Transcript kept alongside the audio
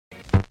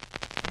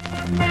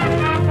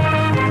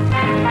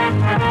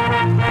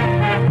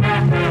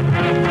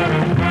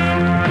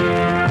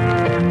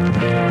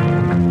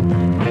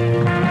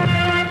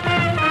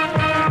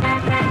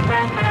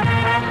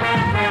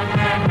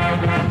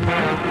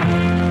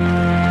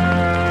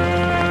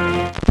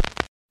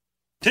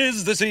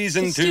'Tis the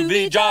season to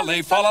be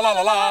jolly, fa la la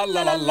la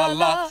la la la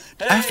la.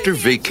 After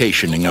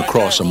vacationing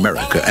across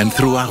America and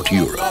throughout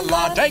Europe,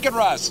 Take it,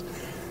 Russ.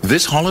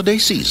 this holiday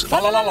season,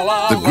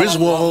 the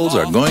Griswolds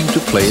are going to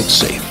play it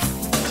safe.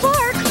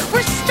 Clark,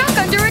 we're stuck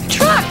under a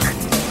truck.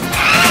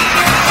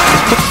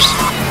 Oops.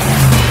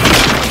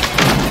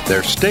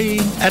 They're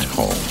staying at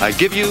home. I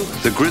give you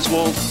the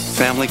Griswold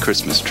family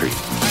Christmas tree.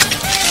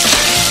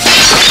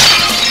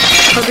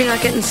 Hope you're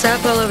not getting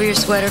sap all over your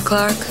sweater,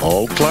 Clark.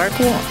 All Clark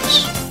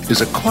wants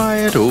is a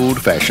quiet,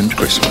 old-fashioned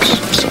Christmas.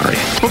 Sorry.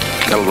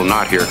 Got a little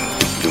knot here.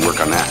 You can work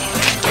on that.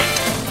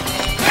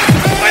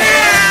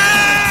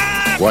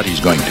 What he's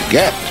going to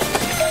get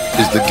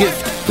is the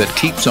gift that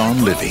keeps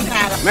on living.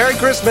 Merry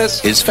Christmas.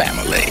 His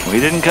family. We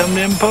didn't come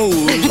to impose.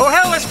 Oh,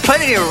 hell, there's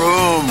plenty of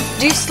room.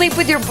 Do you sleep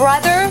with your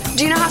brother?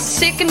 Do you know how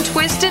sick and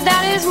twisted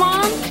that is,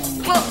 Mom?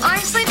 Well, I'm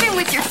sleeping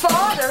with your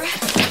father.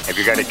 Have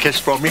you got a kiss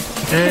for me?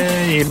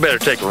 You'd better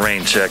take a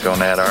rain check on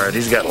that, Art.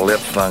 He's got lip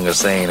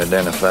fungus they ain't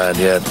identified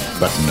yet.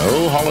 But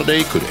no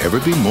holiday could ever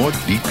be more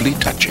deeply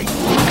touching.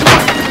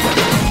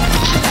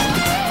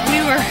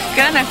 We were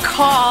gonna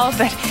call,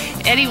 but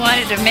Eddie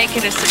wanted to make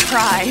it a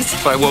surprise.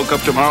 If I woke up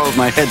tomorrow with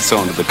my head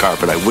sewn to the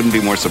carpet, I wouldn't be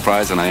more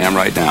surprised than I am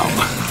right now.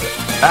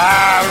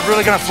 We're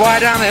really gonna fly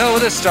down the hill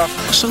with this stuff.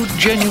 So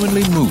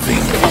genuinely moving.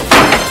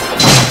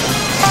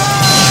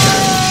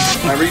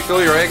 Can I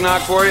refill your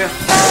eggnog for you?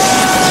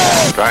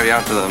 Drive you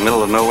out to the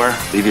middle of nowhere,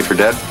 leave you for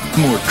dead?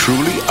 More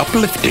truly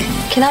uplifting.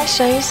 Can I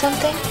show you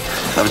something?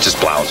 I was just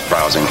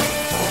browsing.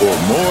 Or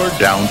more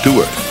down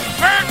to earth.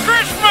 Merry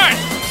Christmas!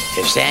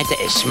 If Santa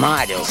is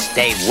smart, he'll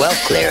stay well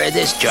clear of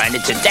this joint.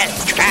 It's a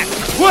death trap.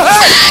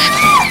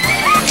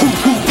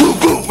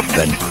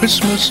 Than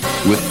Christmas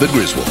with the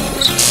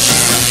Griswolds.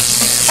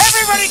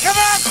 Everybody come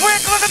on,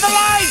 quick, look at the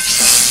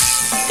lights!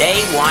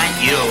 They want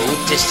you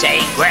to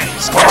say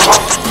grace.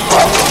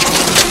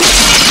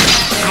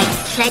 I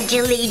pledge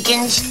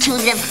allegiance to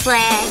the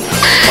flag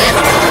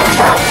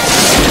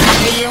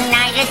of the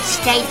United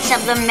States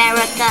of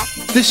America.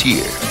 This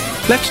year,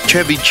 let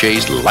Chevy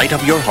Chase light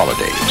up your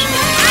holidays.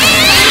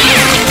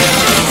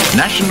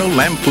 National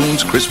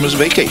Lampoon's Christmas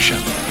Vacation.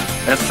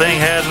 That thing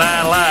had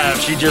 9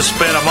 lives. She just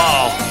spent them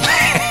all.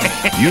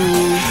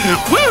 You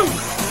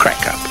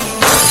crack up.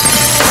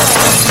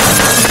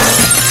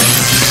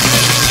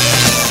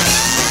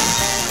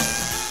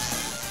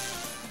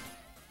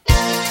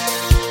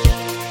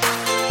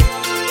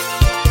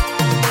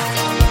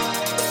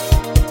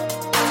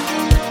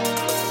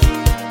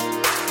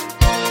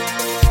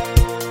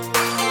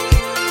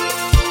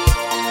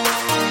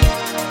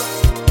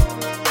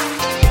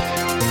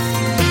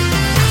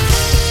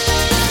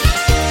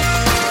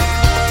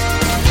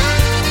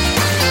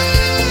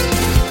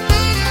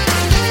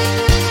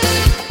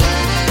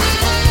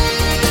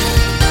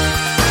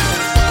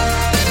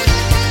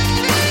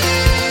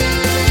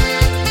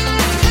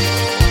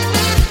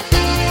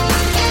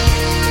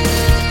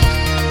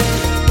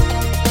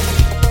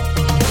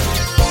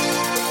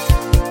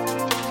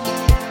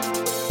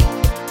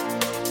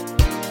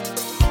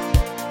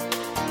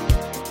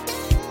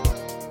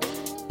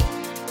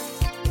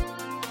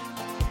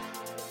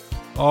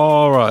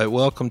 All right,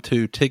 welcome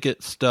to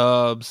Ticket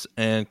Stubs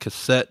and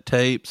Cassette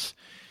Tapes.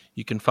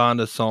 You can find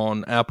us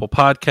on Apple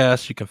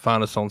Podcasts. You can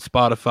find us on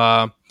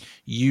Spotify,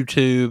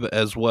 YouTube,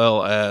 as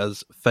well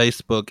as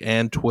Facebook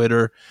and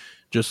Twitter.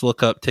 Just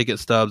look up Ticket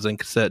Stubs and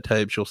Cassette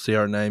Tapes. You'll see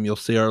our name. You'll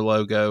see our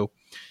logo.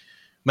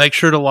 Make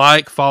sure to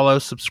like, follow,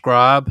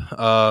 subscribe.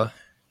 As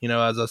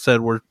I said,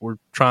 we're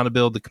trying to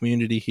build the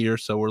community here,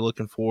 so we're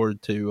looking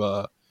forward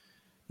to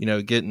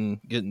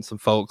getting some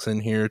folks in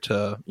here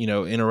to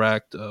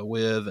interact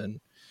with,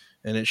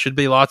 and it should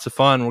be lots of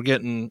fun. We're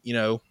getting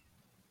a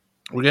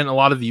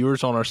lot of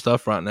viewers on our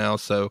stuff right now,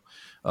 so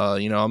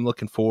I'm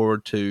looking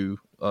forward to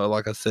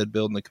like I said,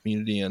 building the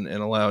community and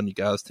allowing you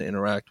guys to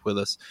interact with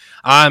us.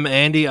 I'm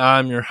Andy.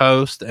 I'm your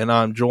host, and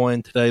I'm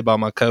joined today by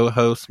my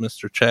co-host,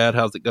 Mr. Chad.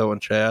 How's it going,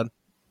 Chad?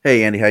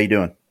 Hey, Andy. How you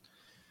doing?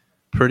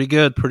 Pretty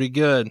good.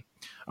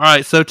 All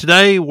right, so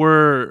today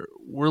we're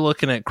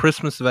looking at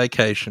Christmas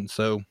Vacation.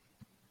 So,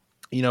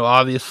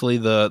 obviously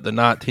the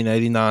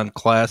 1989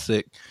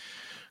 classic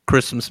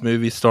Christmas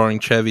movie starring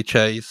Chevy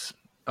Chase.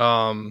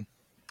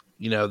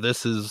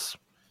 This is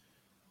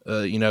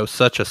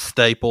such a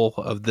staple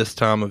of this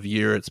time of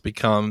year. It's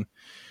become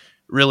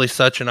really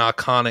such an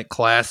iconic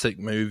classic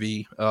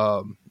movie.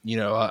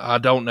 I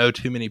don't know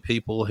too many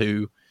people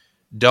who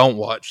don't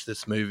watch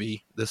this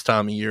movie this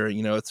time of year.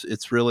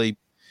 It's really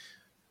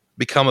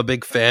become a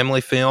big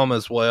family film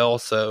as well.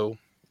 So,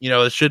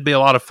 it should be a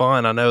lot of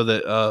fun. I know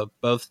that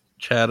both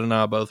Chad and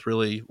I both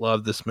really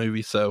love this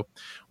movie, so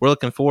we're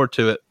looking forward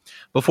to it.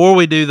 Before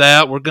we do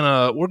that, we're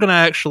gonna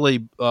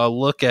actually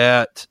look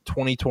at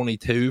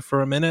 2022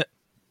 for a minute.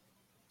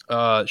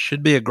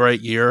 Should be a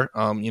great year.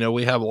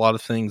 We have a lot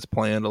of things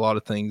planned, a lot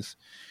of things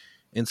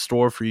in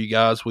store for you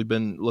guys. We've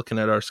been looking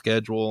at our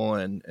schedule,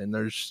 and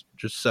there's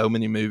just so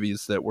many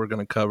movies that we're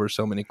going to cover,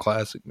 so many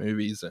classic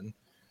movies and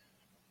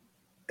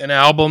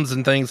albums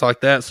and things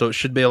like that. So it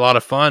should be a lot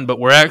of fun. But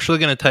we're actually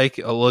going to take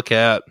a look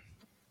at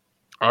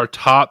our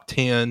top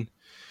 10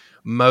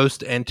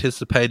 most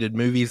anticipated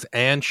movies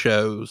and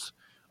shows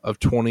of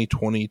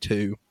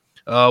 2022.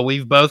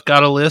 We've both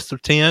got a list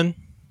of 10.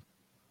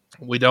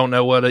 We don't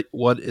know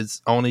what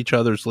is on each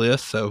other's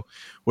list, so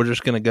we're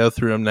just going to go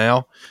through them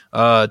now.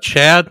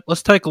 Chad,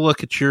 let's take a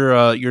look at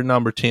your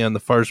number 10, the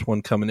first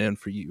one coming in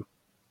for you.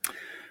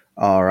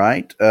 All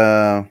right.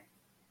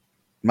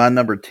 My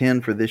number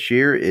 10 for this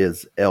year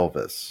is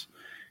Elvis.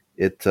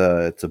 It's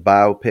a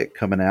biopic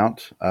coming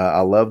out. I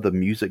love the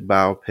music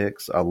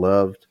biopics. I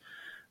loved,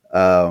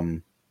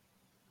 the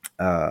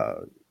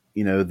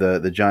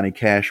Johnny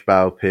Cash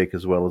biopic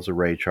as well as the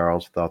Ray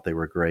Charles. Thought they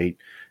were great.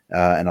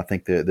 And I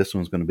think that this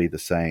one's going to be the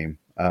same.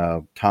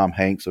 Tom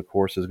Hanks, of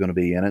course, is going to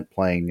be in it,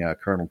 playing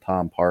Colonel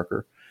Tom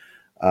Parker.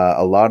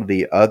 A lot of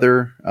the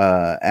other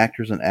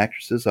actors and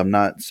actresses I'm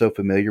not so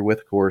familiar with.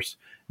 Of course,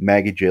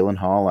 Maggie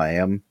Gyllenhaal I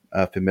am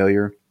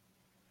familiar,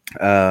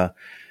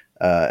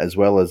 as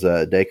well as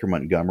Dacre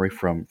Montgomery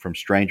from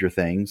Stranger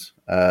Things.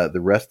 The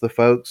rest of the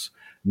folks,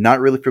 not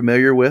really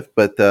familiar with,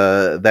 but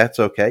that's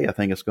okay. I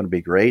think it's going to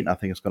be great. I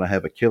think it's going to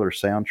have a killer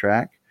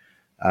soundtrack,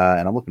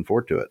 and I'm looking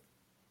forward to it.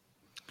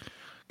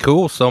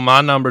 Cool. So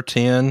my number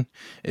 10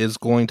 is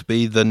going to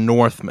be The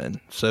Northman.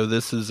 So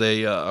this is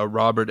a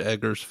Robert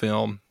Eggers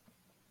film.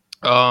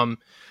 I'm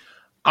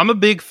a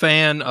big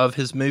fan of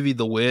his movie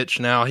The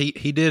Witch. Now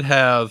he did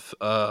have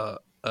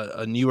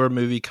a newer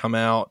movie come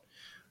out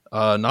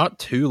not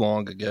too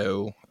long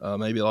ago,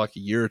 maybe like a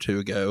year or two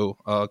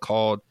ago,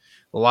 called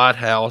The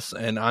Lighthouse.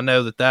 And I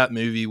know that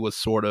movie was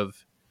sort of,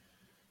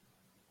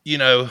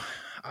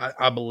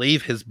 I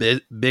believe his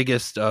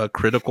biggest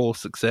critical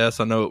success.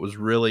 I know it was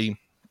really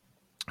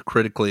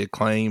critically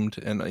acclaimed,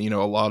 and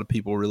a lot of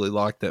people really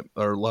liked that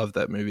or loved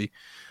that movie.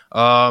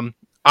 I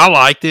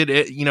liked it.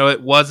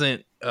 It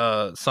wasn't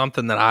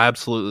something that I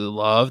absolutely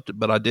loved,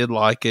 but I did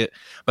like it.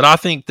 But I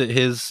think that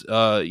his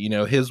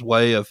his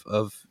way of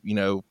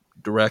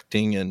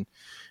directing and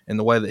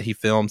the way that he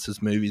films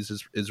his movies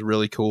is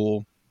really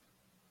cool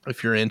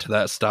if you're into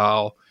that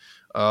style.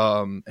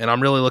 And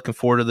I'm really looking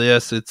forward to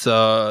this. It's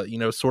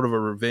sort of a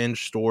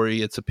revenge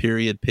story. It's a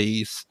period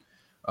piece,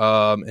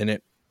 and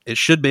it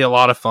should be a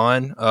lot of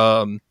fun.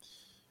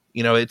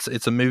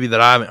 It's a movie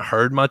that I haven't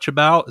heard much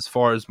about as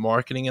far as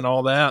marketing and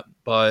all that,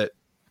 but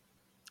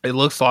it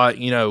looks like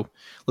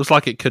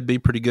it could be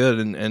pretty good.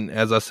 And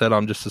as I said,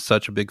 I'm just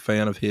such a big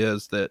fan of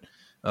his that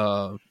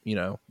I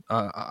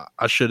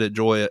should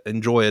enjoy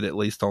it at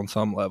least on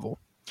some level.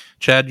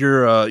 Chad,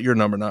 you're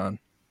number 9.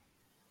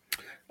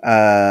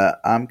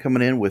 I'm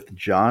coming in with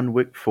John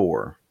Wick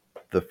 4.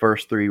 The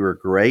first 3 were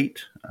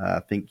great.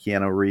 I think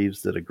Keanu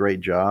Reeves did a great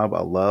job.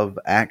 I love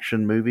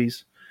action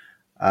movies,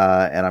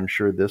 and I'm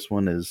sure this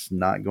one is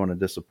not going to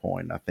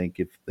disappoint. I think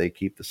if they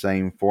keep the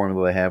same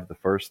formula they have the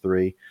first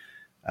 3,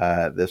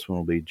 this one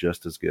will be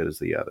just as good as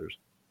the others.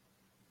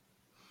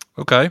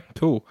 Okay,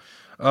 cool.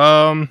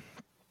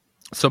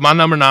 So my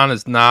number 9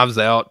 is Knives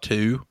Out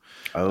 2.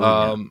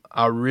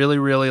 I really,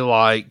 really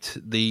liked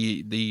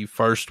the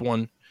first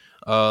one.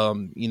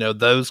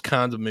 Those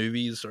kinds of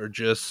movies are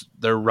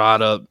they're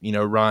right up,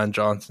 Rian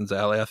Johnson's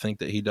alley. I think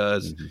that he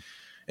does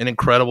an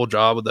incredible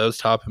job with those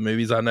type of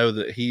movies. I know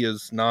that he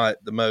is not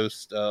the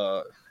most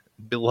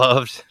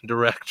beloved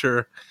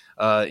director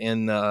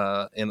in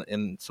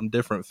some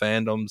different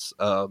fandoms,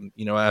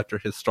 after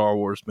his Star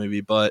Wars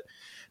movie, but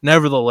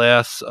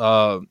nevertheless,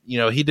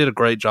 he did a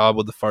great job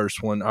with the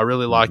first one. I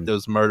really like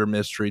those murder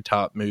mystery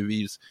type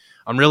movies.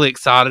 I'm really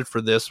excited for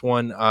this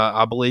one.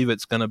 I believe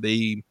it's going to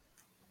be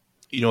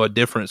a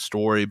different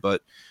story,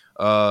 but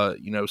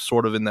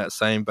sort of in that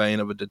same vein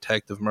of a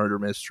detective murder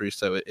mystery.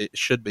 So it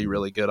should be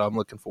really good. I'm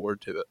looking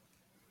forward to it.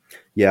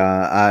 Yeah,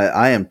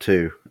 I am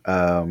too.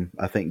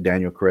 I think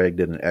Daniel Craig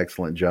did an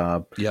excellent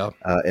job.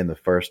 In the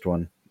first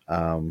one.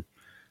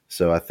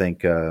 So I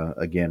think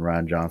again,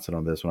 Rian Johnson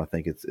on this one. I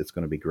think it's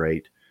going to be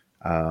great.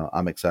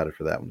 I'm excited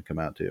for that one to come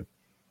out too.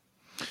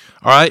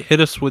 All right, hit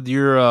us with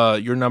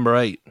your number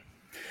 8.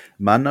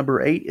 My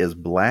number 8 is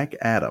Black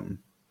Adam.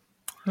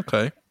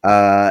 Okay.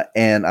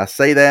 And I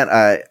say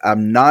that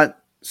I'm not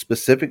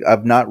specific.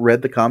 I've not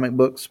read the comic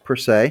books per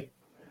se,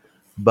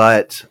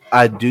 but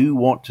I do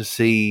want to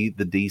see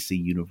the DC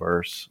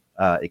universe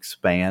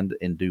expand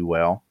and do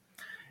well.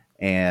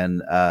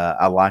 And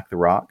I like The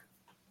Rock.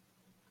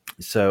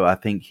 So I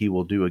think he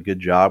will do a good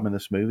job in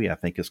this movie. I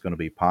think it's going to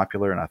be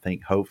popular, and I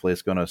think hopefully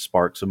it's going to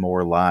spark some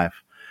more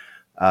life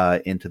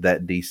into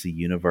that DC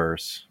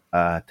universe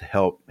to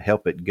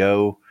help it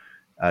go,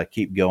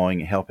 keep going,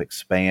 help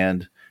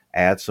expand,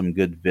 add some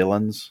good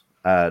villains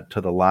to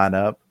the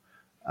lineup,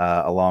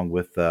 along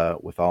with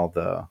all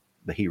the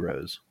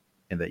heroes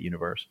in that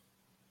universe.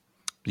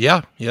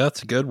 Yeah,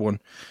 that's a good one.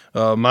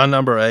 My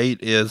number 8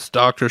 is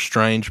Doctor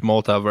Strange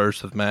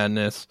Multiverse of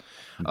Madness.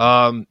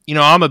 I'm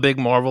a big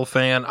Marvel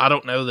fan. I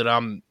don't know that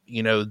I'm,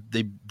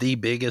 the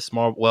biggest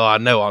Marvel. Well, I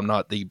know I'm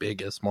not the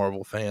biggest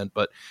Marvel fan,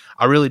 but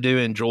I really do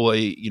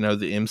enjoy,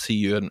 the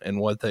MCU and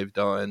what they've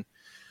done.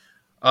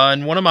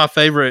 And one of my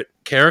favorite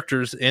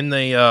characters in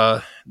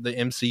the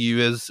MCU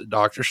is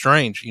Doctor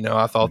Strange.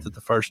 I thought that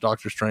the first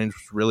Doctor Strange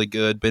was really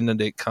good.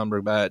 Benedict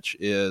Cumberbatch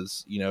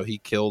is, he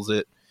kills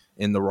it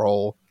in the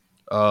role.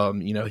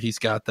 He's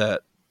got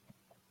that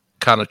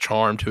kind of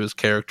charm to his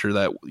character,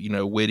 that,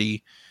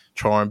 witty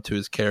charm to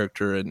his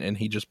character, and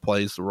he just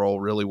plays the role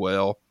really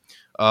well.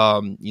 I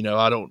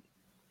don't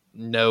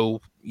know,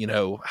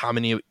 how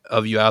many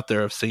of you out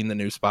there have seen the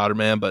new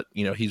Spider-Man, but,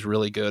 he's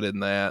really good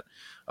in that.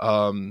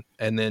 And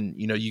then,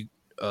 you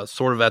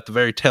sort of at the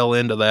very tail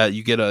end of that,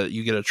 you get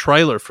a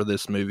trailer for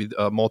this movie,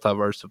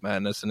 Multiverse of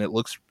Madness, and it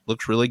looks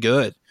really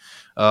good.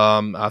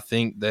 I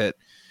think that,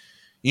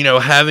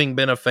 having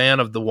been a fan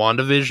of the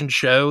WandaVision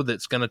show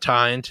that's going to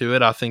tie into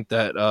it, I think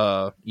that,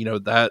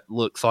 that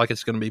looks like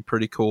it's going to be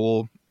pretty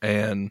cool.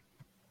 And,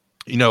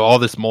 all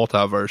this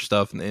multiverse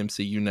stuff in the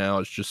MCU now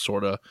is just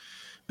sort of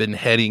been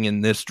heading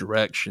in this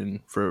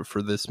direction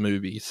for this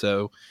movie.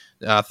 So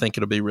I think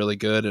it'll be really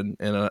good,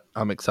 and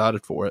I'm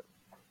excited for it.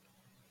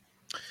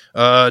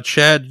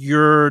 Chad,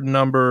 your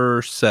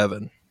number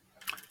 7.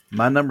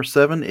 My number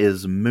 7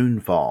 is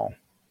Moonfall.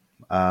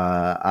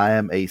 I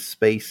am a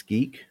space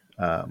geek.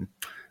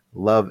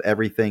 Love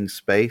everything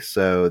space,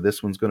 so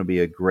this one's going to be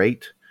a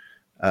great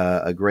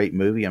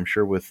movie, I'm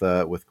sure, with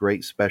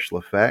great special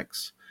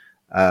effects.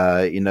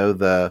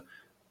 The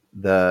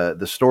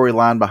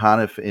storyline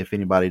behind it, if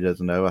anybody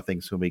doesn't know, I think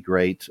it's going to be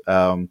great.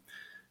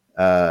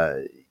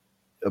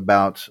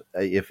 About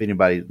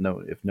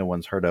if no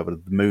one's heard of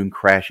it, the moon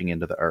crashing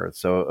into the earth.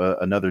 So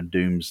another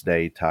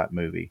doomsday type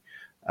movie.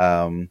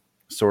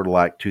 Sort of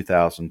like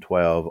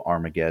 2012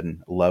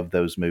 Armageddon. Love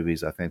those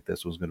movies. I think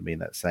this was going to be in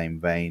that same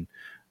vein.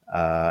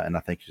 And I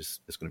think it's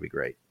going to be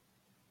great.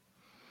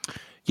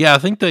 Yeah, I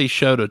think they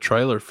showed a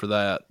trailer for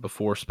that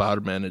before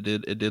Spider-Man.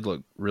 It did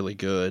look really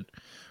good.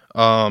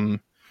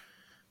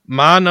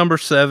 My number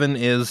 7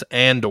 is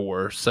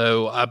Andor.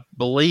 So I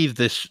believe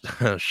this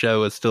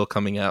show is still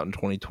coming out in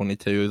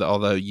 2022,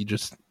 although you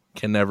just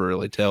can never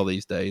really tell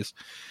these days.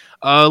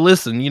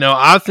 Listen,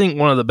 I think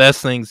one of the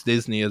best things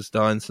Disney has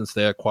done since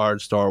they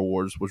acquired Star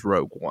Wars was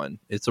Rogue One.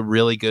 It's a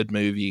really good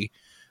movie.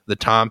 The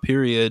time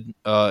period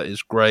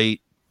is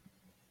great.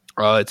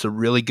 It's a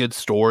really good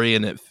story,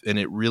 and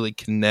it really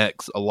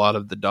connects a lot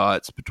of the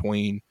dots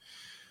between,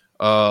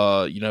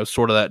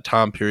 sort of that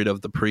time period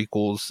of the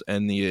prequels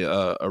and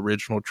the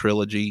original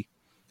trilogy.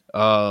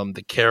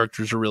 The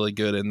characters are really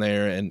good in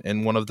there,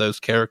 and one of those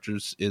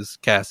characters is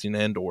Cassian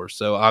Andor.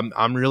 So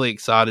I'm really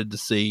excited to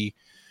see,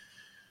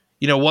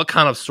 what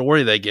kind of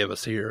story they give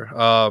us here.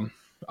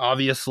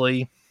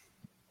 Obviously,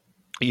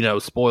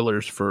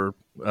 spoilers for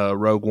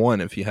Rogue One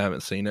if you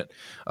haven't seen it.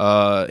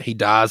 He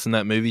dies in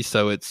that movie,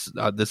 so it's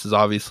this is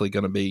obviously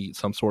going to be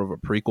some sort of a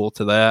prequel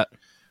to that.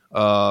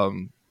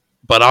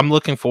 But I'm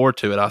looking forward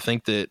to it. I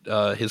think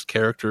that his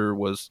character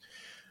was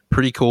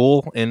pretty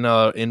cool in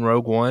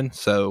Rogue One.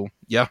 So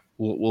yeah,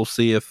 we'll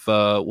see if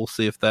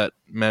that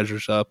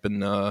measures up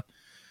and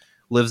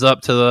lives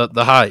up to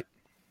the hype.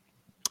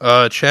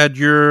 Chad,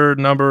 your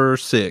number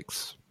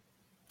 6.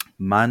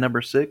 My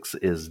number 6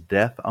 is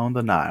Death on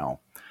the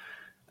Nile.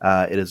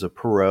 It is a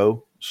Poirot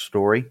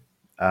story.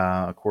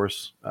 Of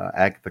course,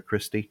 Agatha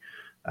Christie,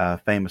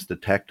 famous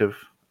detective.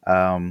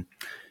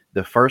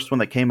 The first one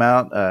that came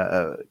out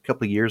a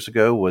couple of years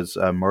ago was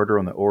Murder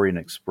on the Orient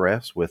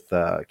Express with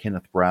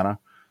Kenneth Branagh.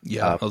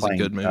 Yeah, that was a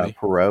good movie.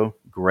 Poirot,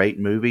 great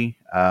movie.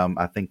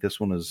 I think this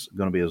one is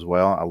going to be as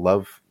well. I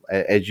love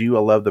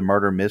the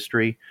murder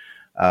mystery.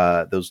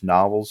 Those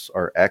novels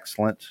are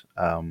excellent.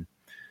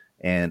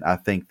 And I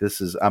think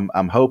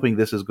I'm hoping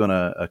this is going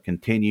to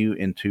continue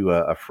into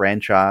a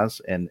franchise.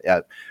 And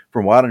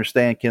from what I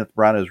understand, Kenneth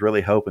Branagh is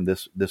really hoping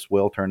this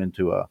will turn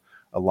into a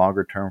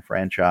longer term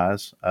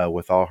franchise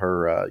with all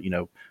her,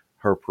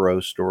 her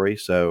Poirot story.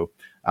 So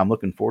I'm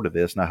looking forward to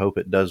this, and I hope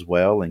it does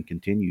well and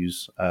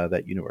continues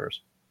that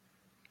universe.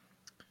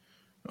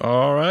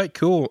 All right,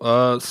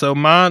 cool. So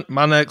my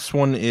next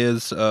one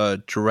is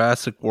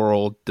Jurassic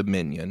World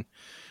Dominion.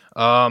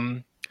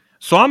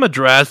 So I'm a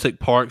Jurassic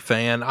Park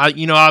fan. I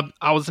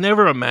was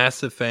never a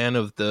massive fan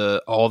of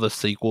all the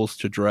sequels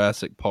to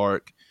Jurassic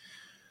Park,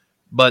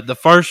 but the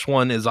first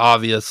one is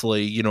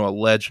obviously, a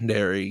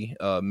legendary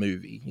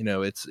movie.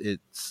 I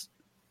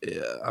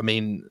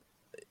mean,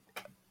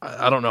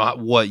 I don't know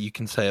what you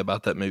can say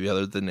about that movie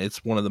other than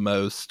it's one of the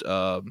most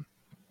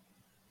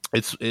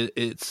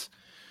it's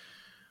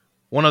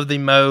one of the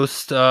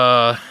most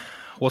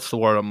what's the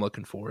word I'm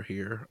looking for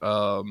here?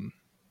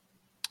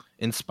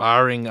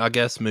 Inspiring, I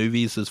guess,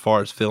 movies as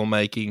far as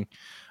filmmaking.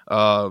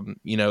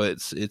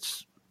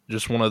 It's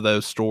just one of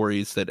those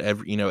stories that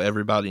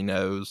everybody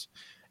knows.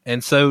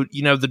 And so,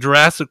 the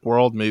Jurassic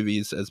World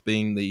movies as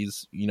being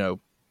these,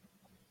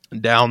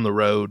 down the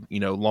road,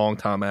 long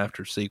time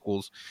after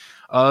sequels.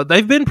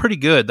 They've been pretty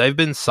good. They've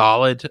been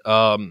solid.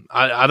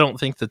 I don't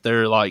think that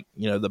they're like,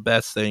 the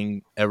best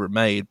thing ever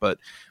made, but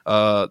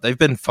they've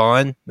been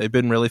fun. They've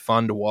been really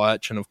fun to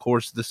watch. And of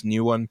course, this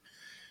new one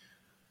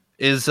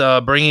is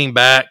bringing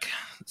back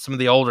some of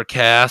the older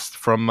cast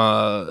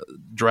from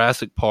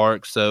Jurassic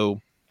Park. So,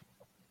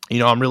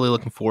 I'm really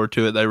looking forward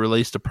to it. They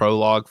released a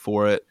prologue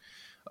for it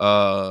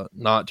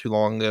not too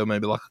long ago,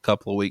 maybe like a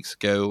couple of weeks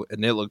ago,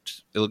 and it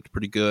looked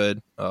pretty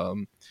good.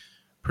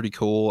 Pretty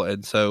cool.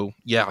 And so,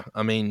 yeah,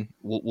 I mean,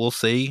 we'll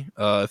see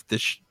if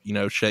this,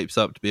 shapes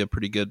up to be a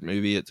pretty good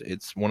movie.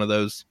 It's one of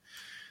those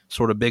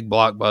sort of big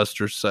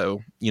blockbusters. So,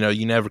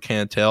 you never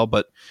can tell,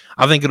 but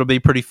I think it'll be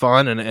pretty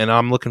fun, and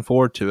I'm looking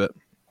forward to it.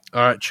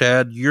 All right,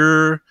 Chad,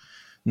 you're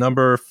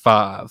number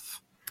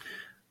 5.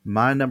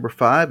 My number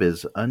 5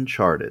 is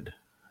Uncharted.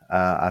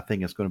 I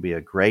think it's going to be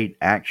a great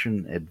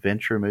action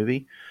adventure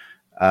movie.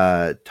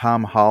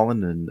 Tom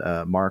Holland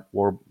and Mark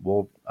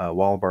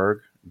Wahlberg,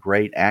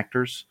 great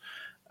actors.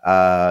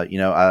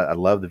 I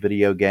love the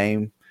video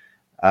game,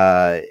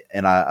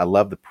 and I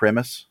love the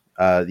premise.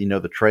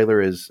 The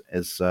trailer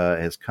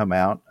has come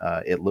out.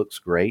 It looks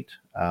great,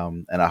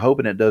 and I'm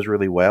hoping it does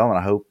really well. And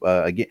I hope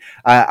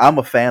I'm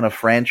a fan of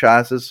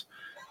franchises,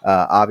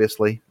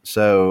 obviously.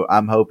 So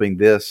I'm hoping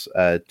this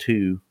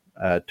too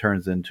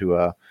turns into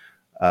a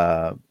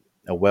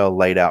well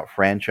laid out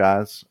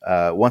franchise.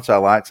 Once I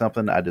like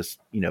something, I just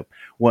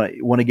want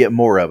to get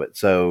more of it.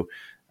 So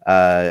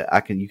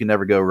you can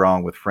never go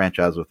wrong with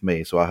franchise with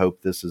me. So I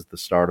hope this is the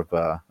start of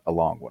a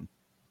long one.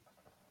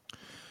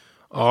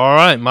 All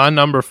right, my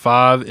number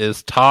 5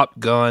 is Top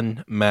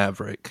Gun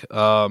Maverick.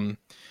 Listen,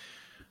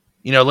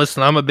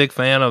 I'm a big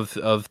fan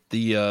of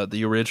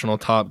the original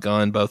Top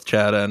Gun. Both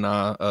Chad and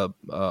I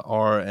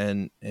are,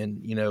 and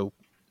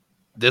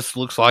this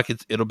looks like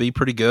it'll be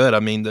pretty good. I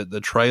mean,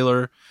 the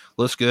trailer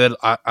looks good.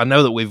 I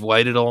know that we've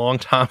waited a long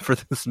time for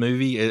this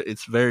movie.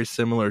 It's very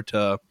similar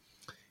to,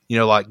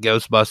 like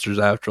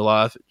Ghostbusters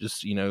Afterlife. It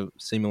just,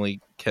 seemingly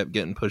kept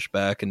getting pushed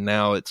back, and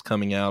now it's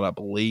coming out, I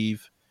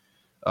believe,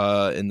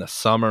 in the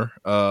summer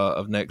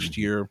of next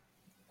year.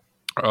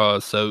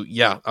 So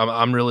yeah,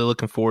 I'm really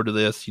looking forward to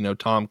this.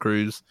 Tom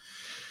Cruise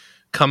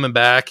coming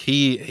back,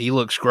 he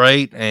looks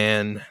great,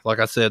 and like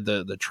I said,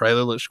 the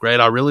trailer looks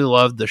great. I really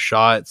love the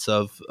shots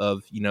of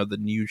the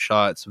new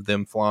shots of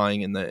them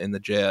flying in the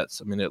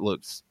jets. I mean, it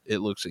looks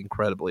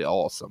incredibly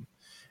awesome,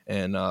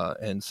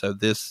 and so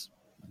this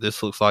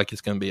looks like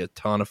it's going to be a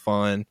ton of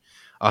fun.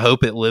 I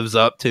hope it lives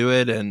up to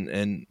it,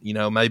 and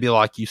maybe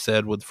like you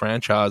said with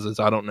franchises,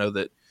 I don't know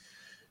that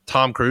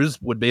Tom Cruise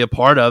would be a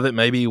part of it.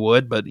 Maybe he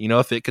would, but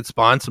if it could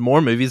spawn some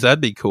more movies, that'd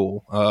be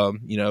cool.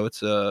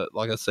 It's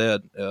like I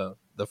said,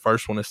 the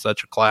first one is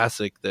such a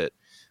classic that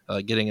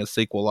getting a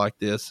sequel like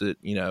this,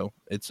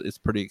 it's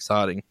pretty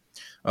exciting.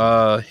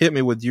 Hit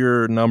me with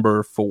your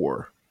number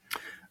 4.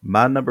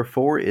 My number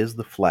 4 is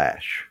The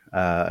Flash.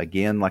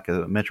 Again, like I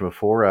mentioned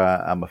before,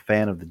 I'm a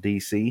fan of the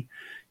DC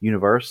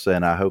universe,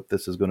 and I hope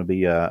this is going to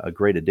be a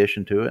great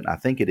addition to it. And I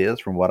think it is,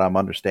 from what I'm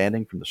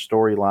understanding from the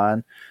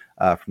storyline,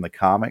 from the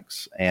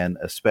comics, and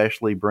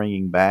especially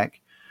bringing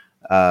back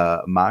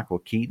Michael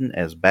Keaton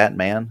as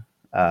Batman,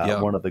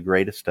 one of the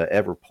greatest to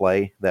ever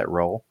play that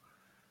role.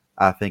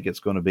 I think it's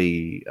going to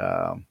be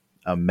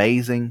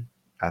amazing,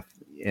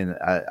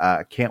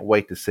 I can't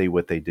wait to see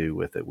what they do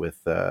with it,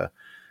 with the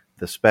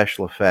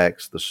special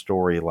effects, the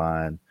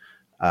storyline.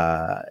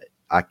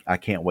 I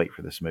can't wait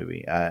for this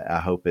movie. I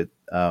hope it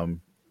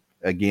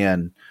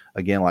again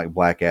like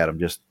Black Adam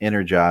just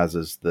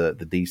energizes the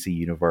DC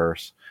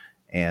universe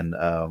and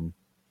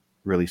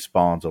really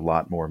spawns a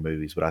lot more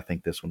movies. But I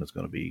think this one is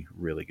going to be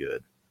really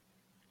good.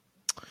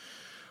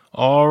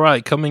 All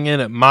right, coming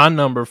in at my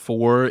number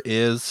 4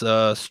 is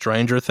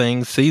Stranger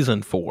Things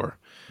season 4.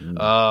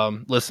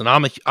 Listen,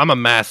 I'm a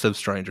massive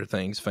Stranger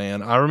Things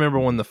fan. I remember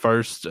when the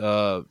first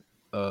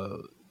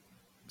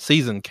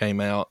season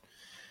came out.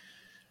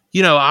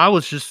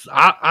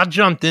 I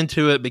jumped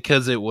into it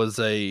because it was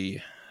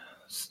a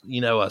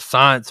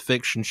science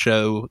fiction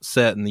show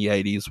set in the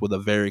 80s with a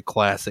very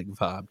classic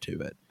vibe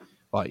to it,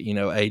 like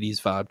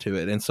 80s vibe to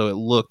it, and so it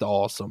looked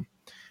awesome.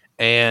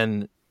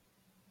 And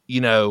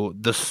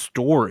the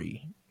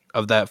story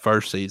of that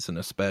first season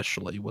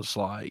especially was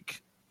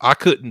like, I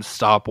couldn't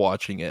stop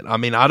watching it. I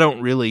mean, I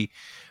don't really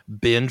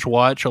binge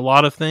watch a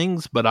lot of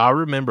things, but I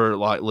remember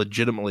like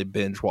legitimately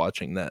binge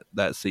watching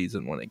that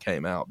season when it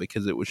came out,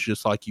 because it was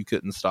just like you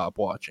couldn't stop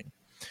watching.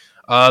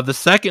 The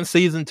second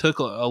season took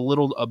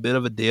a bit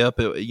of a dip.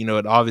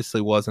 It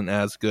obviously wasn't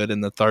as good,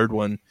 and the third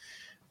one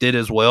did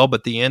as well,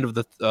 but the end of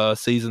the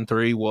season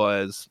 3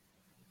 was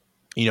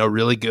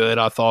really good.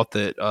 I thought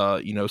that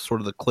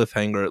sort of the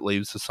cliffhanger it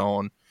leaves us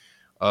on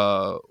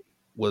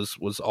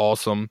was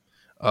awesome.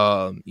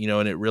 And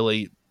it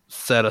really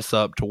set us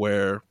up to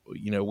where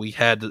we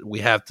have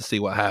to see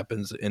what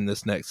happens in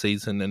this next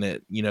season. And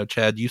it,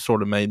 Chad, you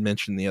sort of made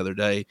mention the other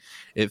day,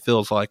 it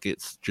feels like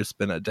it's just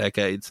been a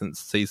decade since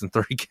season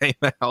 3 came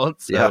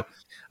out. So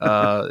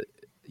yeah.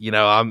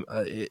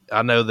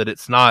 I know that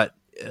it's not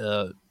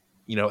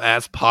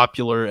as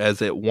popular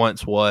as it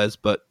once was.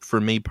 But for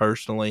me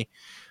personally,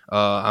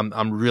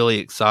 I'm really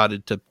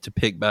excited to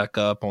pick back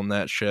up on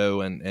that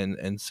show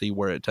and see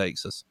where it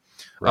takes us.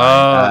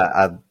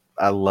 Right.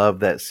 I love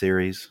that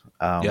series.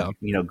 Yeah.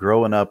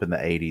 Growing up in the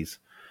 80s,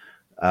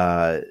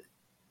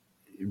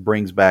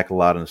 brings back a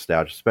lot of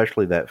nostalgia,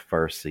 especially that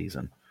first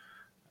season.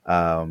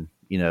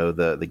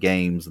 The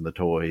games and the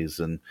toys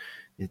and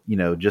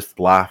just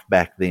life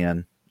back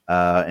then.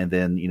 And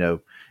then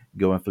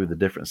going through the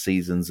different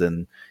seasons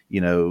and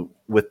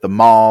with the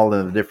mall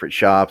and the different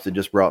shops, it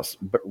just brought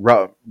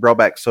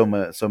back so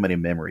many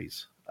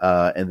memories.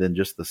 And then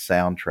just the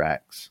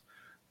soundtracks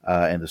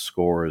and the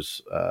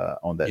scores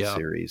on that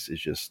series is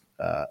just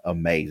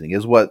amazing.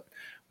 Is what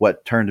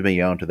turned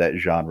me on to that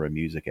genre of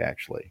music,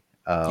 actually.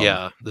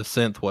 The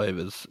synth wave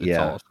is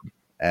awesome.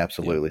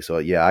 Absolutely.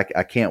 Yeah. So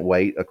I can't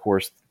wait. Of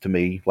course, to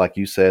me, like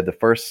you said, the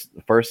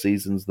first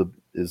season's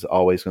is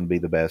always going to be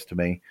the best to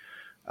me.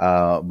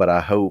 But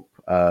I hope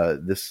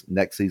this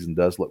next season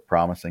does look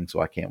promising. So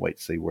I can't wait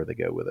to see where they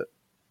go with it.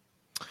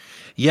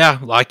 Yeah,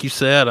 like you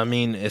said, I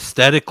mean,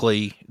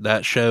 aesthetically,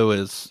 that show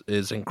is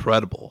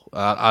incredible.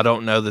 I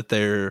don't know that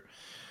there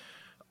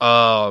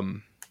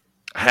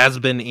has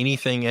been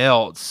anything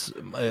else,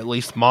 at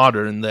least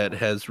modern, that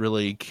has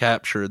really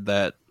captured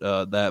that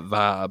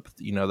vibe,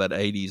 that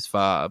 80s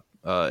vibe,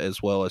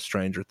 as well as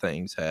Stranger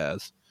Things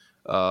has.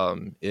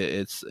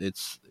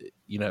 It's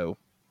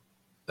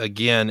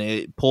again,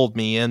 it pulled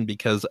me in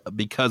because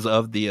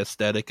of the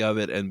aesthetic of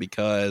it, and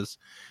because,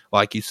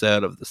 like you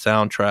said, of the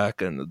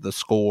soundtrack and the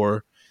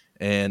score,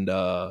 and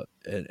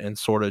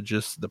sort of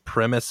just the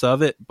premise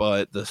of it.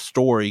 But the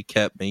story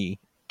kept me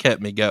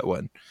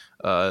going.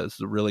 It's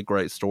a really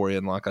great story,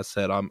 and like I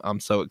said, I'm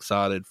so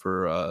excited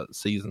for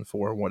season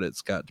 4 and what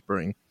it's got to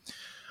bring.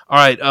 All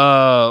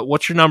right,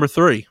 what's your number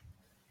 3?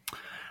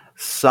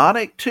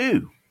 Sonic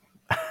 2.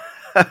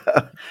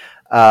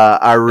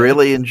 I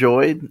really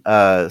enjoyed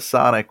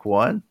Sonic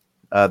 1.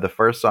 The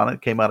first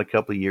Sonic came out a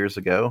couple of years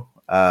ago.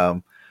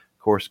 Of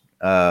course,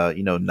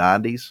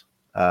 90s.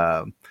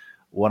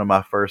 One of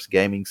my first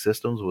gaming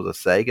systems was a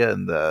Sega,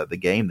 and the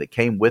game that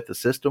came with the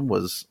system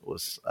was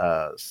with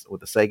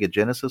the Sega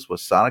Genesis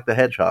was Sonic the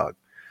Hedgehog.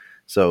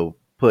 So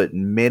put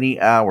many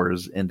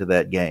hours into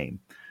that game.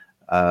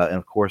 And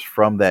of course,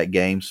 from that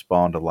game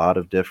spawned a lot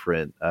of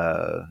different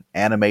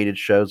animated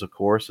shows, of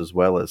course, as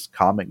well as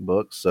comic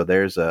books. So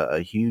there's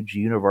a huge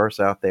universe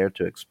out there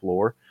to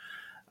explore.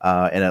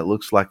 And it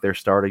looks like they're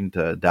starting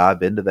to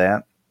dive into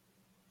that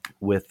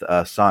with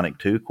Sonic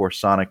 2. Of course,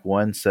 Sonic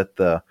 1 set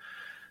the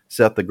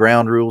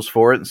ground rules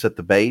for it and set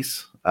the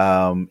base,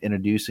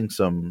 introducing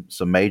some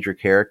major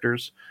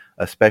characters,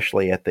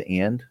 especially at the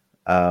end,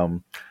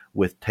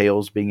 with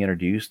Tails being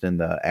introduced in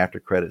the after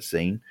credit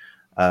scene.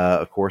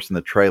 Of course, in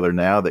the trailer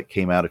now that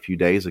came out a few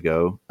days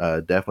ago,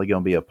 definitely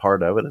going to be a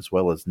part of it, as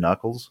well as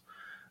Knuckles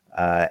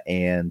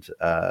and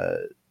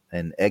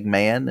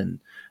Eggman,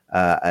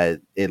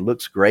 and it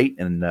looks great.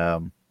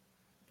 And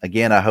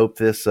again, I hope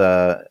this.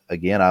 I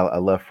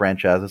love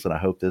franchises, and I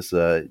hope this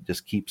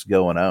just keeps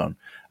going on.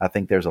 I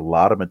think there's a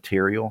lot of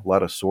material, a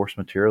lot of source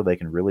material they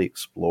can really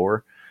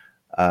explore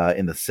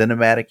in the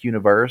cinematic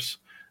universe.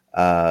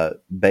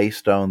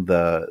 Based on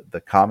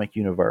the comic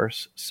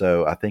universe.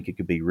 So I think it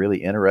could be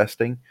really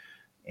interesting,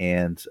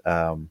 and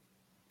I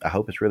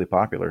hope it's really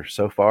popular.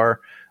 So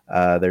far,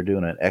 they're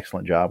doing an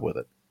excellent job with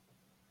it.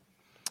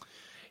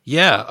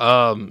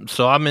 Yeah,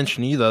 so I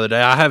mentioned to you the other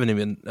day, I haven't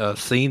even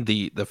seen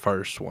the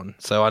first one,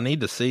 so I need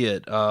to see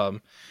it.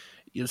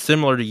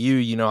 Similar to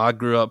you, I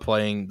grew up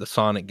playing the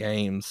Sonic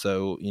games,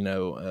 so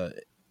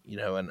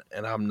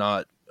and I'm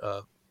not.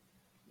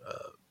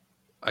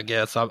 I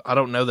guess I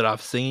don't know that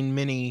I've seen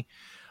many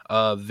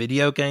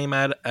video game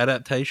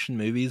adaptation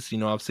movies.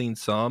 I've seen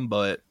some,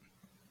 but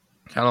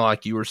kind of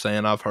like you were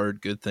saying, I've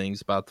heard good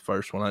things about the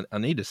first one. I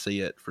need to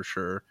see it for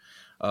sure.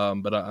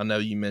 But I know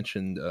you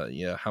mentioned,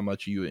 how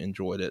much you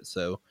enjoyed it.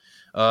 So,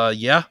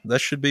 that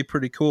should be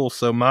pretty cool.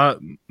 So my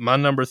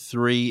number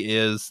 3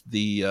 is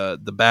the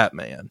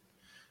Batman.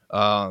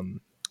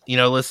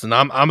 Listen,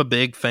 I'm a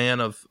big fan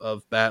of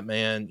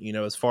Batman.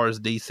 As far as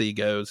DC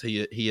goes,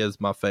 he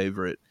is my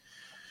favorite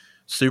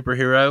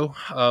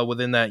superhero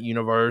within that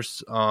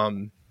universe.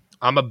 I'm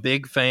a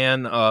big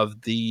fan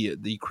of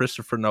the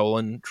Christopher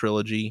Nolan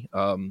trilogy.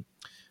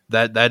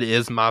 That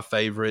is my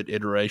favorite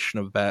iteration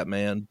of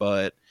Batman,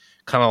 but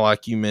kind of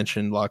like you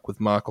mentioned, like with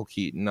Michael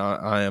Keaton,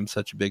 I am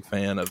such a big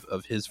fan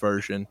of his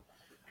version.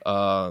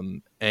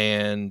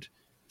 And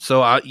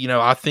so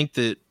I think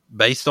that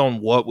based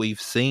on what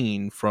we've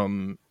seen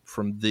from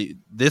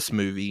this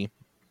movie,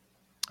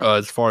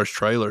 as far as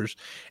trailers,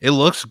 it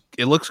looks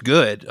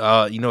good.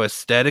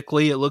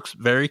 Aesthetically, it looks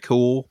very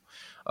cool.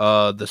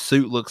 The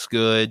suit looks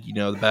good. The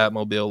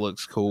Batmobile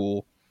looks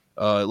cool.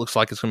 It looks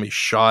like it's going to be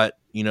shot,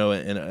 in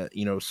a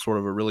sort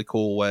of a really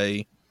cool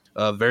way.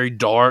 Very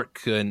dark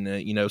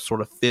and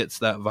sort of fits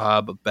that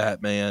vibe of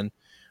Batman.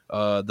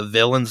 The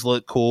villains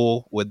look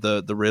cool with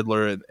the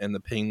Riddler and the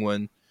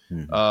Penguin.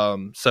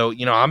 So,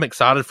 I'm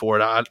excited for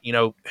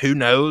it. Who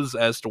knows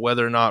as to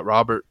whether or not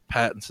Robert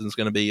Pattinson's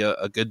going to be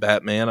a good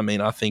Batman. I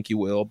mean, I think he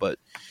will, but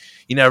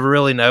you never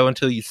really know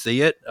until you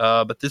see it.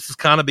 But this has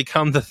kind of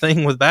become the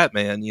thing with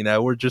Batman.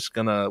 We're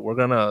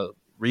gonna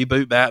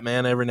reboot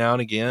Batman every now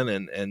and again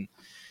and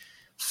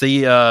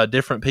see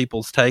different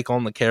people's take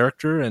on the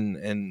character.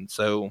 And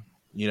so,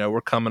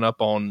 we're coming up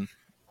on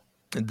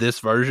this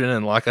version.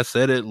 And like I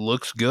said, it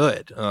looks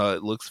good.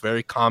 It looks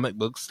very comic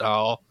book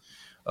style.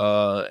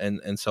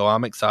 And so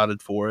I'm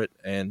excited for it,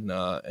 and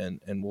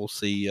we'll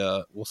see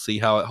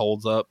how it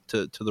holds up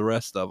to the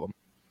rest of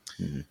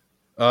them.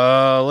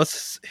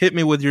 Let's hit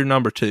me with your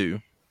number 2.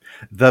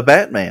 The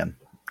Batman.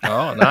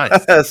 Oh,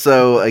 nice.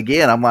 So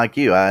again, I'm like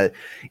you.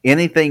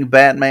 Anything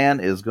Batman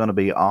is going to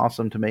be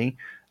awesome to me.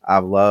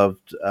 I've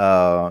loved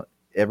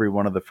every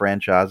one of the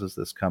franchises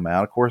that's come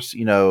out. Of course,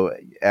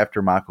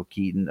 after Michael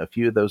Keaton, a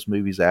few of those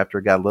movies after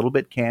got a little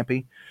bit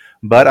campy,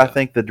 but I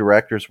think the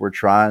directors were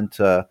trying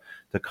to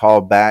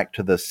call back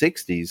to the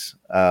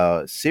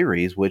 60s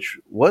series, which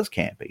was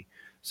campy.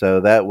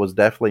 So that was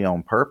definitely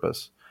on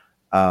purpose.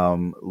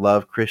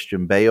 Love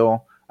Christian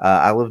Bale.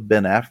 I love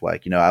Ben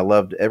Affleck. I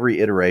loved every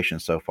iteration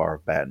so far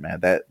of Batman.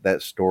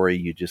 That story,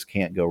 you just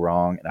can't go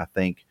wrong. And I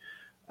think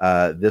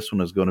this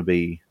one is going to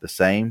be the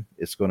same.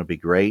 It's going to be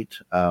great.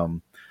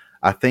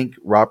 I think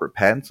Robert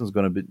Pattinson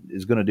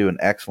is going to do an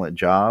excellent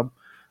job.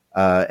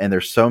 And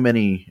there's so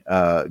many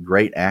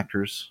great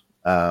actors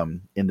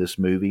in this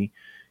movie.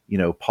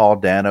 Paul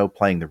Dano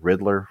playing the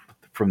Riddler.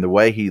 From the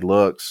way he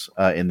looks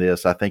in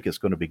this, I think it's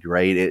going to be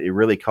great. It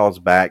really calls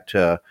back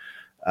to,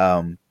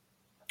 and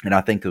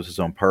I think this is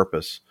on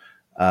purpose.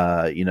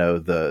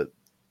 The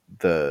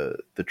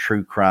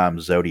true crime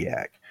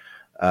Zodiac.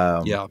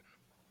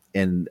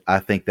 And I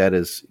think that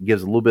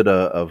gives a little bit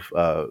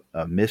of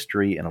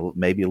mystery and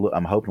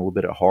I'm hoping a little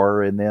bit of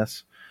horror in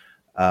this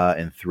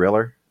and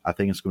thriller. I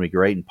think it's going to be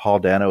great. And Paul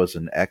Dano is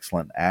an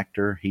excellent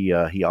actor. He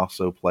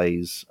also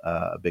plays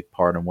a big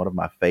part in one of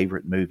my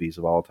favorite movies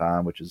of all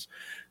time, which is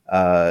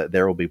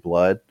There Will Be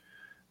Blood.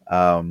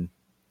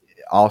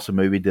 Awesome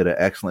movie, did an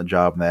excellent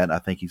job in that. And I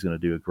think he's going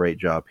to do a great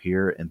job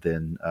here. And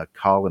then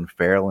Colin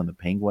Farrell in The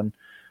Penguin.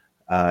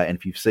 And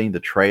if you've seen the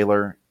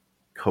trailer,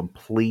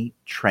 complete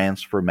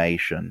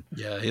transformation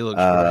he looks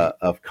great.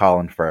 Of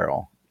Colin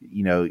Farrell.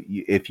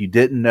 If you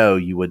didn't know,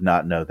 you would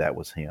not know that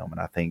was him. And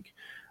I think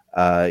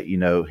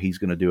he's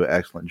going to do an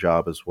excellent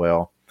job as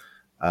well.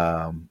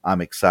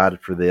 I'm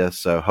excited for this.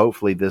 So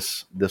hopefully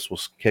this will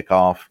kick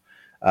off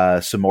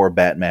some more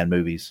Batman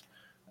movies.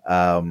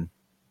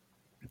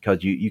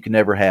 Because you can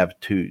never have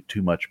too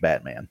much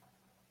Batman.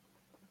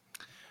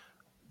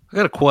 I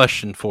got a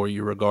question for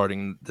you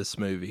regarding this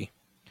movie.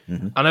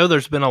 Mm-hmm. I know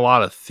there's been a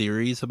lot of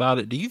theories about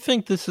it. Do you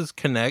think this is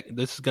going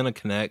to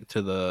connect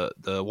to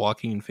the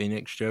Joaquin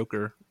Phoenix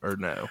Joker or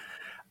no?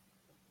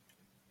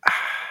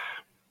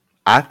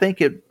 I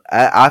think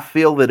I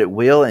feel that it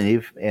will,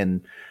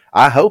 and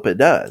I hope it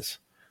does.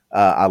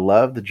 I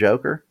love the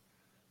Joker.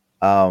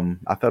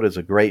 I thought it was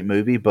a great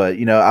movie, but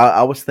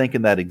I was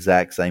thinking that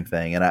exact same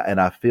thing,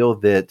 and I feel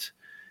that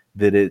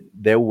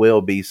there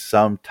will be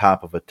some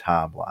type of a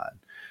timeline.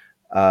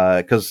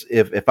 Because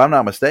if I'm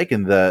not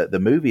mistaken, the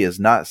movie is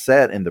not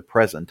set in the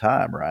present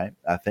time, right?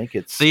 I think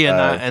it's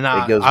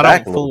I goes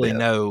back don't fully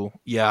know.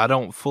 Yeah, I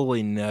don't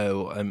fully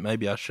know, and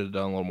maybe I should have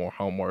done a little more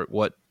homework.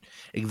 What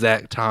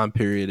exact time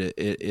period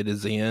it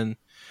is in?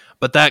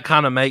 But that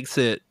kind of makes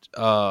it.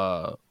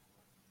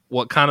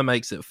 What kind of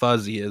makes it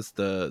fuzzy is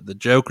the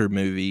Joker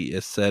movie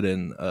is set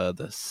in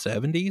the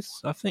 70s,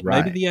 I think,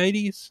 right. Maybe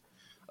the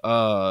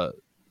 80s.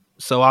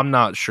 So I'm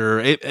not sure.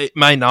 It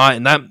may not,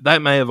 and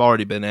that may have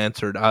already been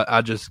answered.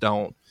 I just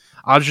don't.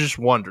 I was just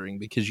wondering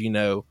because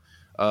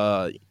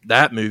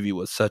that movie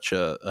was such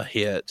a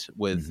hit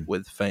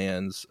with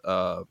fans,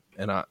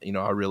 and I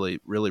really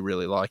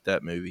liked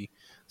that movie.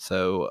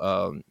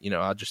 So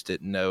I just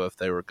didn't know if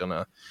they were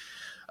gonna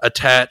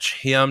attach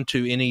him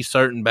to any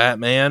certain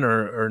Batman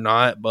or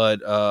not. But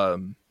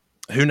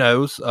who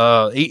knows?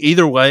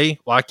 Either way,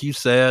 like you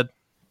said,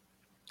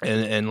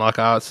 and like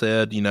I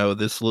said,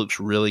 this looks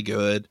really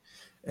good.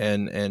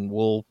 And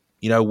we'll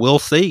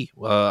see.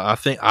 I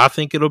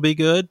think it'll be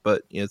good,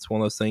 but it's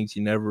one of those things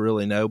you never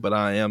really know. But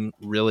I am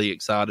really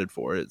excited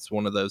for it. It's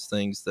one of those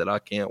things that I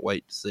can't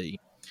wait to see.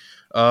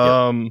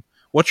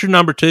 What's your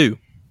number 2?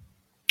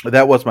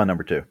 That was my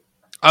number 2.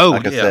 Oh,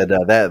 like I said,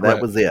 that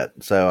was it.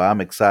 So I'm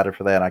excited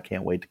for that. I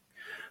can't wait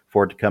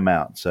for it to come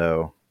out.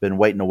 So been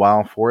waiting a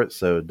while for it.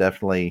 So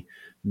definitely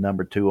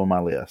number 2 on my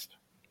list.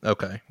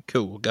 Okay,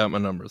 cool. Got my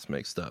numbers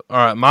mixed up. All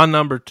right, my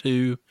number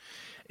 2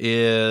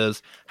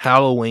 is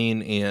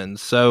Halloween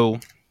Ends.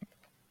 So,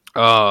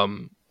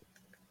 I'm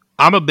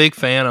a big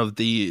fan of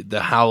the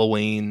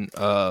Halloween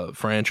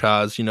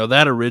franchise.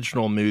 That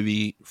original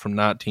movie from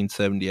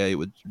 1978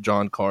 with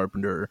John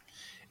Carpenter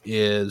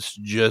is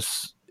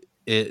just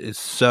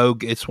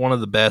it's one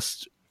of the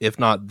best, if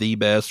not the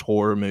best,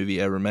 horror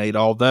movie ever made.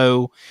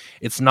 Although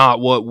it's not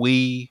what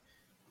we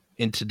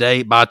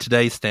by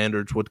today's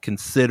standards would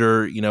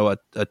consider,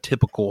 a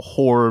typical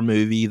horror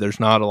movie. There's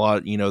not a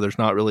lot, there's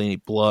not really any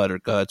blood or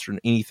guts or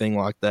anything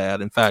like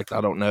that. In fact,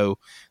 I don't know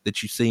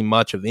that you see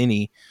much of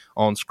any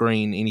on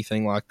screen,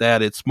 anything like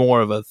that. It's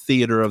more of a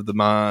theater of the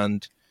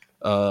mind,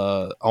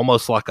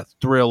 almost like a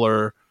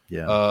thriller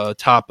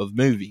type of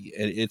movie.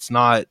 It's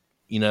not,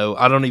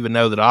 I don't even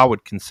know that I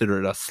would consider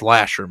it a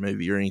slasher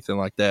movie or anything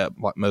like that,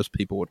 like most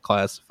people would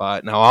classify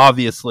it. Now,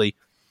 obviously,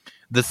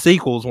 the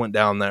sequels went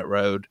down that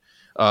road.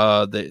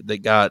 They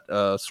got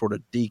sort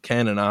of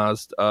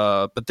decanonized.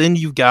 But then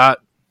you've got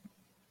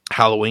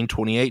Halloween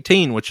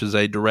 2018, which is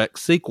a direct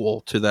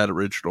sequel to that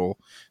original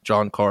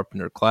John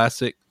Carpenter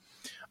classic.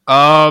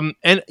 And,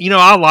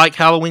 I like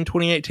Halloween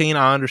 2018.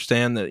 I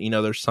understand that,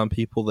 there's some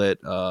people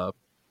that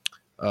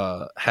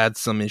had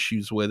some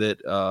issues with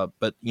it.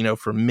 But,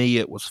 for me,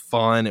 it was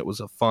fun. It was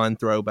a fun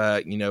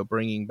throwback,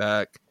 bringing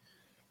back,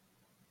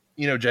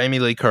 Jamie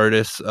Lee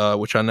Curtis,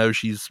 which I know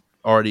she's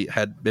already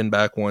had been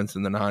back once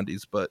in the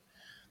 90s, but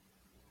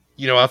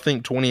I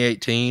think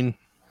 2018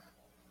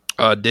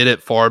 did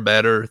it far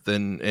better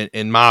than,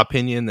 in my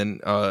opinion, than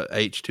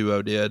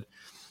H2O did.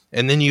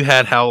 And then you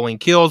had Halloween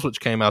Kills, which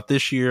came out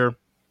this year.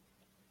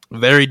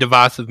 Very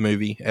divisive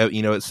movie.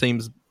 It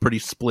seems pretty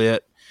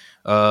split.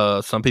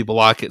 Some people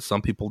like it,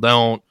 some people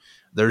don't.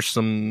 There's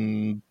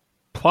some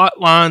plot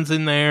lines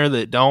in there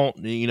that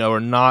don't, are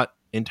not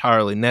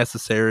entirely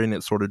necessary, and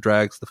it sort of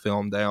drags the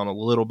film down a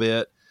little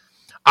bit.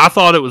 I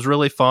thought it was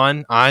really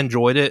fun. I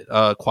enjoyed it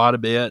quite a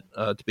bit,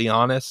 to be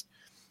honest.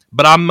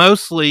 But I'm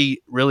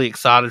mostly really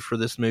excited for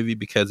this movie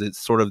because it's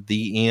sort of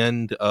the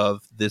end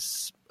of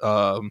this,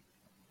 at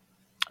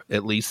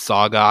least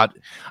saga.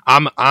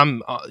 I'm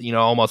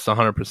almost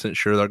 100%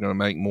 sure they're going to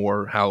make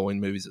more Halloween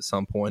movies at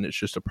some point. It's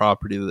just a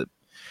property that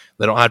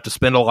they don't have to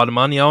spend a lot of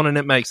money on, and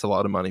it makes a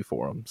lot of money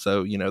for them.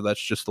 So,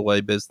 that's just the way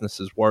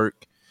businesses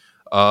work.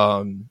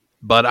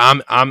 But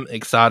I'm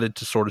excited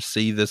to sort of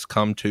see this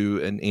come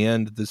to an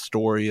end. This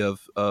story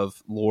of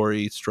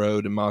Laurie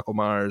Strode and Michael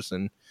Myers,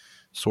 and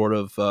sort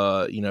of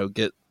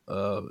get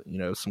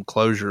some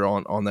closure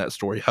on that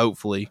story.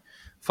 Hopefully,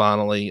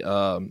 finally,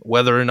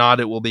 whether or not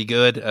it will be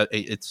good,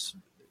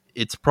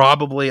 it's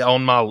probably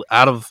on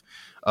out of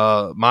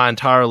my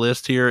entire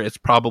list here. It's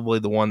probably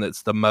the one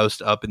that's the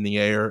most up in the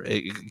air.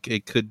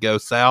 It could go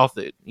south,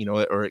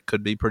 or it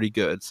could be pretty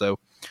good. So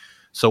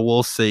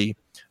we'll see.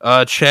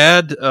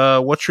 Chad,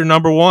 what's your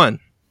number one?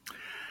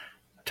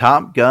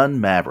 Top Gun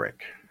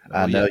Maverick.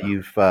 I know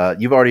you've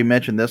already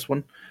mentioned this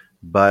one,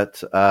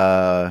 but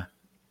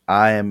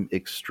I am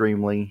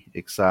extremely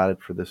excited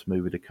for this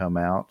movie to come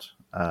out.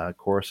 Of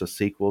course, a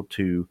sequel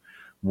to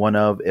one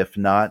of, if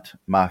not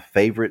my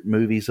favorite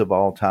movies of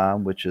all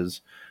time, which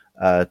is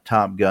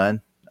Top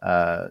Gun.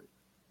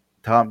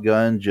 Top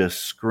Gun just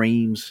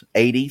screams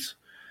 80s,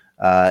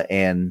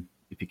 and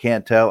if you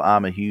can't tell,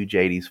 I'm a huge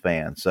 80s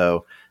fan.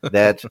 So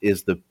that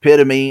is the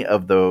epitome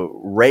of the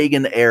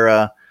Reagan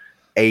era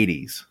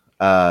 80s.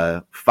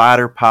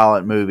 Fighter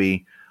pilot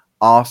movie,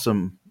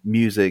 awesome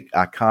music,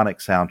 iconic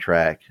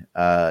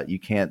soundtrack. You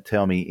can't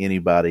tell me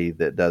anybody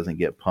that doesn't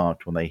get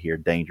pumped when they hear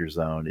Danger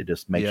Zone. It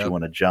just makes you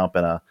want to jump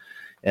in a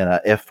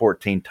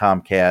F-14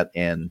 Tomcat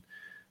and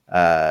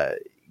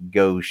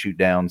go shoot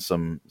down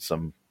some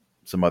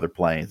other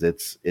planes.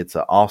 It's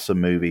an awesome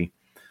movie.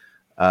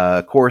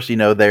 Of course,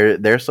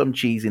 there's some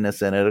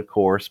cheesiness in it, of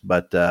course,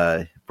 but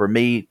for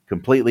me,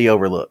 completely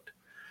overlooked.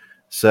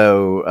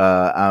 So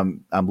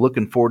I'm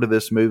looking forward to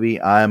this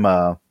movie. I'm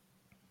a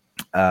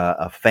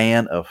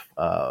fan of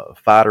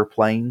fighter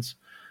planes.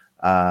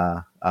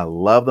 I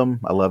love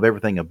them. I love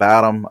everything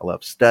about them. I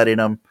love studying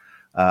them.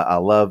 I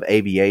love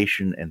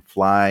aviation and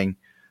flying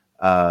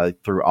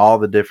through all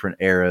the different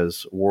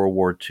eras: World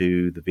War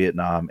II, the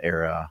Vietnam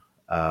era,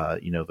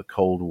 the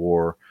Cold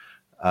War.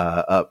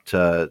 Up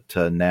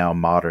to now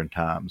modern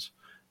times.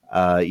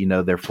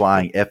 They're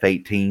flying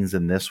F-18s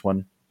in this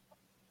one.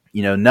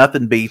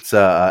 Nothing beats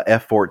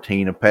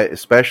F-14,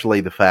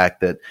 especially the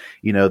fact that,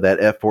 that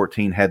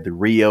F-14 had the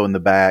Rio in the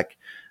back.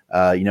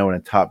 And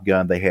in Top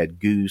Gun, they had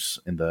Goose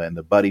in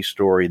the buddy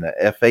story. And the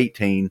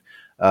F-18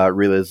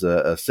 really is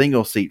a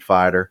single seat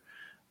fighter.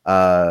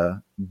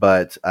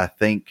 But I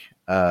think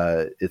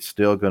it's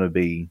still going to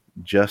be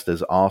just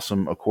as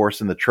awesome. Of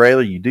course, in the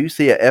trailer, you do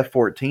see a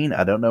F-14.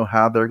 I don't know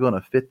how they're going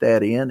to fit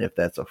that in. If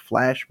that's a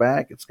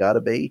flashback, it's got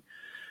to be,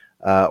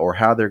 or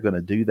how they're going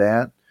to do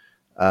that.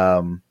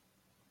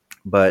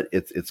 But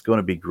it's going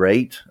to be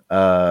great.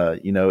 And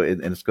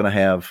it's going to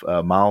have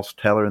Miles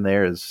Teller in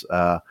there as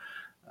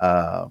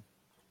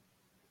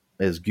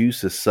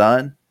Goose's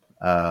son.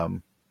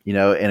 And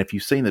if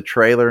you've seen the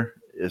trailer,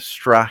 a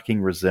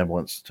striking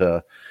resemblance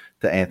to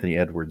Anthony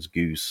Edwards'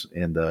 Goose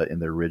in the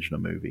original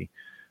movie.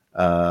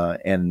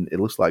 And it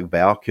looks like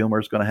Val Kilmer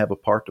is going to have a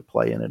part to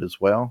play in it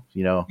as well.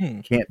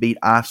 Can't beat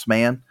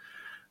Iceman.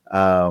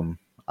 I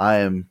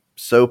am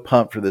so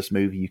pumped for this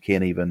movie. You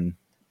can't even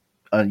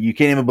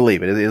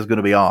believe it. It is going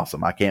to be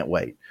awesome. I can't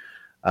wait.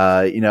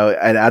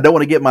 And I don't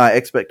want to get my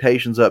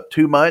expectations up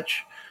too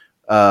much.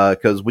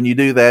 because when you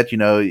do that,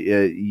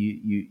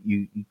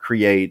 you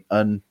create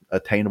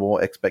unattainable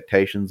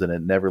expectations, and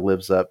it never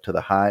lives up to the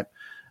hype.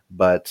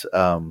 But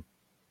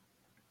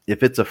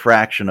if it's a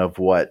fraction of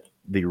what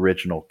the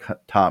original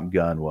Top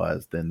Gun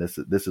was, then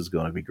this is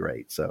going to be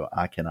great. So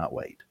I cannot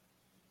wait.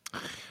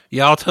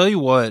 Yeah, I'll tell you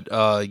what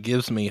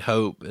gives me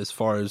hope as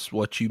far as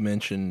what you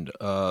mentioned,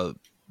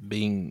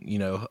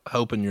 being,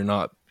 hoping you're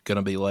not going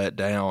to be let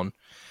down.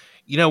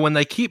 When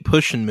they keep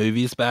pushing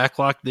movies back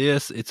like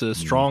this, it's a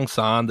strong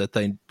sign that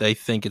they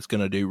think it's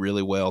going to do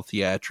really well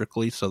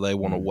theatrically, so they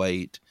want to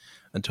wait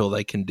until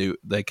they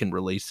can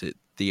release it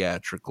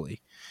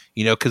theatrically.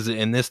 Because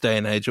in this day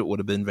and age, it would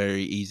have been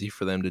very easy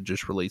for them to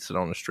just release it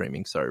on a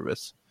streaming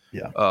service.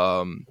 Yeah.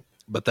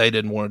 But they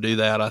didn't want to do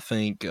that. I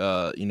think,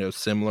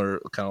 similar,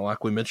 kind of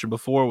like we mentioned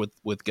before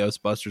with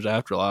Ghostbusters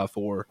Afterlife,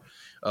 or,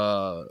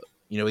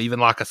 even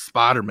like a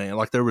Spider-Man.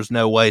 Like, there was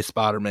no way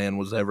Spider-Man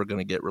was ever going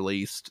to get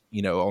released,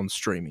 on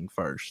streaming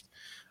first.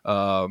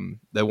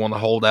 They want to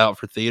hold out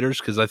for theaters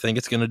because I think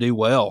it's going to do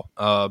well.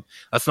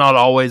 That's not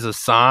always a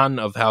sign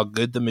of how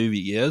good the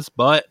movie is,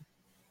 but,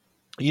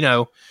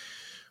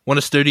 when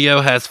a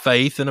studio has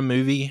faith in a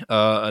movie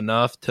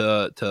enough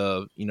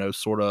to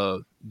sort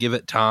of give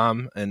it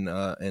time and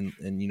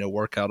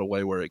work out a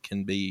way where it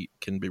can be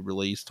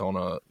released on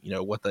a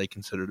what they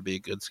consider to be a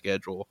good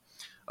schedule,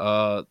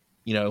 I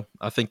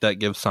think that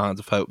gives signs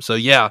of hope. So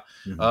yeah,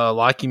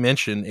 like you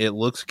mentioned, it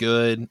looks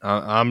good.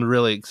 I'm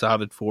really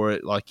excited for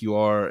it, like you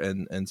are,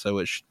 and so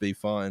it should be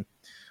fun.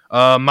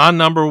 My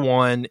number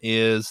one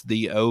is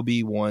the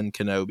Obi-Wan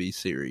Kenobi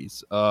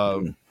series.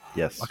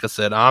 Yes. Like I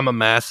said, I'm a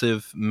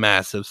massive,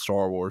 massive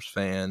Star Wars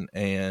fan.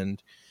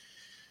 And,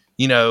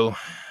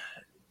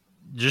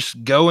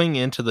 just going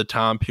into the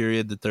time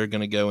period that they're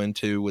going to go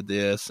into with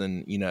this,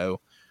 and,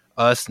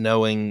 us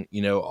knowing,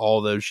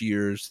 all those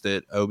years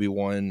that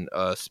Obi-Wan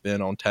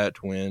spent on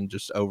Tatooine,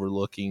 just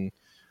overlooking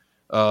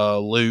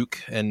Luke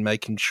and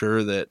making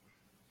sure that,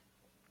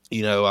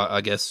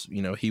 I guess,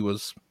 he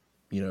was,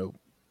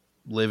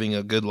 living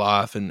a good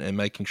life and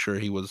making sure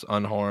he was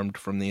unharmed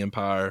from the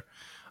Empire.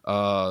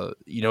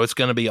 It's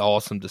going to be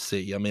awesome to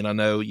see. I mean, I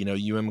know,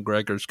 Ewan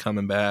McGregor's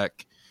coming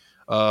back,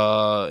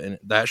 and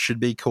that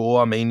should be cool.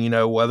 I mean,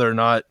 whether or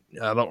not,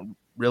 I don't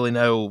really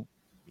know,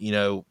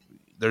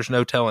 there's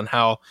no telling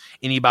how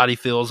anybody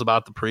feels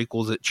about the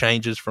prequels. It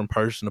changes from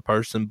person to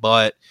person,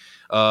 but,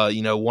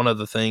 one of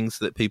the things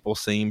that people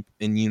seem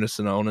in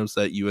unison on is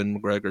that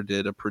Ewan McGregor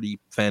did a pretty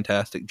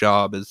fantastic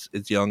job as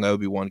young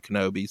Obi-Wan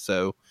Kenobi.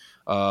 So,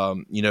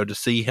 to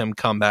see him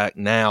come back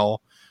now,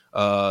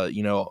 I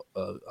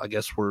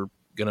guess we're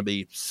going to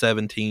be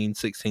 16,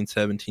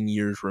 17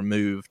 years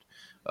removed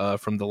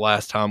from the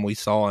last time we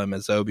saw him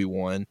as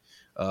Obi-Wan,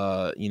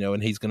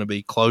 and he's going to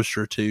be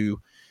closer to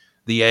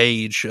the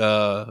age.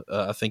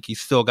 I think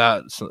he's still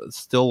a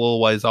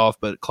little ways off,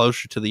 but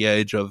closer to the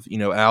age of,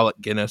 Alec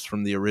Guinness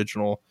from the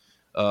original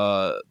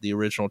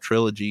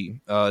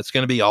trilogy. It's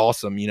going to be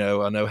awesome.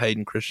 I know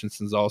Hayden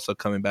Christensen's also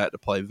coming back to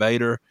play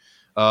Vader.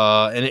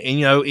 And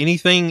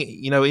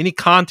anything, any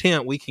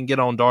content we can get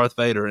on Darth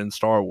Vader in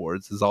Star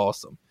Wars is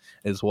awesome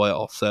as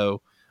well.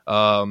 So,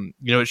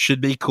 it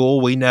should be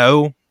cool. We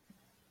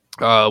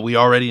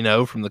already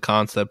know from the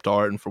concept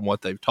art and from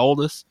what they've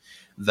told us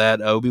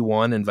that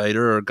Obi-Wan and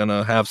Vader are going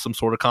to have some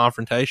sort of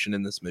confrontation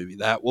in this movie.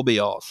 That will be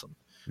awesome.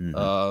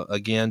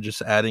 Again,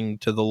 just adding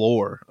to the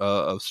lore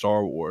of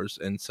Star Wars.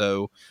 And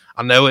so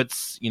I know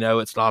it's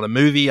not a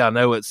movie.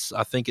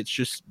 I think it's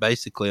just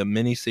basically a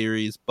mini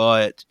series,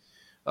 but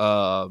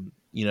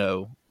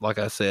like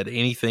I said,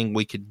 anything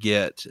we could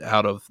get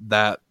out of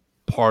that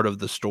part of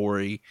the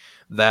story,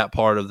 that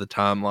part of the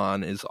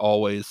timeline, is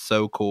always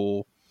so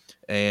cool.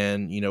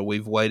 And,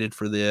 we've waited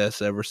for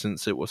this ever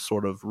since it was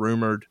sort of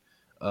rumored.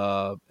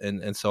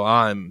 And so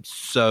I'm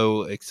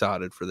so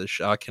excited for this.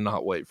 I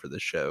cannot wait for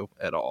this show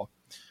at all.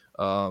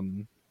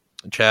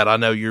 Chad, I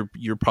know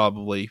you're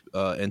probably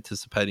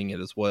anticipating it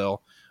as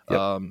well.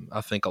 Yep.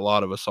 I think a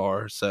lot of us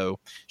are. So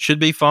should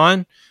be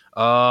fun.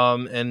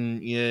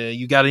 And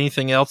you got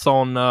anything else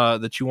on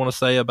that you want to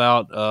say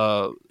about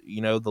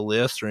the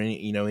list, or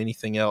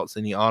anything else,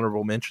 any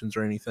honorable mentions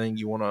or anything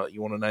you want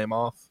to name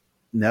off?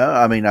 No,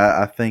 I mean,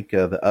 I think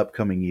the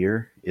upcoming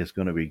year is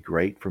going to be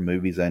great for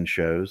movies and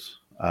shows.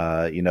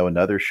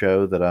 Another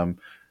show that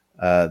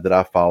that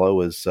I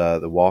follow is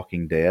The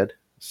Walking Dead.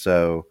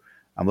 So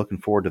I'm looking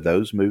forward to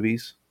those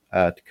movies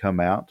to come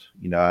out.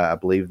 I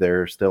believe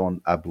they're still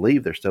on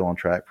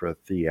track for a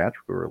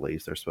theatrical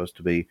release. They're supposed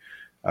to be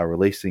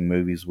releasing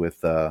movies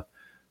with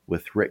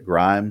Rick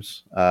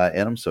Grimes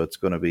in them, so that's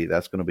going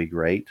to be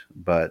great.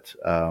 But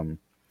all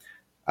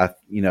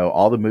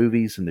the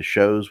movies and the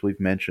shows we've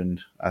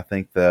mentioned, I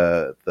think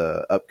the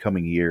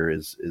upcoming year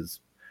is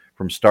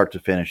from start to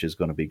finish is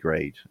going to be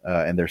great.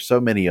 And there's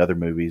so many other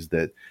movies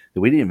that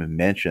we didn't even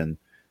mention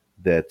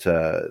that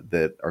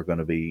are going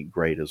to be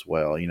great as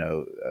well.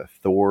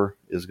 Thor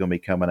is going to be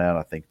coming out.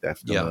 I think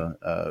that's going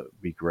to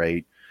be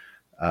great.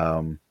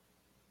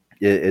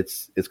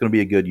 It's going to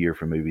be a good year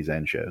for movies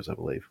and shows, I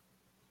believe.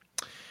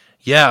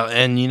 Yeah,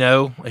 and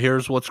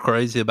here's what's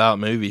crazy about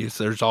movies.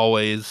 There's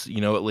always,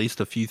 at least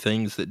a few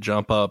things that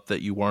jump up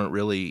that you weren't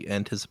really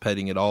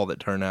anticipating at all that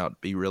turn out to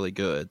be really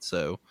good.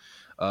 So,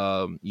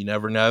 you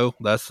never know.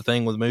 That's the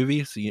thing with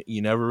movies.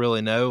 You never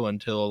really know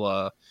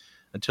until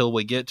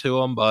we get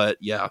to them. But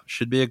yeah,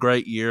 should be a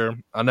great year.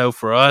 I know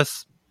for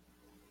us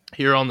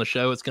here on the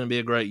show, it's going to be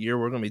a great year.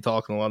 We're going to be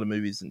talking a lot of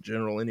movies in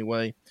general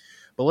anyway.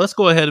 But let's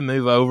go ahead and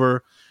move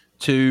over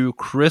to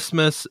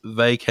Christmas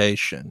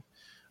Vacation.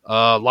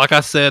 Like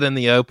I said in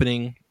the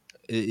opening,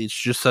 it's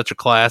just such a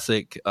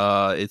classic.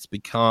 It's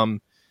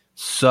become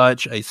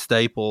such a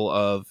staple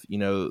of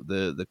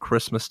the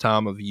Christmas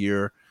time of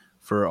year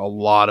for a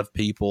lot of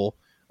people.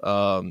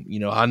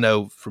 I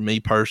know for me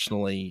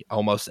personally,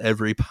 almost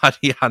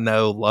everybody I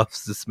know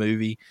loves this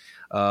movie.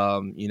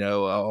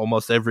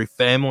 Almost every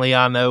family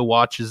I know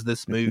watches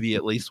this movie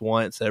at least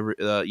once every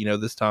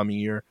this time of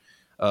year.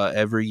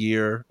 Every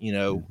year,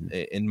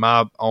 in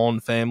my own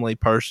family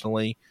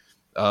personally,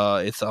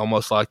 it's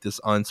almost like this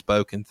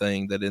unspoken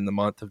thing that in the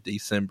month of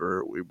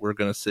December, we're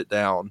going to sit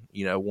down,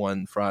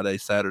 one Friday,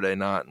 Saturday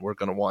night, and we're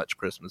going to watch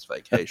Christmas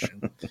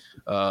Vacation.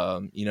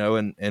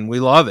 And we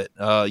love it.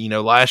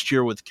 Last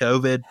year with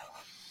COVID,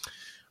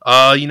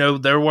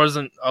 there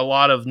wasn't a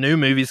lot of new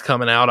movies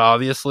coming out,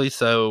 obviously.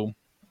 So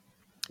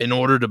in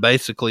order to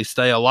basically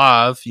stay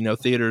alive,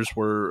 theaters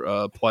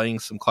were playing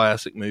some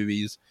classic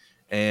movies.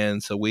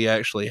 And so we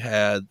actually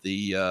had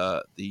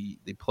the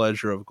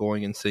pleasure of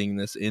going and seeing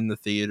this in the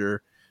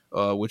theater,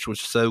 which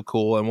was so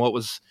cool. And what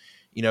was,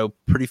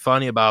 pretty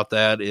funny about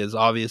that is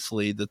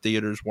obviously the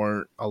theaters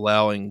weren't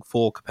allowing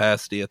full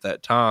capacity at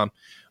that time,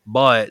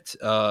 but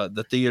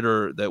the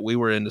theater that we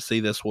were in to see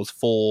this was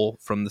full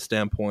from the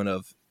standpoint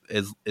of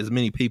as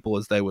many people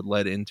as they would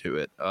let into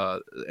it.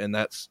 And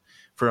that's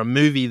for a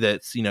movie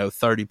that's,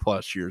 30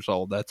 plus years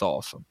old. That's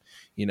awesome.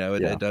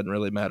 It doesn't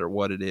really matter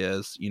what it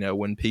is,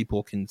 when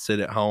people can sit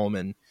at home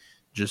and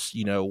just,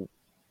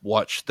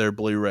 watch their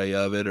Blu-ray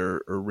of it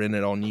or rent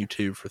it on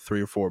YouTube for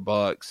 $3 or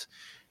 $4.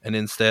 And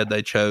instead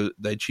they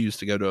choose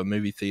to go to a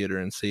movie theater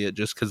and see it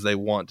just because they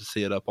want to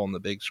see it up on the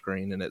big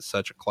screen. And it's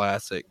such a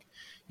classic,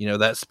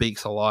 that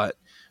speaks a lot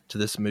to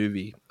this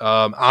movie.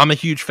 I'm a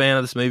huge fan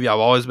of this movie. I've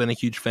always been a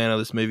huge fan of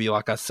this movie.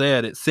 Like I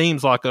said, it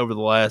seems like over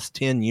the last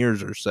 10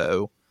 years or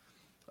so,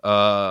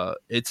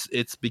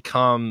 it's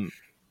become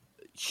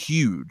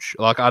huge.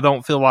 Like, I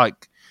don't feel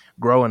like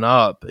growing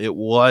up it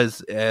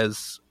was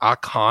as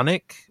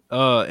iconic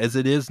as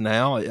it is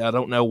now. I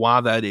don't know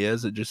why that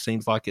is. It just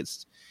seems like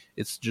it's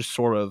just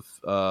sort of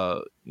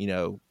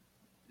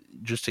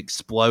just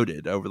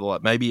exploded over the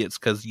maybe it's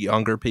because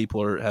younger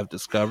people have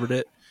discovered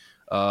it.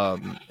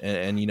 And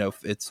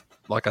it's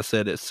like I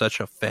said, it's such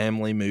a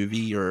family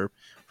movie, or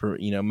for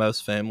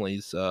most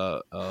families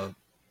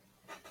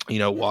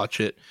watch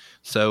it.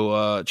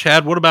 So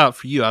Chad, what about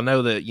for you? I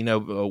know that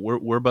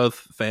we're both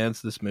fans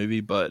of this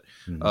movie, but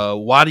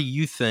why do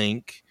you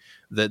think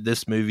that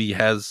this movie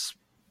has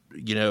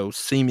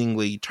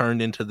seemingly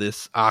turned into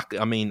this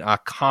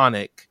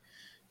iconic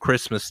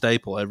Christmas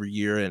staple every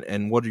year?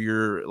 And what are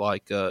your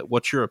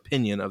what's your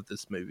opinion of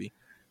this movie?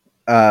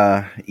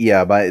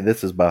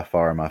 This is by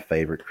far my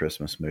favorite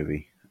Christmas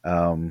movie.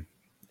 And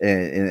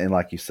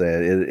like you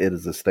said, it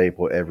is a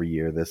staple every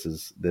year. This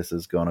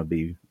is going to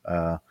be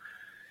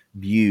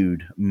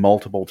viewed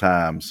multiple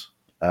times,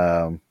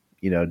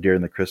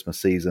 during the Christmas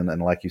season.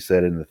 And like you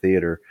said, in the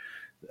theater,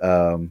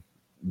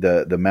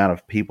 the amount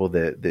of people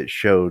that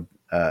showed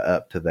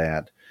up to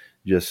that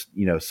just,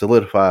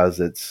 solidifies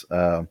its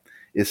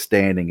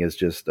standing as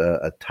just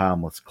a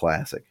timeless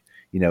classic.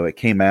 It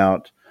came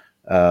out,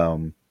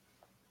 in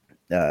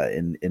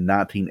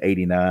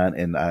 1989,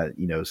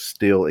 and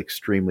still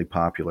extremely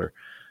popular.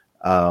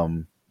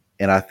 And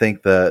I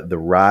think the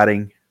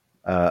writing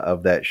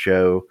of that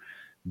show,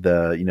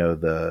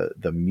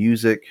 the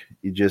music,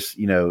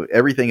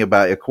 everything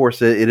about it. Of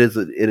course, it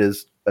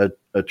is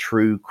a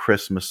true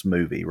Christmas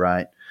movie,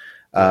 right?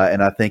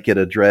 And I think it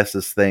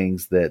addresses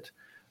things that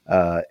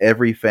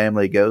every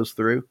family goes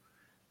through,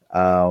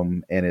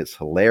 and it's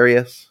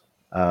hilarious.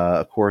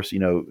 Of course,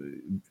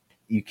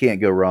 you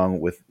can't go wrong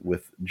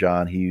with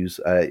John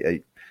Hughes.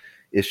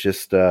 It's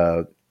just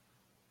the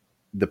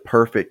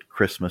perfect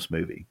Christmas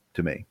movie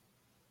to me.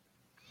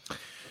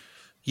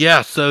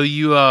 Yeah, so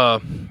you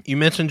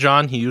mentioned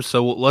John Hughes,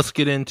 so let's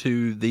get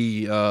into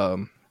the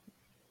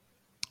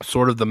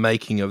sort of the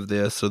making of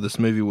this. So this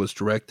movie was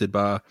directed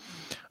by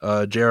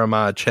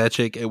Jeremiah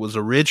Chechik. It was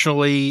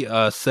originally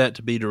set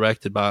to be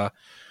directed by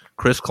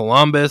Chris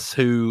Columbus,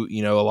 who,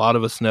 a lot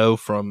of us know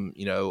from,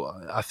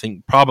 I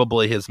think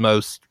probably his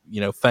most,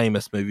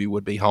 famous movie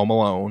would be Home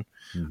Alone,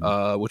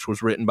 which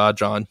was written by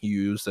John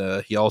Hughes.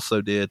 He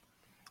also did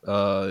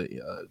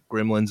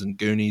Gremlins and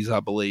Goonies, I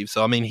believe.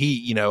 So, I mean,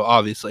 he,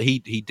 obviously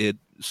he did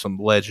some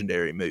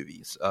legendary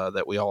movies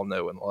that we all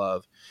know and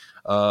love.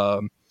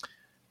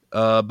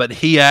 But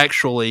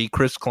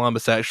Chris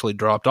Columbus actually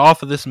dropped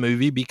off of this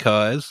movie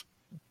because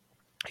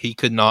he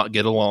could not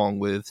get along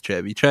with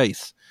Chevy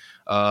Chase.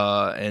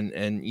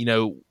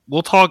 And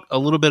we'll talk a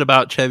little bit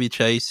about Chevy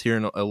Chase here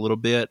in a little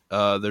bit.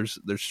 There's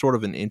sort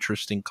of an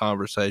interesting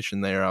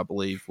conversation there, I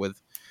believe,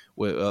 with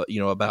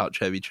about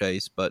Chevy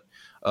Chase. But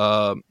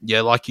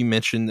like you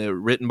mentioned, they're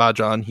written by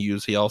John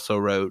Hughes. He also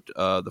wrote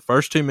the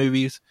first two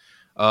movies.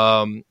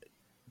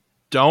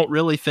 Don't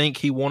really think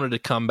he wanted to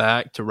come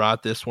back to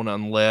write this one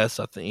unless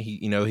I think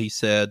he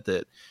said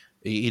that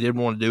he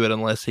didn't want to do it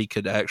unless he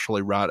could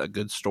actually write a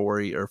good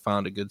story or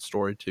find a good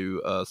story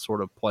to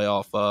sort of play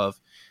off of.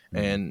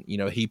 And,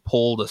 he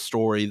pulled a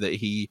story that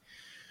he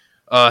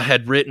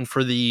had written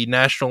for the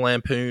National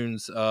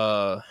Lampoon's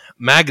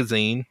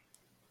magazine,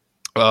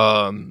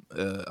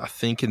 I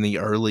think in the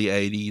early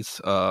 80s.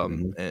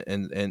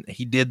 And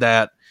he did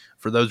that.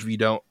 For those of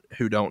you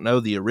who don't know,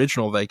 the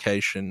original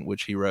Vacation,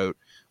 which he wrote,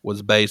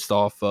 was based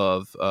off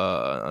of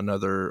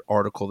another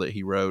article that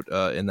he wrote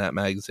in that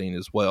magazine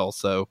as well.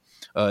 So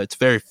it's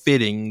very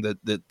fitting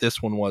that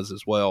this one was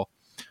as well.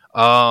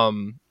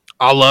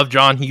 I love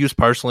John Hughes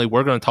personally.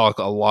 We're going to talk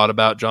a lot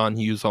about John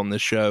Hughes on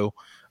this show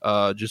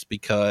just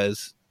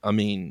because,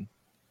 in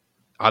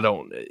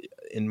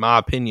my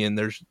opinion,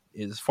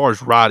 as far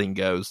as writing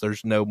goes,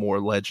 there's no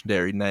more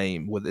legendary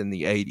name within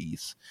the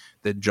 80s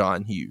than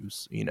John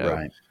Hughes.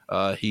 Right.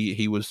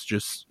 He was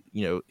just,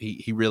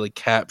 he really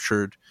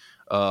captured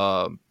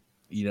drama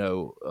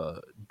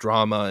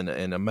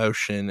and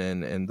emotion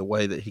and the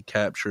way that he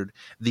captured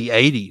the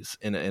 80s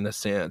in a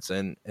sense.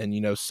 And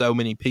so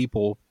many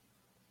people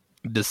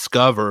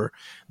discover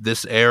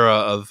this era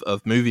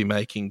of movie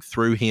making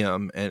through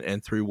him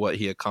and through what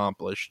he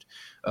accomplished.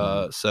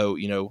 So,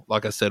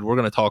 like I said, we're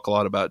going to talk a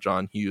lot about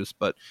John Hughes,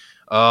 but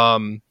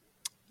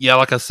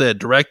like I said,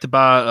 directed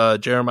by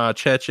Jeremiah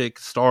Chechik,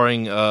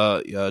 starring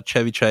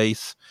Chevy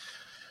Chase,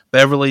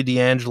 Beverly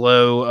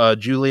D'Angelo,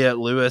 Juliette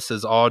Lewis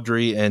as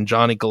Audrey, and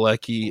Johnny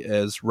Galecki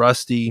as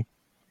Rusty.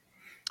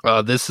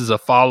 This is a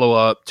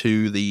follow-up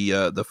to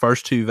the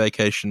first two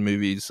Vacation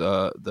movies,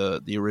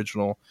 the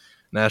original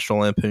National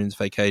Lampoon's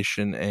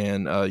Vacation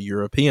and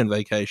European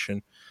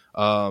Vacation.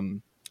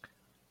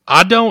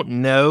 I don't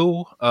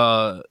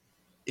know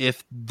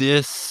if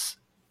this...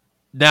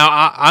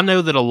 Now, I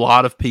know that a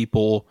lot of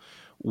people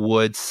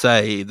would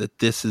say that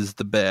this is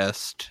the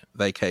best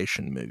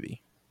Vacation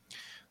movie.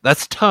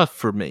 That's tough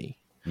for me.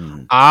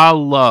 I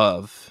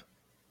love,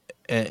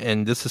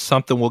 and this is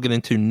something we'll get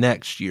into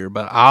next year,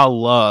 but I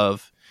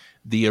love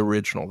the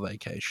original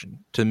Vacation.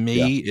 To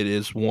me, it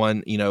is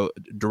one,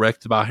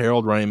 directed by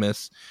Harold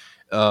Ramis.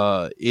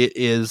 It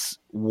is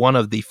one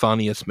of the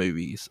funniest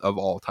movies of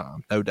all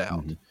time, no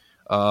doubt.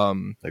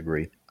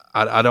 Agreed.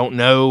 I don't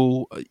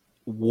know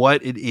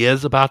what it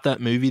is about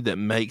that movie that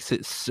makes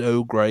it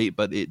so great,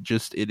 but it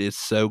is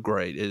so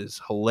great. It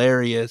is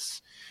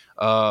hilarious.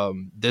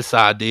 This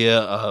idea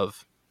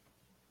of,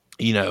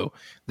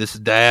 this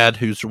dad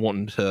who's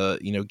wanting to,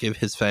 give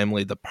his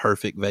family the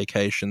perfect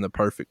vacation, the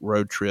perfect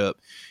road trip,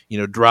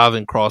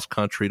 driving cross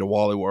country to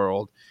Wally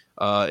World.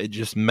 It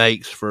just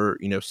makes for,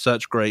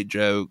 such great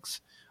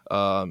jokes.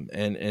 And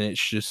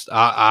it's just,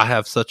 I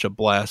have such a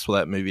blast with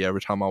that movie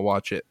every time I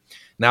watch it.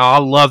 Now, I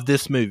love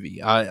this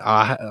movie.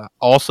 I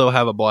also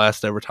have a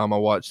blast every time I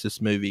watch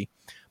this movie,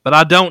 but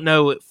I don't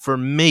know for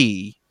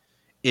me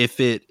if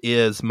it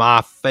is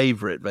my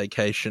favorite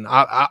Vacation.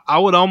 I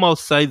would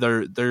almost say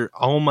they're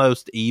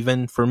almost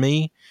even for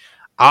me.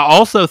 I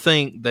also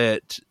think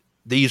that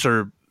these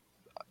are,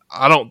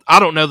 I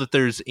don't know that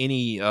there's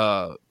any,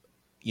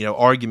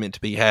 argument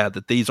to be had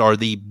that these are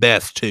the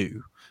best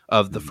two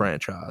of the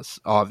franchise.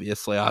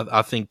 Obviously,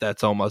 I think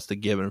that's almost a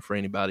given for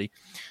anybody.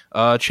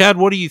 Chad,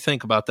 what do you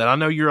think about that? I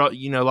know you're,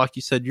 like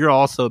you said, you're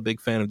also a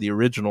big fan of the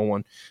original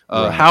one.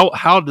 Right.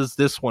 How does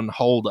this one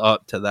hold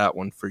up to that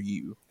one for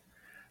you?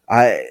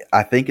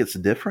 I think it's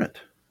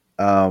different.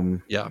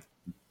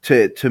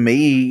 To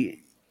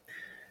me,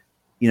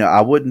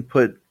 I wouldn't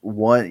put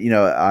one.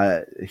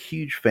 I'm a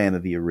huge fan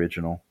of the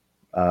original.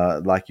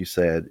 Like you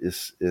said,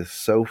 is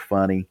so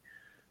funny.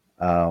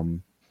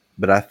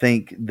 But I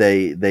think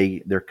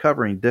they're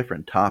covering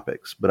different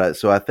topics.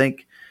 So I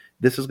think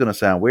this is going to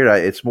sound weird.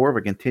 It's more of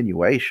a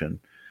continuation,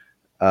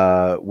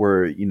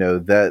 where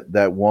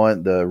that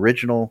one, the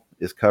original,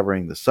 is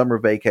covering the summer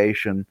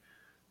vacation,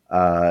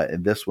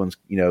 and this one's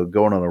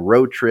going on a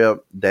road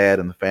trip. Dad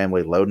and the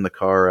family loading the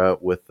car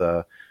up with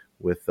the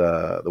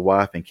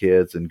wife and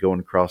kids and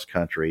going cross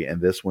country.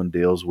 And this one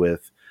deals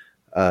with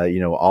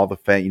all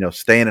the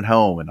staying at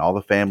home and all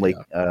the family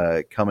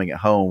coming at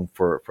home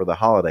for the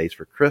holidays,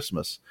 for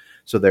Christmas.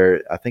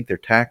 So I think they're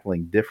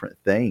tackling different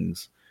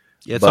things.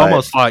 Yeah, it's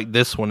almost like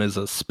this one is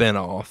a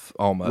spinoff,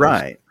 almost.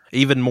 Right.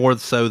 Even more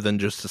so than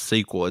just a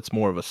sequel. It's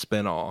more of a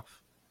spinoff.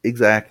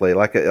 Exactly.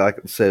 Like I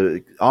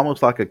said,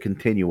 almost like a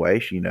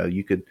continuation.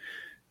 You could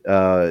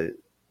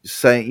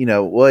say,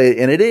 well,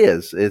 and it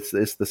is.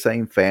 It's the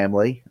same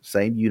family,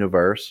 same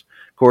universe.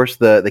 Of course,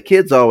 the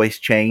kids always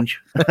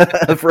change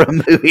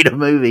from movie to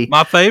movie.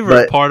 My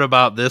favorite part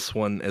about this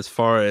one, as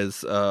far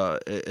as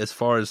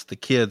the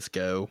kids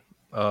go,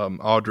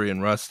 Audrey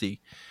and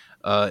Rusty,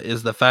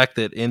 is the fact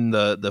that in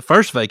the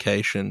first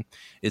Vacation,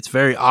 it's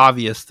very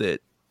obvious that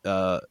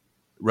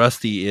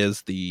Rusty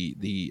is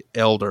the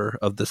elder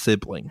of the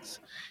siblings.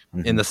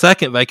 Mm-hmm. In the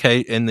second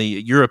in the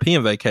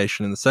European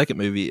Vacation, in the second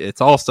movie,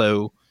 it's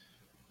also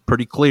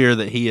pretty clear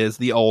that he is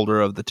the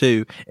older of the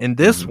two. In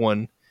this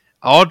one,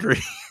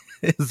 Audrey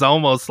is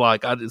almost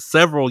like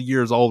several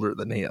years older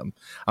than him.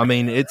 I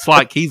mean, it's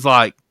like he's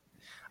like,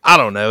 I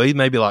don't know, he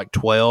may be like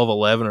 12,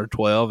 11 or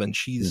 12, and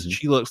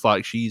she looks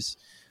like she's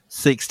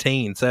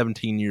 16,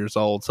 17 years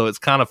old. So it's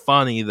kind of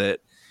funny that,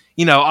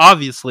 you know,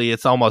 obviously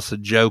it's almost a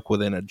joke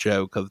within a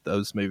joke of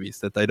those movies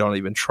that they don't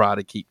even try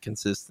to keep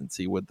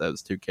consistency with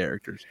those two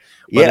characters.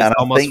 But yeah, it's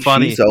and I think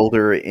funny. She's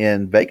older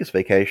in Vegas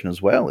Vacation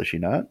as well, is she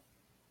not?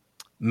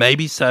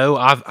 Maybe so.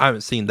 I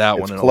haven't seen that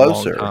one in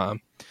closer. A long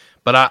time.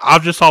 But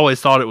I've just always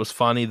thought it was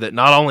funny that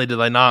not only do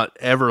they not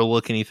ever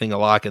look anything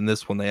alike in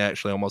this one, they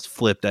actually almost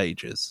flipped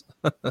ages.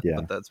 Yeah.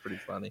 But that's pretty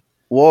funny.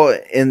 Well,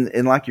 and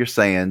like you're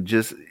saying,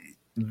 just,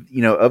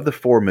 you know, of the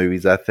four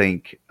movies, I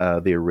think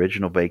the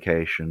original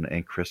Vacation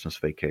and Christmas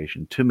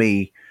Vacation, to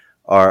me,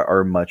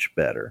 are much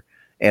better.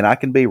 And I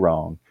can be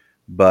wrong,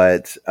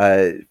 but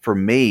for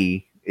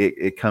me,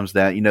 it comes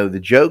down, you know, the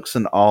jokes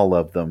in all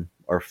of them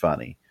are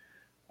funny.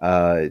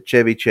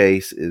 Chevy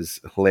Chase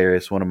is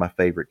hilarious, one of my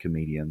favorite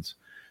comedians.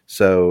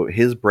 So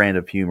his brand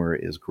of humor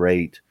is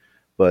great.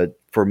 But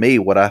for me,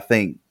 what I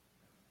think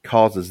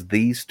causes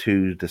these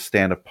two to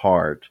stand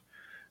apart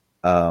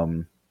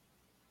from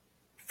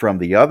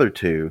the other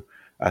two,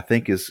 I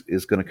think is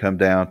going to come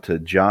down to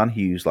John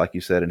Hughes, like you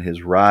said, in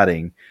his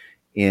writing,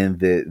 in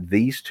that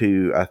these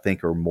two, I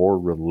think, are more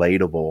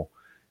relatable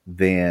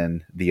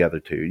than the other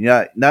two. You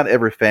know, not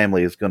every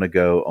family is going to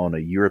go on a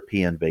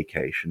European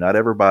vacation. Not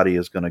everybody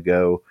is going to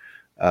go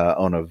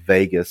on a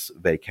Vegas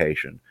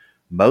vacation.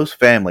 Most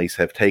families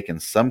have taken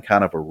some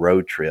kind of a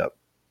road trip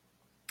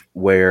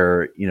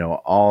where, you know,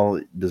 all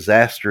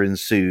disaster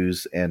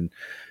ensues and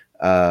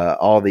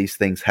all these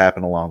things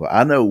happen along the way.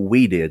 I know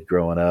we did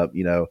growing up,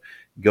 you know,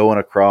 going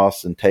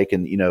across and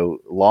taking, you know,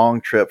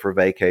 long trip for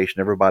vacation,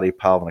 everybody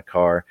piled in a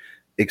car,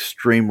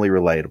 extremely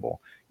relatable.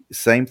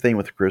 Same thing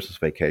with the Christmas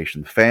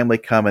Vacation, the family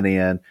coming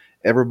in,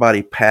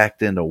 everybody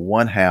packed into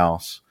one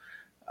house.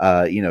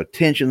 You know,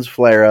 tensions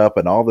flare up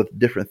and all the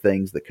different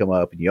things that come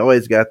up, and you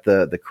always got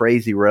the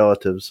crazy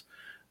relatives,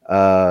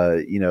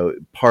 you know,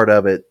 part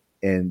of it.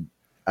 And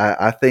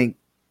I think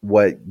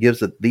what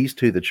gives these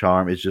two the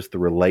charm is just the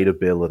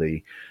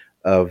relatability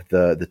of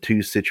the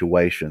two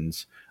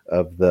situations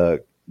of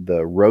the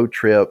road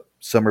trip,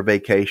 summer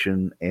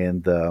vacation,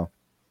 and the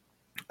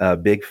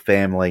big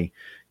family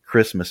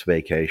Christmas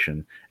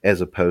Vacation, as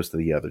opposed to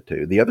the other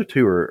two. The other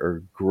two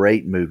are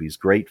great movies,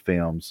 great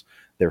films.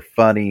 They're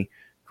funny.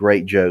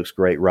 Great jokes,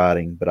 great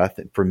writing, but I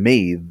think for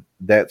me,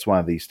 that's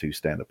why these two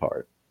stand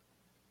apart.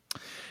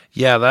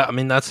 Yeah,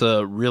 that's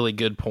a really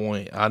good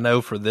point. I know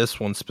for this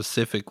one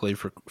specifically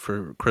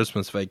for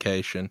Christmas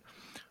Vacation,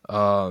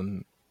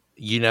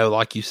 you know,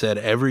 like you said,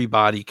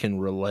 everybody can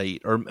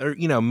relate, or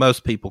you know,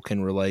 most people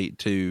can relate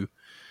to.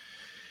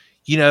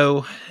 You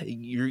know,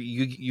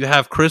 you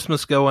have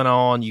Christmas going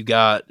on. You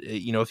got,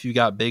 you know, if you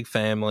got big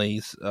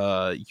families,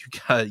 you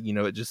got, you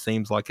know, it just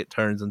seems like it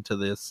turns into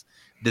this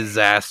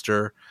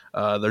disaster.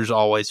 There's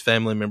always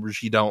family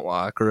members you don't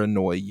like or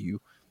annoy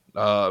you.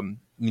 You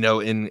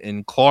know,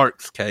 in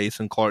Clark's case,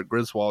 in Clark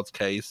Griswold's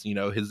case, you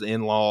know, his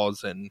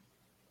in-laws and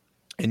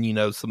you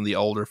know, some of the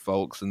older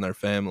folks in their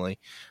family,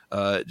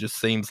 it just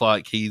seems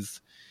like he's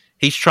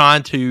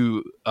trying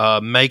to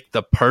make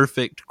the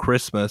perfect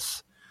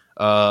Christmas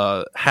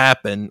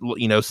happen,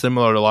 you know,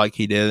 similar to like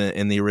he did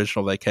in the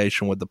original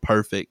Vacation with the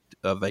perfect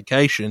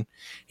vacation.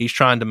 He's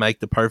trying to make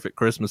the perfect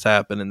Christmas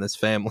happen, and this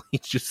family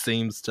just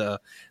seems to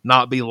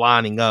not be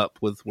lining up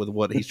with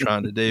what he's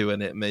trying to do,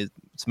 and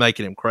it's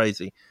making him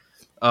crazy.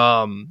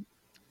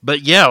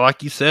 But yeah,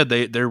 like you said,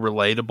 they're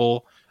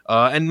relatable,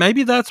 and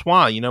maybe that's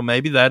why, you know,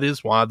 maybe that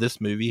is why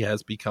this movie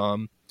has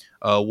become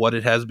what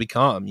it has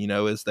become. You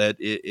know, is that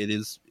it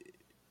is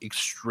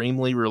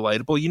extremely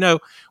relatable. You know,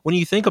 when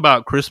you think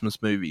about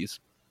Christmas movies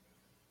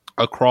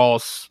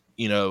across,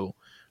 you know,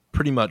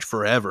 pretty much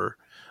forever,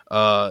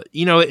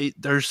 you know,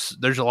 there's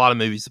a lot of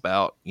movies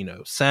about, you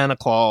know, Santa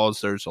Claus.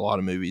 There's a lot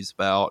of movies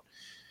about,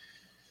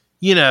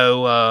 you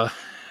know,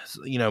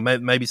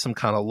 maybe some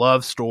kind of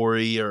love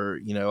story, or,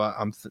 you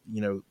know,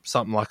 you know,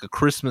 something like A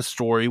Christmas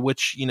Story,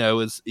 which, you know,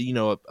 is, you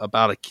know,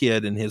 about a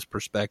kid and his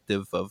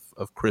perspective of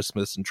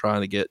Christmas and trying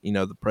to get, you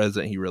know, the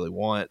present he really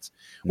wants,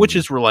 which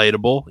is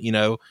relatable. You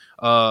know,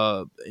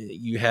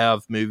 you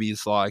have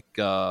movies like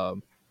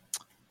Home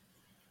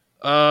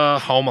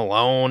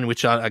Alone,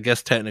 which I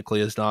guess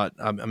technically is not,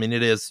 I mean,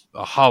 it is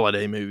a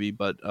holiday movie,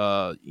 but,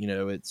 you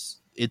know, it's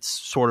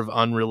sort of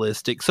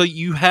unrealistic. So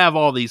you have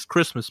all these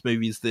Christmas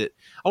movies that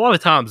a lot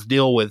of times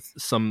deal with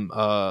some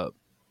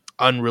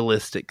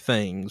unrealistic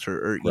things,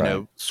 or you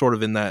know, sort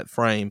of in that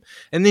frame.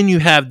 And then you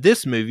have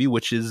this movie,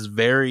 which is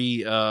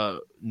very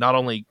not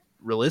only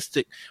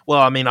realistic. Well,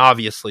 I mean,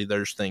 obviously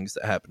there's things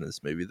that happen in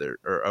this movie that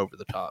are over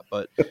the top,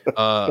 but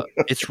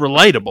it's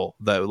relatable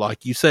though.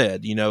 Like you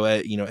said, you know,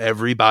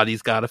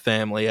 everybody's got a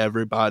family.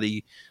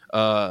 Everybody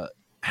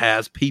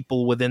has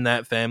people within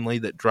that family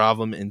that drive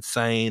them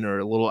insane or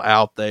a little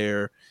out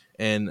there.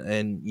 And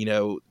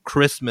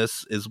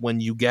Christmas is when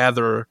you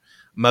gather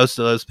most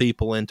of those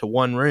people into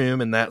one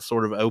room, and that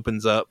sort of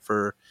opens up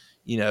for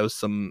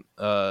some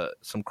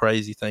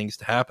crazy things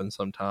to happen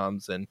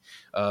sometimes. And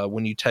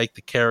when you take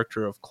the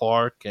character of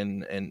Clark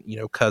and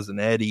cousin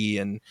Eddie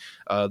and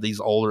these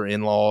older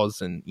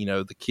in-laws and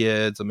the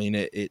kids, I mean,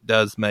 it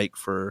does make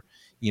for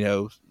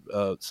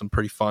some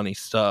pretty funny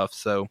stuff.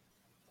 So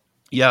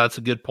yeah, that's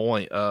a good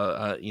point.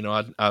 I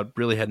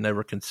really had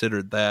never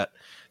considered that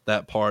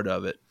part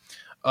of it.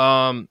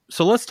 So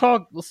let's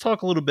talk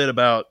a little bit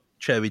about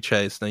Chevy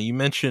Chase. Now, you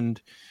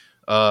mentioned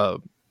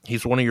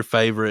he's one of your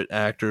favorite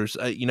actors.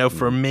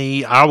 For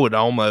me, I would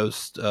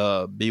almost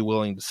be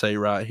willing to say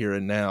right here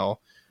and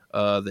now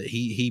that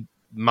he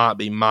might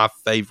be my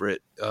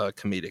favorite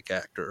comedic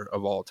actor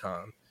of all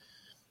time.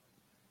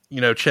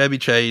 Chevy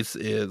Chase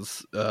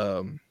is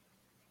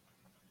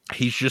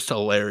he's just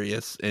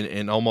hilarious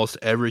in almost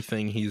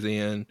everything he's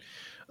in.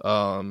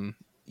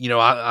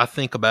 I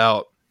think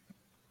about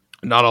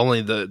not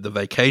only the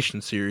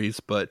Vacation series,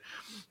 but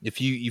if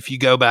you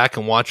go back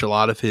and watch a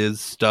lot of his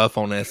stuff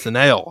on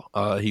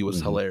SNL, he was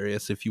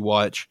hilarious. If you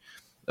watch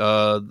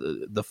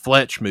the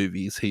Fletch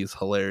movies, he's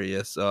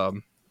hilarious.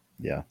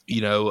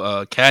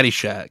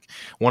 Caddyshack,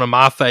 one of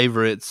my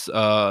favorites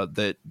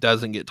that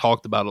doesn't get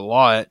talked about a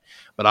lot,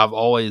 but I've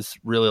always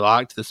really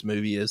liked this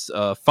movie is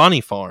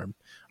Funny Farm,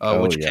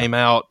 which came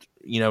out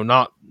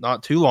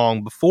not too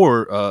long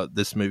before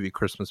this movie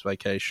Christmas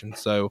Vacation.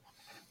 So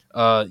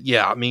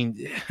I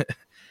mean,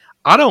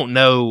 I don't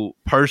know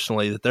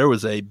personally that there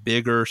was a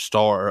bigger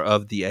star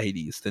of the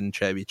 80s than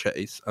Chevy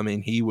Chase. I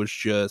mean, he was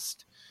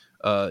just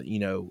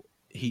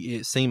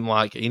it seemed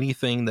like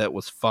anything that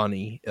was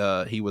funny,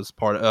 he was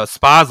part of.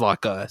 Spies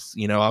Like Us,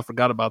 I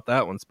forgot about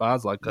that one.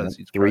 Spies Like Us.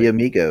 He's Three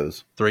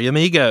Amigos.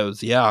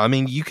 Yeah, I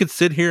mean, you could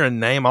sit here and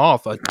name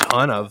off a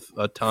ton of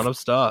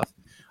stuff.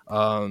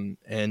 I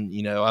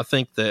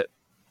think that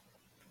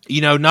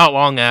not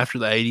long after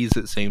the 80s,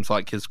 it seems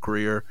like his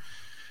career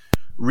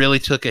really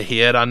took a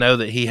hit. I know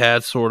that he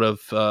had sort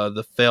of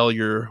the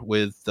failure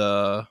with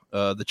the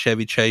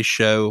Chevy Chase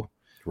Show.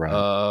 Right.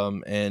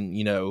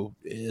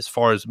 As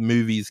far as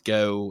movies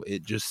go,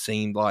 it just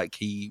seemed like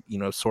he,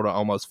 sort of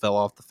almost fell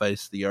off the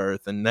face of the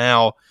earth. And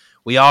now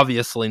we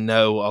obviously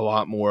know a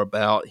lot more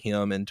about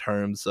him in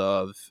terms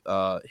of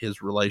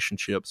his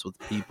relationships with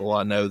people.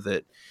 I know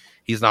that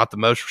he's not the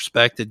most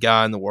respected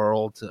guy in the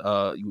world.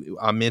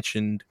 I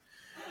mentioned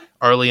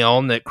early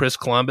on that Chris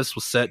Columbus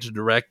was set to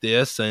direct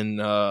this, and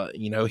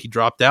he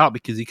dropped out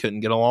because he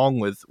couldn't get along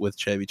with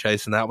Chevy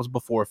Chase, and that was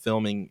before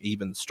filming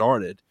even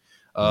started.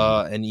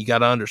 And you got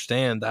to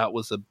understand that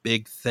was a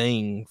big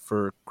thing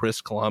for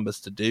Chris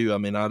Columbus to do. I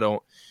mean, I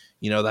don't,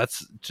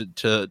 that's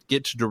to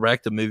get to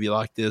direct a movie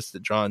like this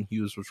that John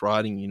Hughes was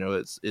writing.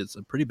 It's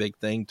a pretty big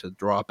thing to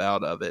drop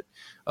out of it.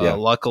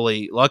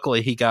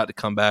 Luckily he got to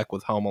come back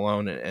with Home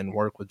Alone and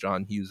work with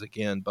John Hughes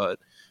again, but.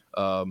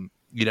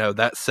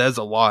 That says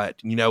a lot.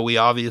 We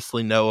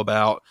obviously know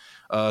about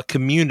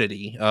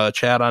Community.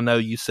 Chad, I know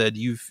you said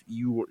I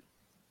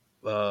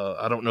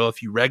don't know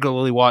if you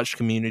regularly watch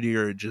Community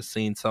or just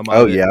seen some of it.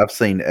 Oh yeah, I've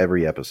seen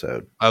every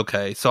episode.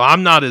 Okay, so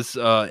I'm not as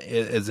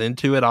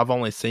into it. I've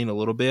only seen a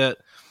little bit,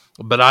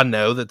 but I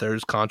know that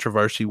there's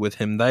controversy with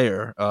him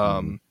there.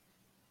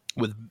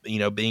 With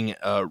being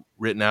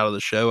written out of the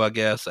show, I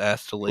guess,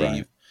 asked to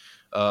leave.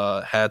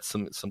 Right. Had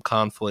some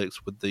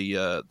conflicts with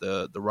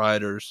the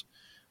writers.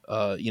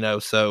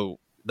 So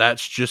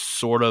that's just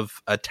sort of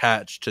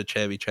attached to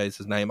Chevy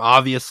Chase's name.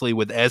 Obviously,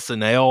 with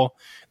SNL,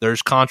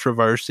 there's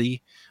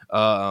controversy.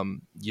 I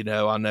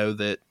know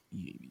that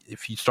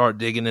if you start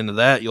digging into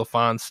that, you'll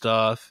find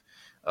stuff.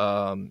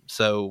 That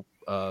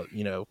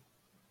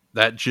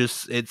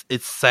just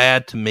it's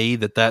sad to me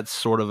that that's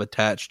sort of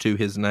attached to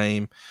his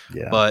name.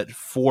 Yeah. But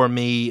for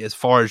me, as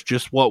far as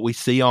just what we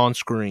see on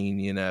screen,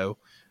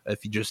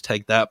 if you just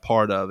take that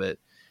part of it.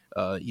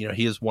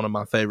 He is one of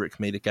my favorite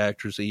comedic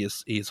actors. He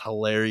is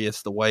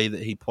hilarious. The way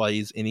that he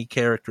plays any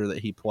character that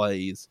he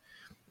plays,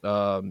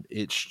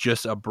 it's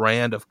just a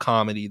brand of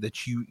comedy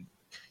that you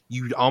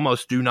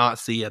almost do not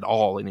see at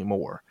all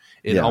anymore.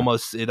 It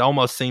almost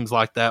seems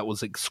like that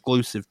was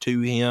exclusive to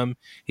him.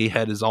 He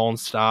had his own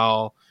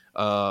style.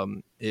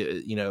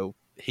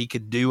 He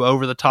could do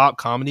over the top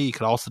comedy. He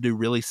could also do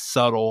really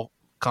subtle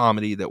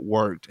comedy that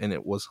worked, and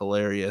it was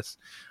hilarious.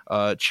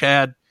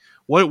 Chad,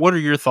 What are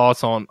your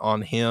thoughts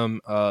on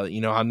him?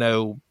 I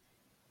know,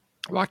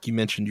 like you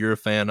mentioned, you're a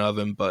fan of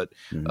him, but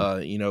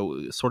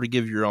sort of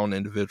give your own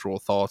individual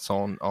thoughts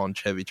on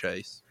Chevy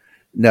Chase.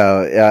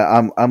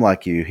 No, I'm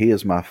like you. He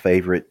is my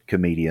favorite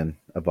comedian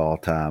of all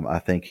time. I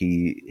think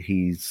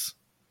he's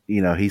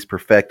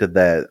perfected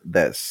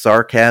that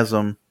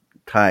sarcasm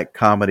type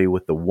comedy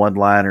with the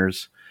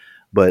one-liners,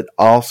 but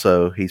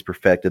also he's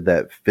perfected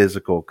that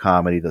physical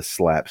comedy, the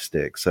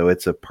slapstick. So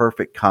it's a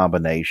perfect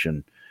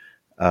combination.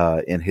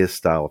 In his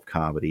style of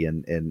comedy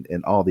and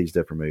in all these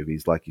different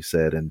movies, like you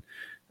said, and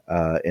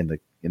in the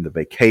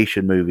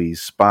Vacation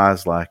movies,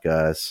 Spies Like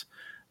Us,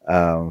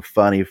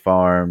 Funny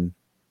Farm,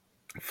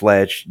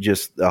 Fletch,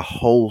 just a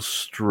whole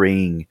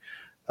string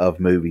of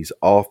movies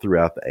all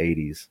throughout the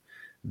 80s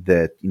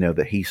that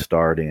that he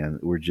starred in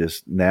were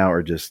just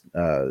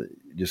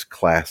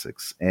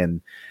classics.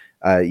 And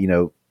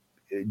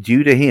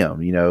due to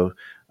him,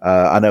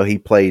 I know he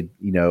played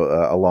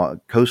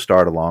along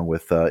co-starred along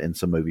with in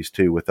some movies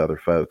too with other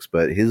folks,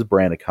 but his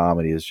brand of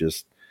comedy is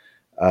just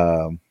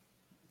um,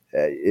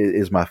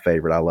 is my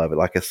favorite. I love it.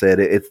 Like I said,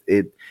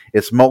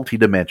 it's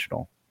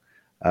multidimensional,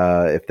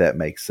 if that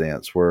makes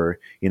sense. Where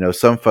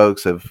some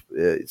folks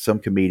some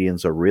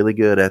comedians are really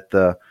good at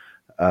the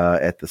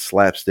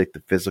slapstick,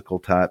 the physical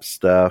type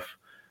stuff,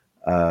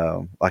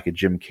 like a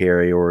Jim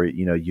Carrey, or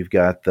you've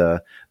got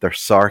their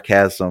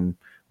sarcasm,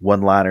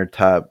 one-liner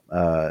type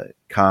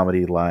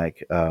comedy,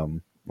 like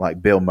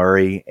Bill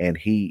Murray, and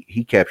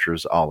he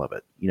captures all of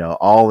it,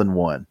 all in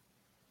one.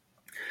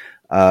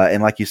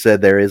 And like you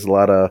said, there is a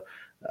lot of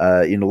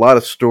a lot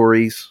of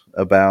stories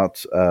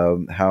about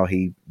how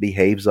he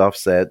behaves off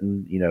set,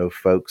 and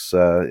folks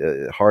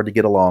hard to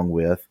get along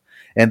with,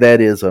 and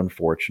that is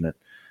unfortunate.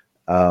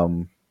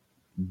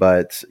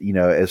 But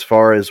as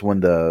far as when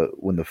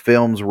the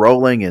film's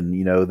rolling and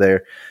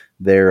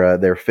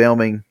they're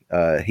filming,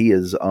 he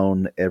is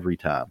on every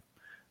time.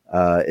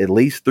 At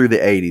least through the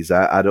 80s,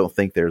 I don't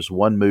think there's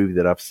one movie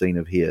that I've seen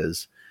of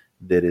his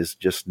that is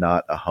just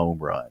not a home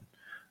run.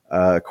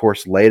 Of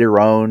course, later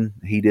on,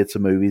 he did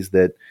some movies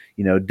that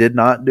did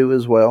not do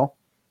as well.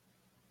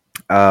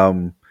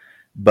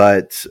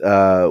 But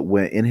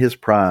when in his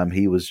prime,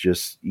 he was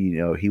just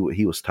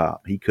he was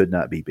top. He could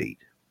not be beat.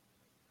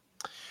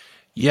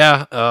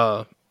 Yeah,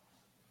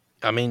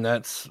 I mean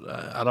that's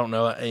I don't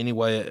know any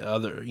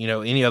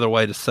other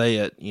way to say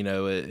it.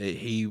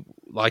 He,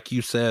 like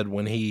you said,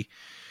 when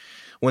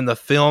the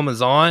film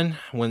is on,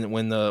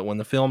 when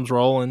the film's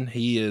rolling,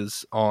 he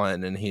is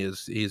on, and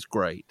he's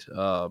great.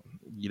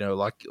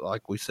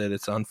 Like we said,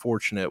 it's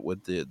unfortunate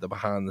with the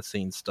behind the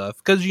scenes stuff,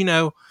 because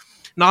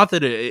not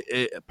that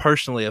it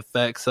personally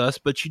affects us,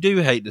 but you do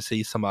hate to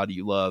see somebody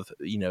you love,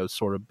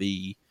 sort of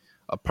be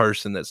a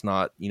person that's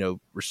not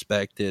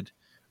respected.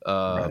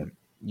 Right.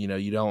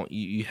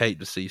 You hate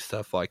to see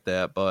stuff like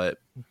that, but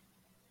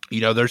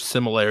there's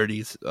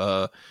similarities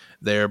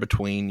there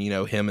between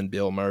him and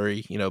Bill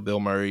Murray. Bill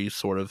Murray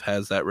sort of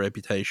has that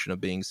reputation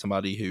of being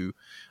somebody who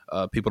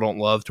people don't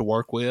love to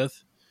work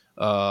with,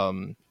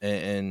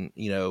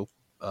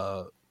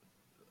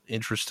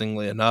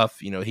 interestingly enough,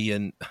 he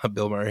and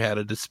Bill Murray had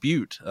a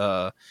dispute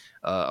on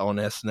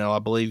SNL. I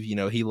believe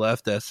he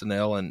left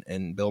SNL,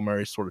 and Bill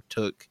Murray sort of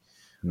took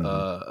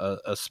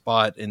a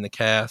spot in the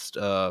cast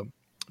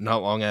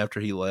not long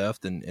after he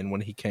left, and when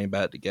he came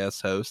back to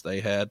guest host, they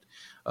had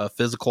a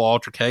physical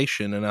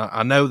altercation. And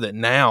I know that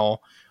now,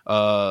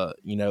 they're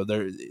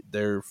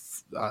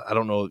I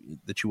don't know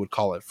that you would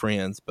call it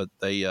friends, but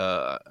they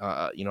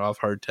I've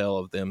heard tell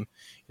of them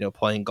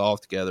playing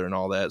golf together and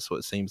all that. So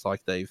it seems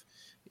like they've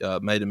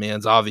made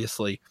amends.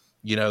 Obviously,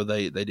 they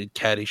did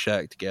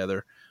Caddyshack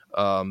together,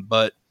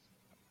 but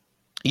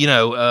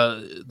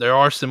there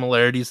are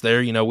similarities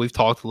there. We've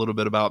talked a little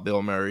bit about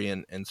Bill Murray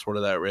and sort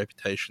of that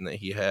reputation that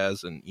he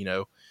has, and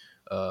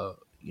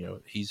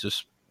he's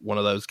just one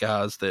of those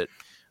guys that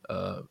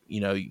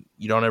you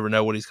don't ever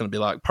know what he's going to be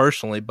like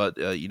personally, but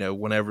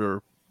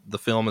whenever the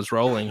film is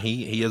rolling,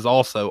 he is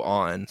also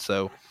on.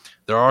 So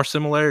there are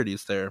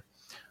similarities there.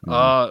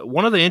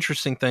 One of the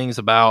interesting things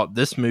about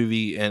this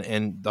movie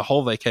and the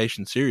whole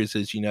Vacation series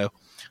is,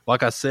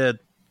 like I said,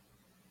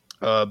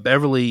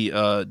 Beverly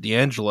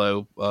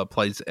D'Angelo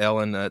plays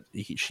Ellen.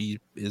 She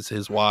is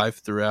his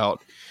wife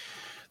throughout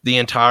the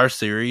entire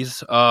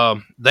series.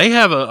 They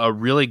have a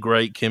really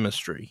great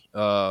chemistry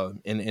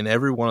in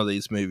every one of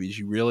these movies.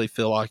 You really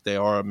feel like they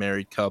are a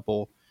married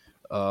couple,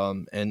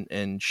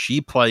 and she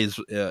plays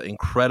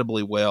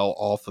incredibly well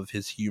off of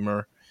his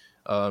humor.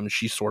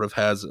 She sort of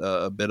has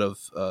a bit of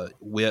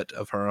wit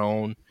of her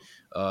own,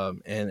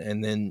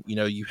 and then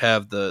you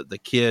have the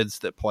kids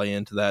that play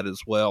into that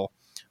as well.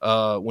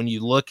 When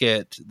you look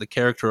at the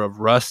character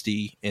of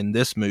Rusty in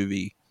this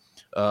movie,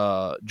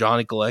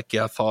 Johnny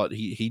Galecki, I thought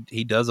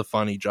he does a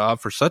funny job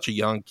for such a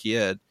young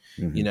kid.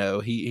 Mm-hmm.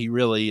 He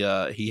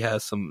really he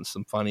has some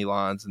funny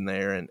lines in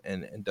there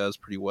and does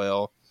pretty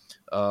well.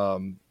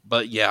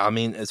 But yeah, I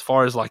mean, as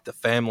far as like the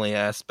family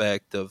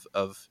aspect of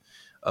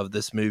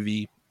this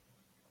movie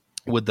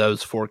with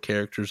those four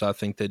characters, I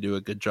think they do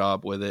a good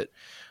job with it.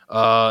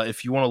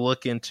 If you want to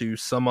look into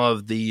some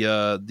of the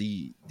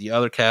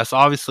other cast,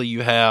 obviously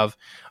you have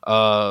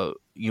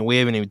we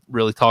haven't even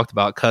really talked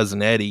about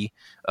Cousin Eddie,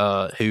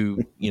 who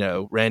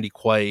Randy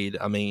Quaid.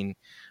 I mean,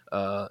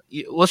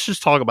 let's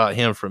just talk about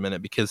him for a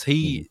minute, because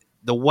the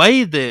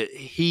way that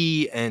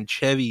he and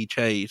Chevy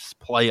Chase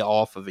play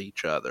off of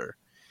each other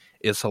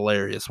is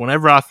hilarious.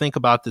 Whenever I think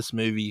about this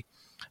movie,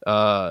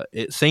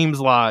 it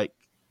seems like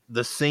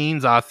the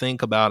scenes I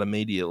think about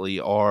immediately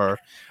are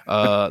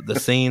the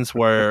scenes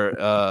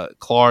where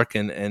Clark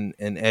and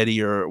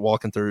Eddie are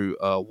walking through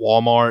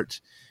Walmart,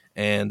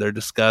 and they're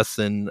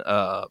discussing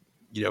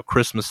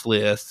Christmas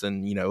lists,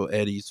 and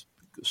Eddie's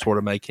sort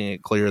of making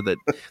it clear that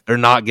they're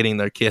not getting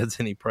their kids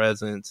any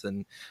presents,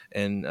 and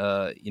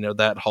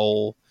that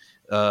whole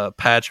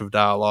patch of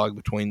dialogue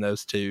between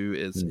those two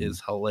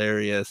is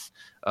hilarious.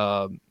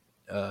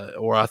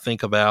 Or I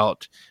think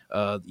about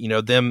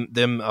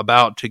them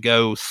about to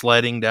go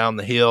sledding down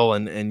the hill,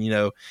 and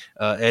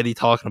Eddie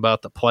talking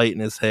about the plate in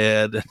his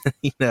head,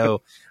 and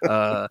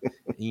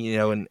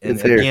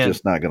his hair's again,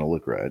 just not going to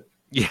look right.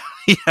 Yeah,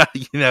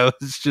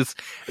 it's just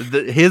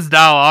his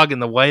dialogue and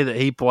the way that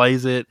he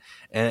plays it,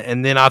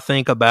 and then I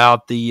think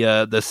about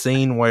the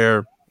scene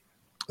where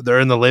they're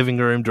in the living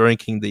room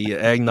drinking the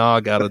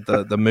eggnog out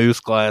of the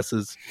moose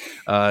glasses,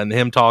 and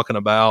him talking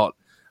about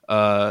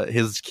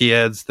his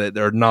kids that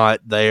they're not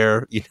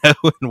there, and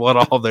what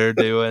all they're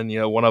doing.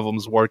 One of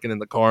them's working in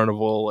the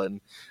carnival,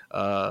 and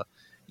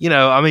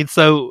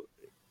so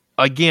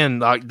again,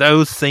 like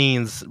those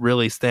scenes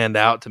really stand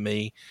out to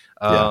me.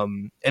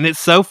 And it's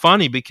so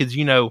funny because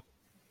he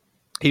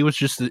was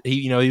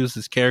he was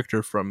this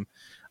character from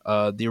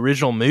the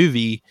original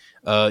movie.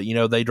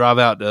 They drive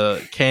out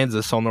to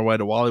Kansas on their way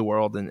to Wally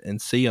World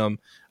and see him.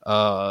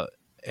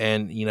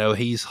 And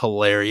he's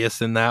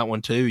hilarious in that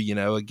one too.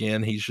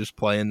 Again, he's just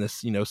playing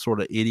this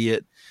sort of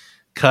idiot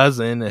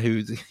cousin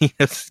who's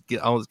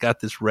always got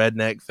this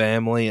redneck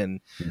family, and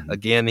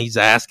again he's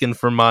asking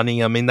for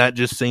money. I mean, that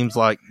just seems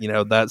like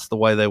that's the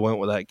way they went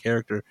with that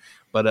character.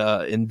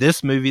 But in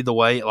this movie, the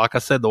way, like I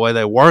said, the way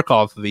they work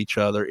off of each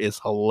other is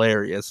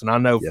hilarious, and I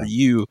know for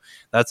you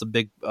that's a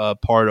big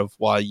part of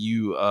why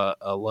you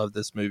love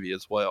this movie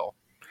as well.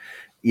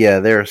 Yeah,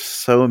 there are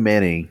so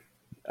many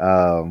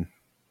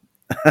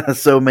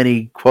so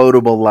many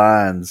quotable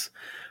lines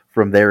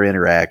from their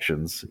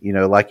interactions.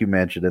 Like you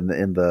mentioned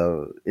in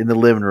the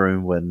living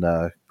room when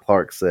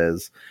Clark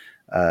says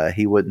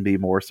he wouldn't be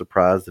more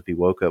surprised if he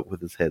woke up with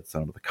his head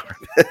sewn to the carpet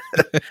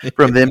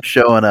from them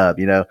showing up.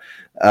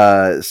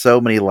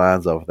 So many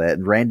lines off of that.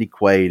 And Randy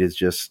Quaid is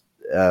just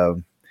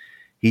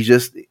he's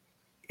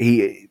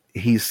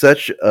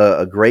such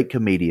a great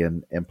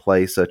comedian and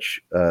plays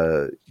such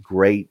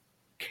great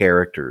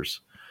characters.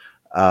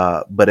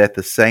 But at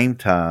the same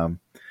time,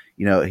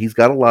 he's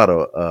got a lot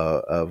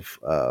of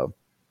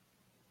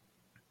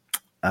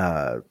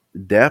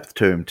depth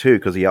to him too,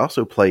 because he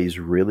also plays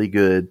really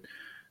good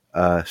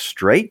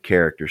straight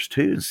characters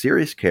too, and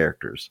serious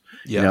characters.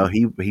 Yeah.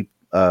 He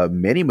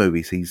many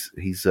movies he's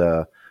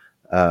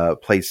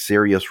plays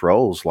serious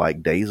roles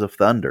like Days of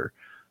Thunder,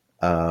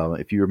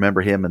 if you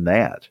remember him in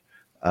that,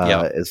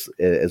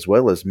 as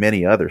well as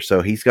many others.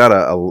 So he's got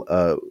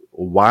a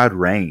wide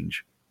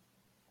range.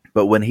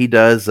 But when he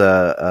does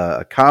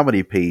a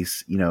comedy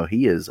piece,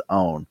 he is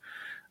on.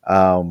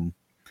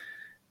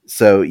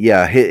 So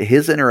yeah,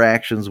 his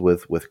interactions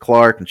with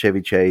Clark and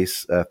Chevy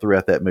Chase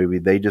throughout that movie,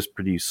 they just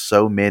produce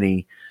so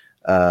many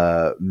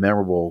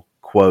memorable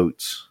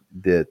quotes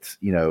that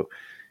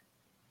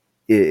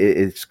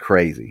it's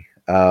crazy.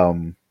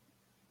 And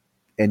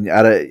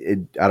I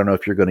don't know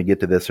if you're going to get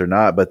to this or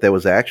not, but there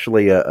was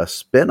actually a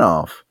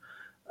spinoff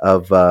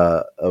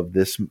of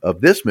this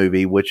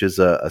movie, which is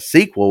a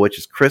sequel, which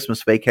is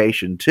Christmas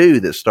Vacation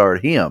 2, that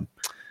starred him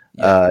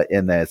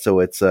in that. So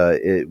it's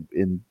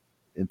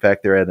in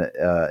fact they're at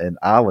an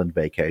island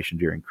vacation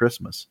during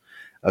Christmas.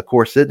 Of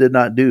course, it did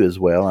not do as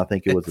well. I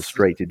think it was a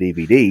straight to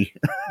DVD.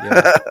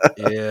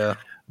 Yeah.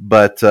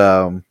 But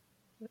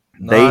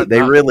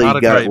they really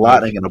got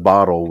lightning in a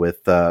bottle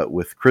with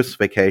Christmas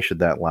Vacation,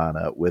 that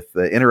lineup, with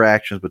the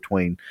interactions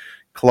between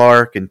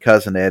Clark and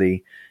Cousin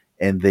Eddie,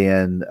 and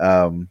then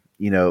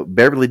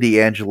Beverly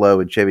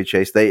D'Angelo and Chevy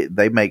Chase.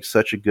 They make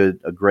such a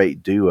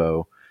great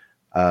duo.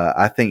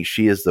 I think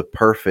she is the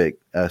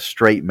perfect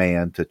straight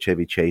man to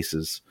Chevy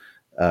Chase's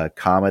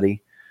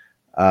comedy.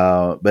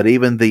 But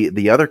even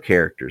the other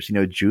characters,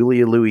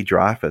 Julia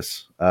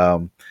Louis-Dreyfus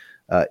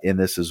in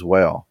this as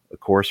well.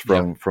 Of course,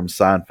 from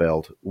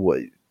Seinfeld,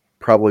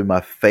 probably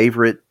my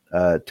favorite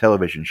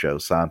television show,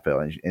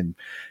 Seinfeld,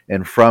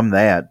 and from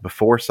that,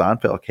 before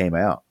Seinfeld came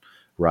out,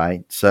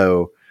 right?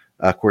 So,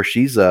 of course,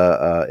 she's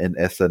an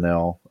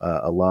SNL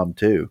alum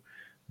too,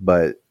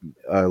 but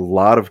a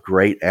lot of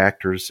great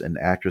actors and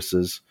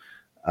actresses.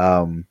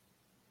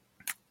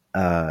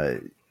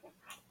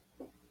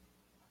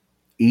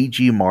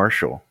 E.G.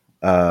 Marshall,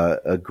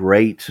 a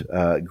great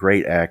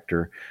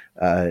actor.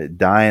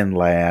 Diane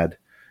Ladd.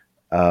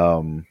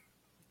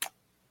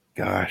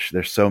 Gosh,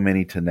 there's so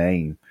many to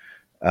name.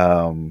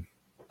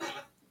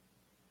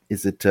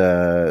 Is it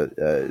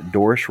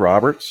Doris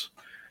Roberts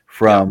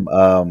from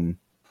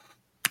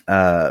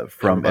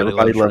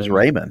Everybody Loves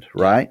Raymond,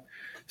 right? Yeah.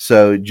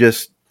 So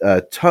just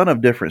a ton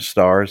of different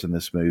stars in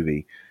this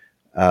movie.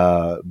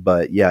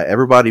 But yeah,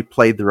 everybody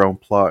played their own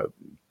part.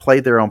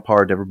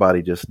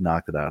 Everybody just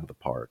knocked it out of the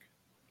park.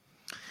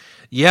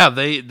 Yeah,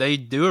 they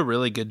do a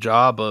really good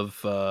job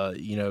of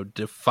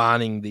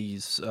defining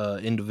these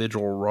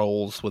individual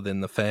roles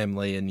within the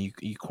family, and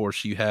of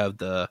course you have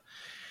the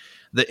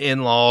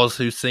in-laws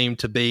who seem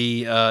to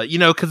be,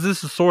 because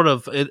this is sort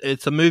of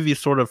it's a movie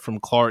sort of from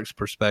Clark's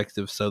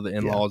perspective. So the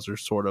in-laws are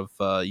sort of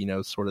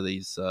sort of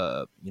these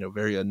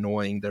very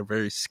annoying. They're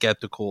very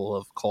skeptical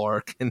of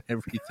Clark and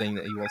everything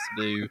that he wants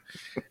to do,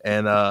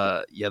 and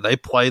they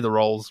play the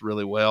roles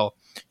really well.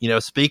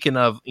 Speaking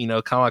of kind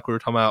of like we were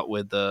talking about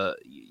with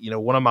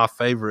one of my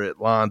favorite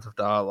lines of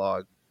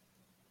dialogue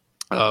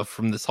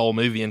from this whole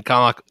movie, and kind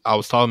of like I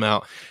was talking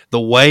about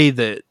the way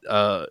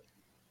that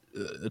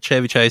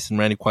Chevy Chase and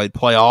Randy Quaid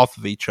play off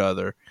of each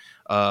other.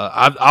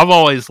 I've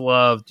always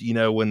loved,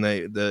 when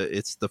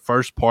it's the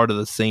first part of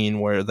the scene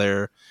where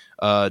they're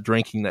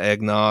drinking the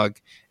eggnog,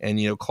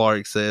 and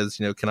Clark says,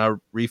 "Can I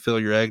refill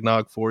your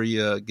eggnog for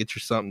you? Get you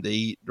something to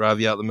eat,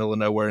 drive you out in the middle of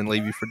nowhere, and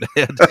leave you for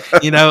dead."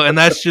 And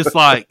that's just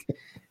like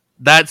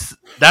that's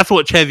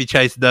what Chevy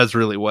Chase does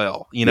really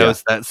well.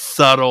 It's that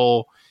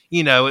subtle.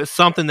 It's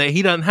something that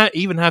he doesn't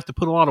even have to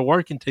put a lot of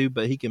work into,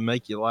 but he can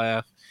make you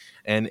laugh.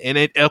 And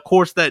it, of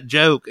course, that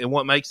joke, and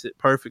what makes it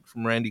perfect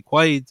from Randy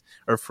Quaid's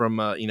or from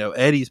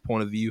Eddie's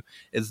point of view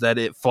is that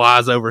it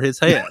flies over his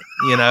head.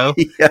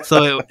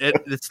 So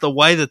it's the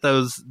way that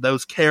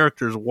those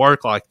characters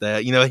work like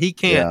that. He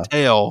can't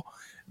tell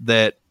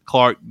that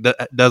Clark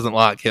doesn't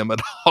like him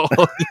at all.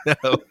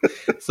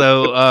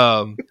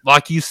 So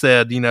like you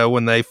said,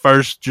 when they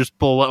first just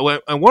pull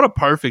up, and what a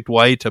perfect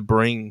way to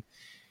bring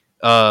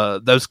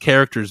those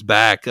characters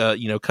back,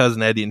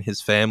 Cousin Eddie and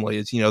his family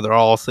is, they're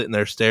all sitting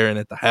there staring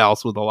at the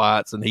house with the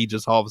lights, and he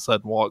just all of a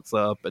sudden walks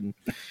up and,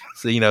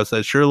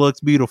 says, "Sure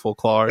looks beautiful,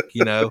 Clark,"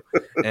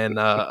 and,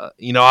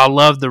 I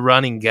love the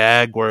running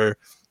gag where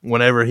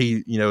whenever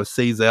he,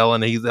 sees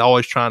Ellen, he's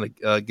always trying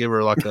to give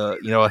her like a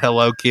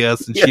hello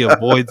kiss, and she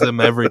avoids him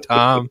every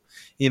time,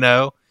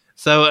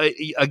 So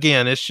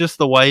again, it's just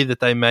the way that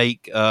they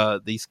make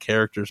these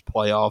characters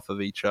play off of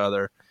each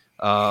other.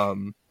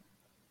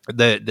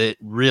 That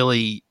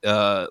really,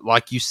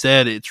 like you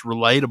said, it's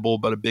relatable,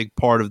 but a big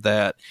part of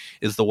that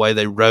is the way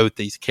they wrote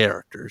these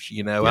characters.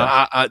 They're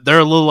a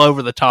little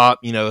over the top,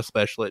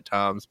 especially at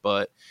times,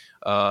 but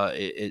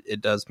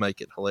it does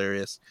make it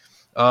hilarious.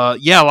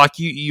 Like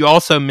you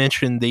also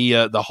mentioned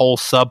the whole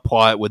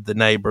subplot with the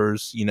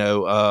neighbors,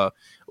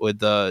 with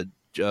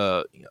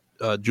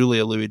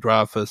Julia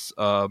Louis-Dreyfus,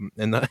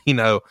 and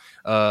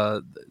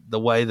the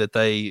way that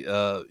they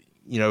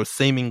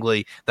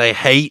seemingly they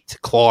hate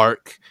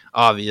Clark,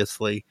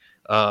 obviously,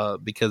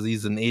 because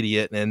he's an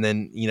idiot, and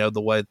then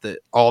the way that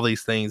all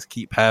these things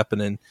keep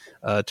happening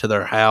to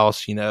their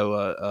house.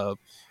 The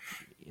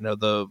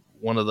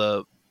one of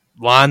the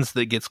lines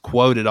that gets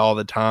quoted all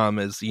the time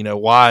is,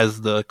 "Why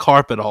is the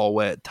carpet all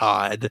wet,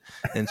 Tide?"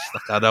 And she's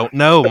like, "I don't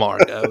know,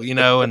 Margot."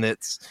 And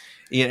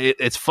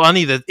it's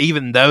funny that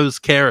even those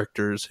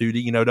characters who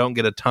don't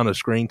get a ton of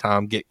screen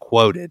time get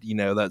quoted.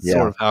 That's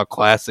sort of how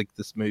classic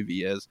this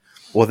movie is.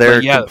 Well,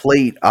 they're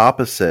complete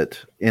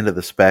opposite end of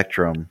the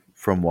spectrum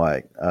from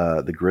what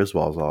the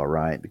Griswolds are,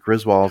 right? The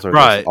Griswolds are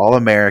this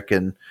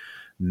all-American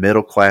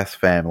middle-class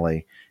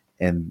family,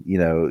 and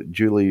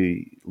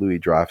Julie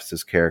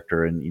Louis-Dreyfus's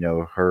character and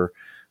her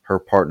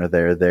partner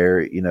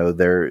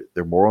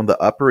they're more on the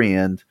upper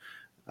end,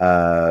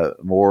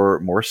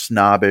 more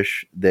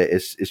snobbish. That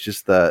it's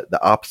just the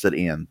opposite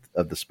end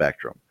of the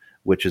spectrum,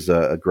 which is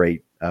a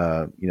great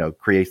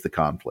creates the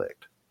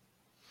conflict.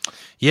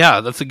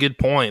 Yeah, that's a good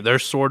point. They're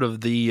sort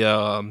of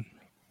the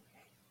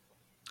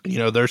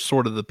they're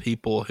sort of the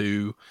people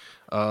who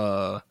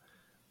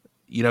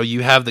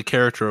you have the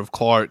character of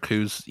Clark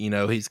who's,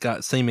 he's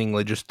got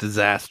seemingly just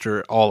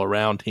disaster all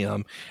around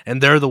him.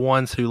 And they're the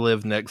ones who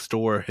live next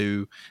door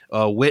who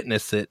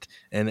witness it.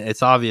 And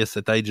it's obvious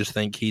that they just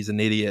think he's an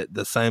idiot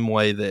the same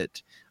way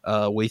that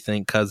we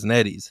think Cousin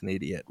Eddie's an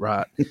idiot,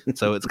 right?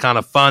 So it's kind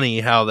of funny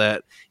how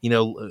that,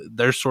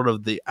 they're sort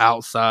of the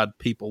outside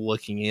people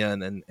looking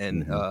in.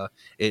 And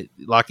it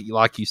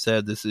like you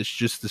said, this is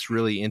just this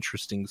really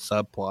interesting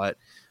subplot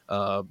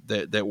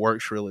that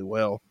works really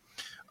well.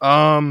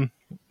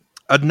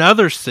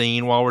 Another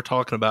scene, while we're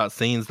talking about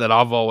scenes that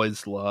I've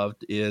always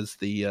loved, is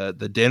the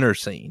dinner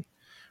scene,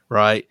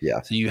 right?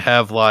 Yeah. So you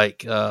have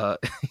like the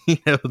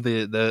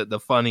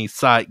funny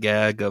sight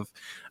gag of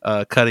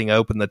cutting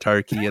open the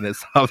turkey, and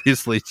it's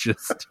obviously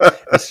just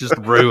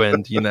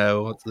ruined.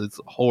 It's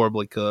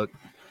horribly cooked.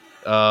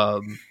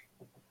 But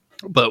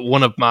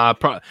one of my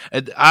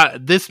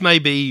this may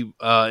be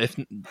if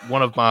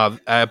one of my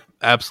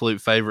absolute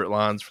favorite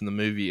lines from the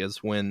movie is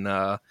when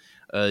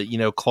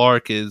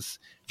Clark is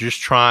just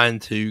trying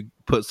to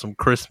put some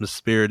Christmas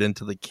spirit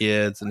into the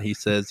kids, and he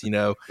says,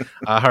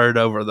 "I heard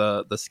over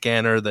the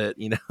scanner that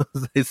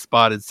they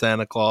spotted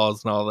Santa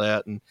Claus and all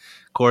that." And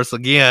of course,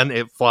 again,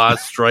 it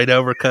flies straight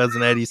over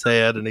Cousin Eddie's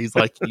head, and he's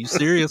like, "You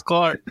serious,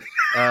 Clark?"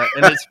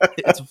 And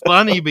it's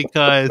funny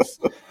because.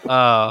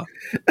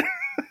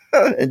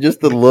 And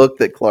just the look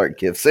that Clark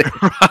gives him.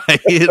 Right.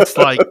 It's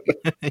like,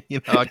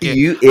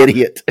 you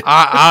idiot.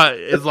 I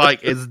it's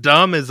like, as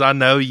dumb as I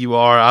know you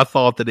are, I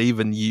thought that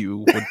even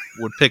you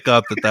would pick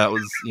up that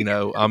was,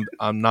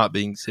 I'm not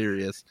being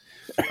serious.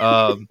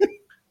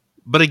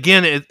 But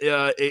again,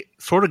 it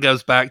sort of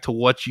goes back to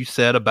what you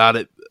said about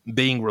it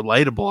being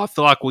relatable. I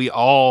feel like we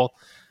all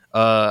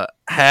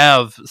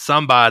have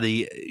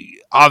somebody,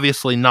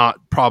 obviously not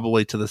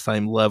probably to the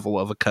same level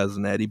of a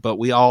Cousin Eddie, but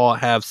we all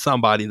have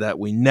somebody that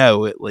we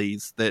know at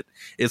least that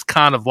is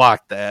kind of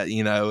like that,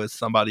 is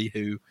somebody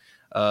who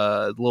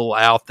a little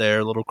out there,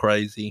 a little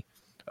crazy.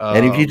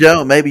 And if you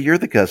don't, maybe you're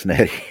the Cousin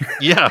Eddie.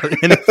 Yeah,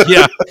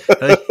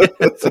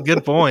 that's a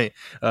good point.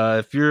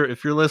 If you're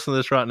listening to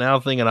this right now,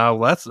 thinking,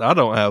 I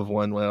don't have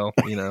one. Well,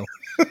 you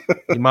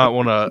might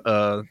want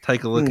to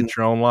take a look at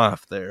your own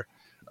life there.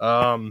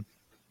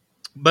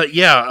 But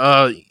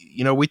yeah,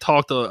 we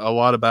talked a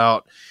lot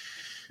about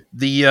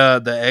the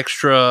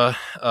extra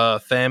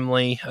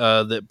family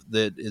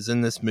that is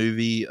in this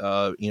movie.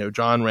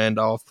 John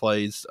Randolph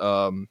plays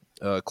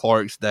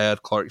Clark's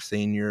dad, Clark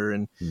Sr.,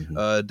 and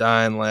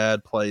Diane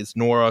Ladd plays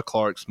Nora,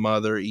 Clark's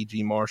mother.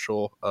 E.G.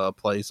 Marshall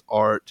plays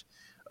Art,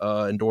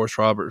 and Doris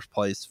Roberts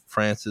plays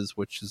Frances,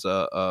 which is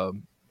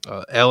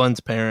Ellen's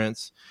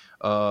parents.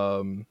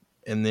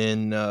 And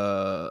then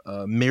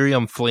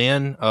Miriam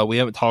Flynn, we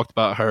haven't talked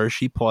about her.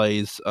 She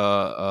plays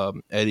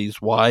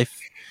Eddie's wife,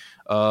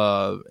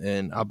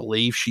 and I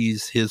believe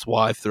she's his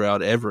wife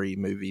throughout every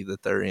movie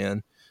that they're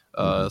in.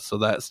 So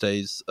that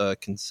stays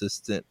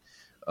consistent.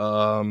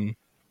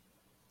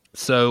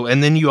 So,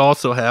 and then you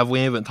also have, we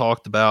haven't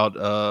talked about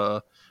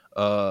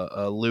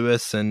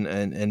Lewis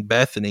and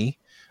Bethany.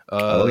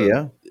 Oh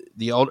yeah.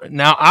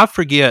 Now I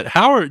forget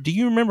do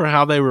you remember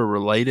how they were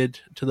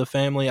related to the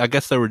family? I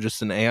guess they were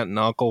just an aunt and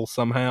uncle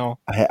somehow.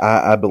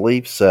 I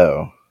believe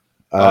so.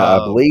 I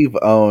believe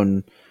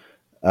on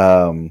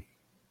oh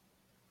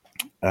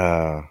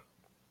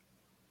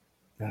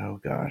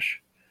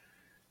gosh,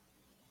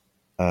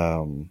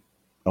 on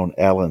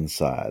Ellen's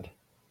side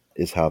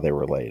is how they're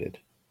related.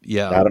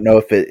 Yeah, I don't know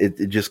if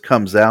it just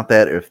comes out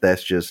that, or if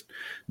that's just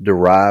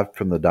derived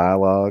from the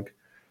dialogue.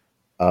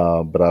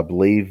 But I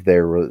believe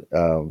they're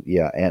aunt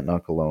and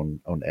uncle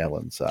on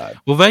Ellen's side.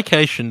 Well,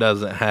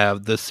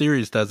 the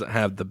series doesn't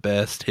have the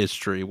best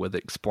history with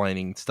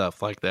explaining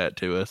stuff like that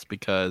to us,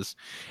 because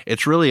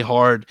it's really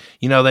hard.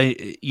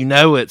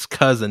 It's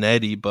Cousin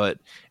Eddie, but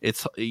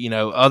it's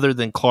other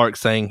than Clark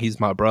saying he's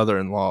my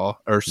brother-in-law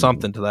or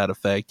something to that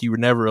effect, you would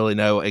never really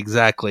know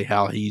exactly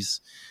how he's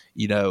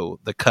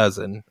the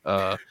cousin.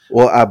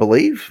 Well, I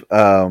believe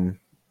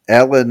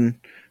Ellen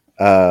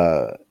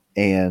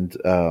and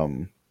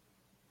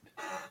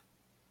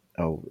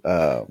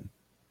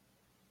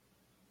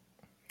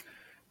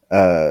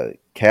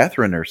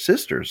Catherine are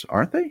sisters,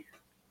 aren't they?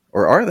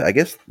 Or are they? I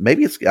guess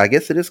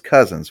it is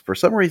cousins. For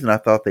some reason, I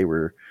thought they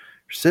were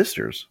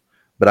sisters,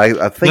 but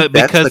I think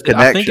that's the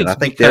connection. I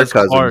think they're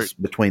cousins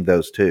between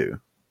those two.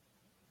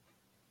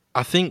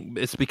 I think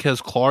it's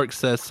because Clark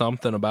says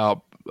something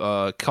about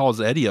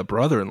calls Eddie a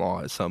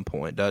brother-in-law at some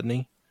point, doesn't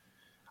he?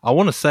 I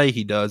want to say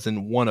he does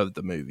in one of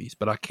the movies,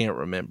 but I can't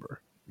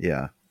remember.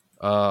 Yeah.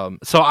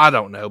 So I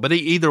don't know, but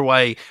either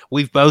way,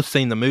 we've both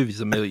seen the movies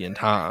a million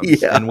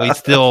times, and we're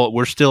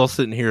still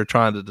sitting here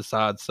trying to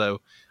decide. So,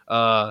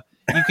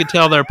 you can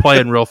tell they're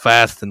playing real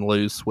fast and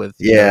loose with,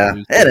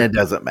 and it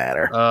doesn't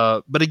matter.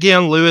 But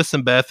again, Lewis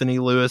and Bethany,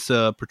 Lewis,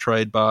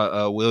 portrayed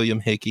by,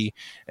 William Hickey,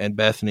 and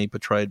Bethany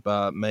portrayed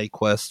by Mae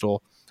Questel.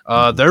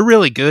 They're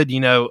really good.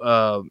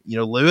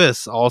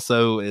 Lewis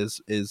also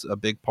is a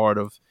big part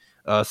of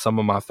some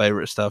of my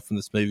favorite stuff in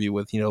this movie,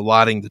 with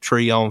lighting the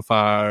tree on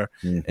fire,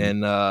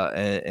 and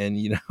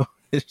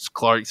it's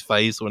Clark's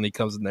face when he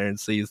comes in there and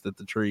sees that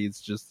the tree is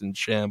just in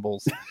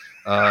shambles.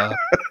 And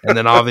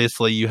then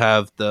obviously you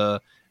have the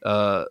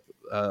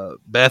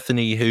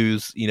Bethany,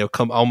 who's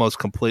almost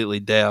completely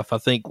deaf. I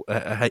think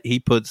he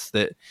puts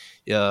that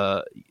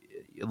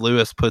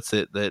Lewis puts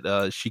it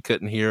that she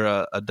couldn't hear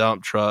a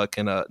dump truck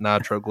in a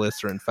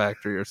nitroglycerin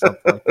factory or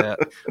something like that,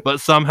 but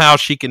somehow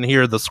she can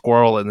hear the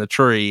squirrel in the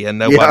tree, and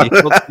nobody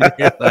else can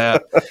hear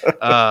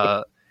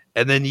that.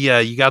 And then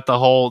you got the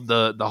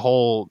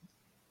whole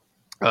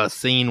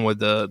scene with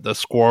the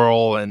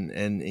squirrel, and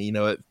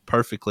it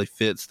perfectly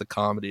fits the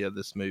comedy of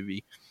this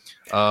movie.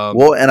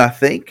 And I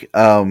think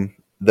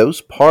those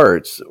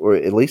parts, or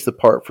at least the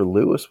part for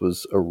Lewis,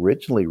 was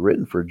originally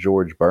written for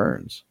George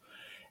Burns.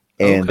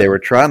 And they were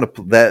trying to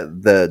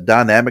the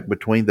dynamic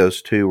between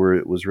those two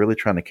was really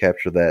trying to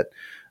capture that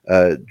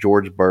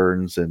George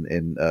Burns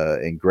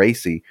and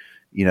Gracie,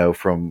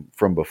 from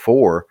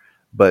before.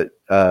 But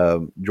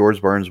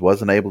George Burns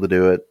wasn't able to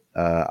do it.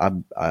 I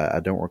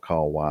don't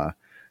recall why.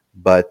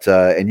 But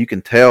and you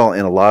can tell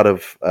in a lot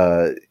of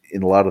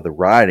the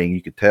writing,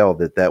 you could tell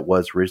that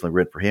was originally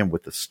written for him,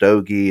 with the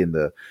stogie and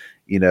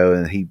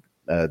and he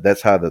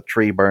that's how the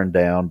tree burned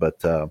down. But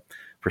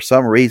for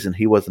some reason,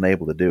 he wasn't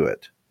able to do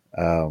it.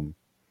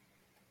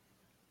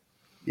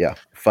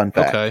 Fun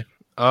fact.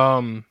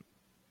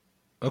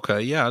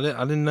 Okay. Yeah, I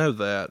didn't know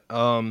that.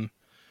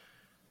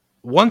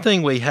 One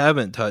thing we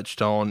haven't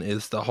touched on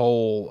is the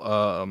whole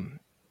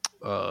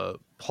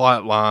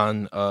plot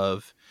line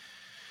of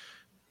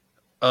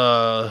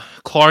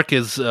Clark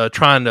is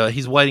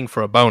he's waiting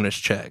for a bonus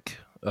check.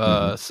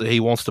 So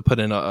he wants to put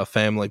in a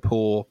family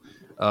pool,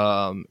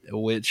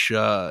 which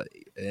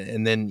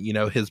and then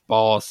his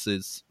boss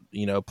is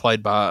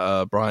played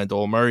by Brian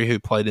Doyle Murray, who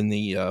played in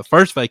the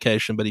first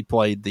Vacation, but he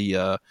played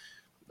the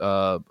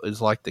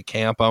is like the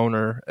camp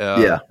owner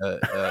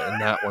in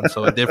that one,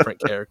 so a different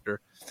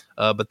character.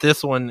 But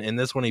in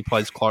this one he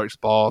plays Clark's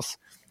boss.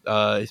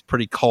 He's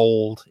pretty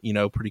cold,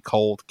 pretty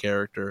cold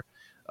character.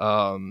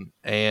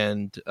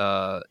 And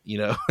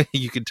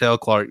you can tell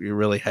Clark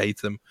really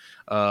hates him.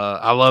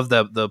 I love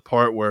the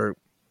part where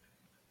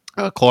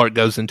Clark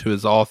goes into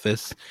his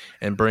office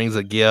and brings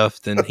a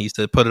gift, and he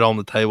said, "Put it on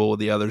the table with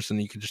the others,"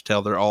 and you can just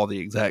tell they're all the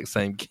exact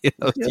same gift.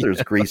 Yeah,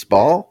 there's grease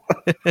ball.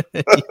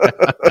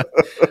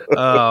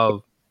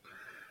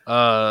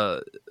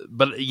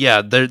 But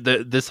yeah,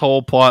 this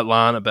whole plot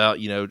line about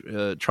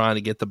trying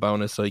to get the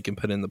bonus so he can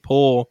put in the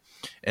pool,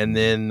 and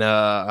then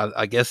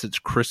I guess it's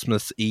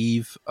Christmas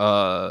Eve.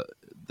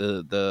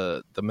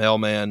 The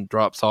mailman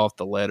drops off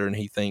the letter, and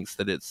he thinks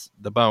that it's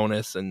the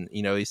bonus, and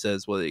he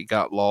says, "Well, it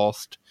got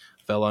lost,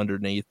 fell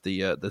underneath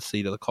the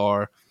seat of the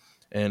car."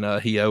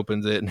 And he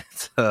opens it, and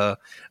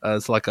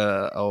it's like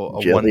a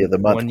Jelly of the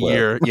Month 1 Club.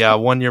 year,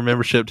 1 year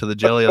membership to the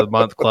Jelly of the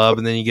Month Club,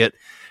 and then you get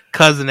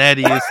Cousin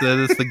Eddie, who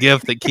says it's the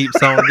gift that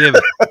keeps on giving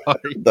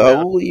the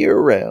whole year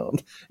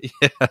round.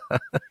 Yeah,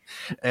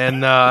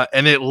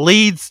 and it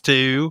leads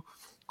to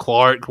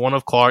one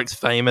of Clark's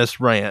famous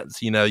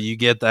rants. You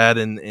get that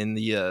in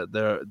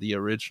the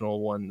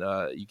original one.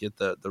 You get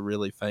the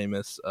really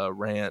famous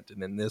rant,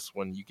 and in this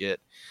one you get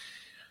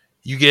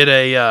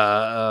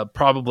a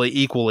probably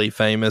equally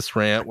famous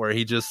rant where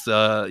he just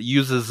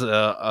uses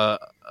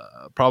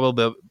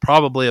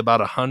probably about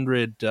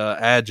 100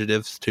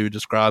 adjectives to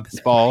describe his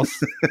boss.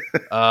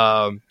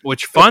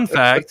 Which, fun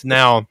fact,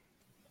 now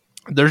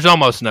there's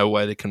almost no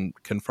way to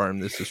confirm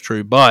this is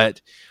true,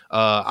 but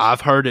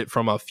I've heard it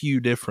from a few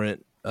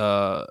different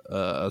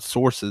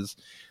sources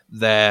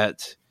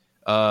that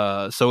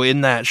so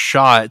in that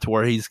shot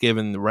where he's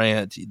giving the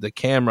rant, the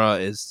camera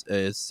is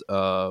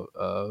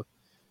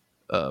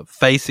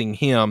facing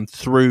him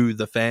through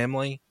the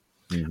family.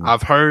 Mm-hmm.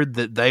 I've heard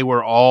that they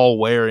were all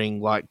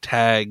wearing like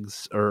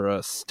tags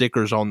or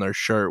stickers on their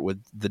shirt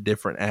with the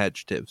different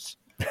adjectives,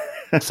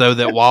 so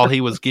that while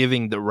he was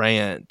giving the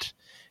rant,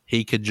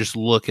 he could just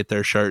look at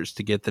their shirts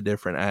to get the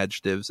different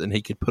adjectives, and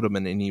he could put them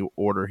in any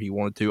order he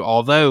wanted to.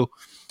 Although,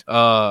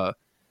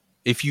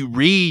 if you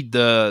read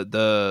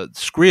the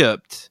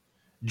script,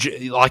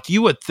 like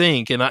you would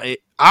think, and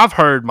I've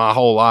heard my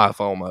whole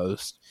life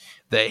almost,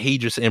 that he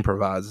just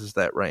improvises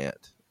that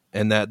rant,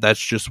 and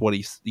that's just what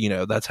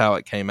that's how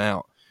it came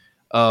out.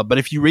 But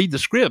if you read the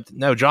script,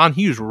 no, John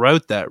Hughes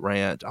wrote that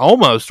rant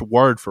almost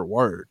word for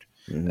word.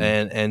 Mm-hmm.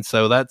 And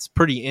so that's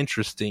pretty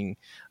interesting.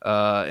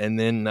 And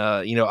then,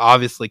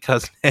 obviously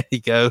Cousin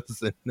Eddie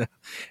goes, and,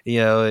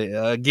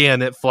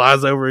 again, it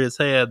flies over his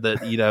head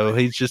that,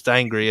 he's just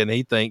angry, and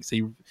he thinks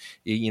he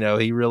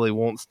really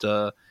wants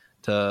to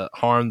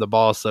harm the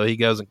boss, so he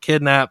goes and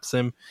kidnaps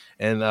him.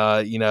 And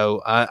I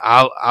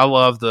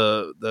love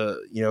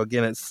the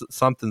again, it's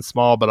something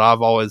small, but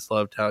I've always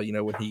loved how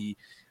when he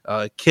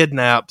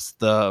kidnaps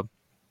the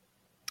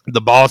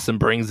boss and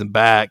brings him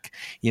back,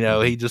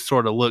 he just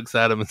sort of looks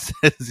at him and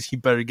says, "You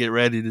better get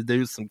ready to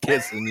do some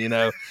kissing,"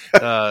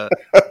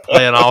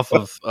 playing off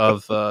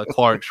of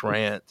Clark's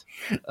rant.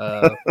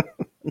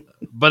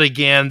 But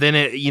again, then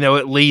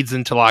it leads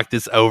into like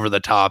this over the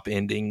top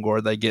ending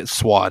where they get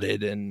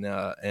swatted and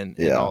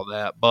all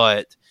that.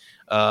 But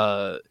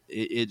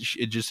it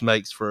just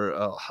makes for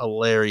a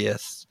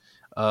hilarious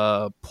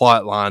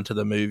plot line to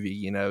the movie.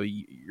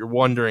 You're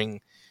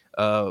wondering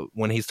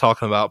when he's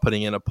talking about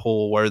putting in a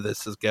pool where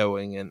this is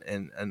going,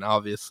 and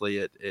obviously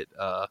it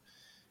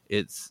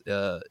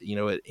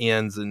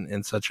ends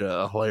in such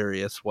a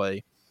hilarious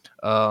way.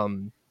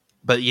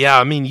 But yeah,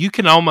 I mean, you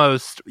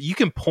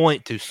can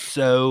point to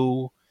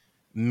so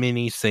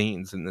many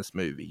scenes in this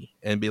movie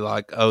and be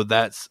like, "Oh,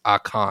 that's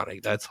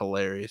iconic. That's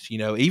hilarious."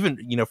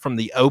 Even from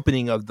the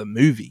opening of the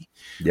movie,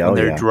 when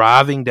they're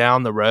driving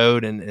down the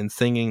road and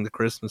singing the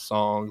Christmas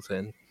songs,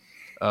 and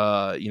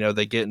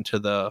they get into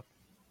the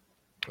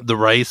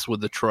race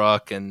with the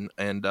truck, and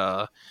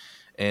they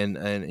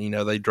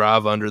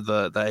drive under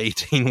the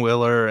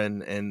 18-wheeler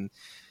and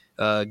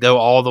go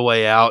all the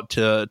way out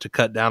to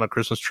cut down a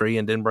Christmas tree,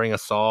 and then bring a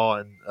saw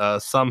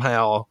and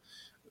somehow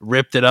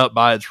ripped it up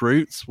by its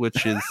roots,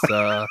 which is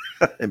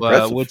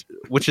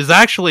which is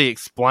actually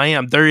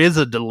explained. There is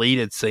a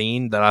deleted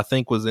scene that I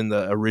think was in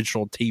the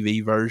original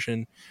TV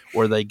version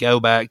where they go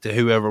back to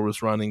whoever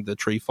was running the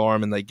tree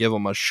farm, and they give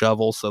them a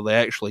shovel, so they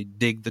actually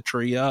dig the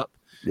tree up.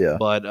 Yeah,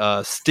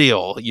 but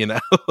still,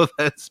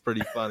 that's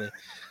pretty funny.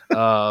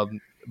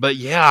 But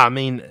yeah, I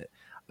mean,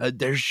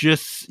 there's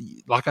just,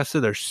 like I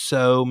said, there's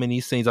so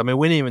many scenes. I mean,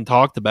 we didn't even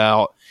talked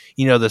about,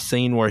 the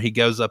scene where he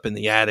goes up in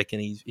the attic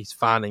and he's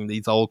finding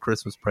these old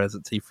Christmas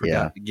presents he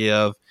forgot to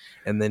give,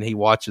 and then he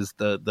watches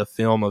the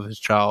film of his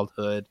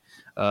childhood.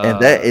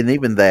 And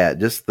even that,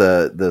 just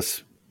the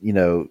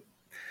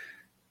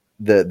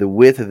the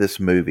width of this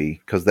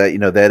movie, because that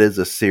that is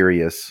a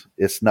serious.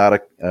 It's not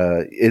a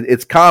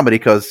it's comedy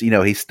because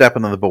he's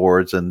stepping on the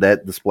boards, and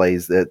that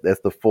displays that's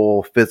the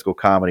full physical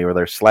comedy where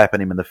they're slapping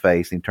him in the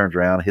face, and he turns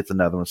around, hits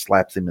another one,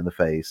 slaps him in the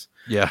face.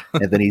 Yeah.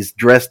 And then he's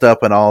dressed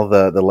up in all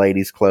the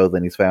ladies'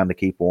 clothing he's found to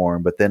keep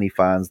warm, but then he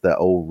finds the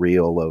old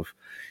reel of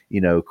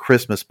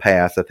Christmas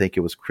Past. I think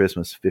it was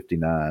Christmas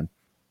 '59.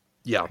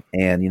 Yeah.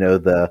 And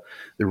the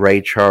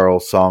Ray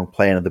Charles song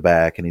playing in the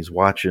back, and he's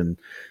watching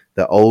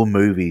the old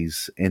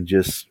movies and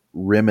just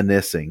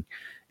reminiscing,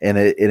 and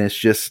it's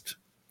just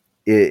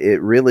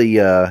it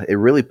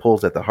really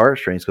pulls at the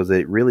heartstrings, because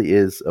it really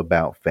is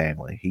about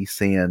family. He's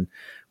seeing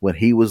when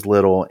he was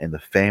little and the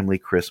family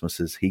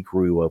Christmases he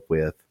grew up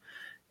with,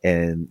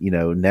 and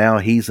now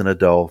he's an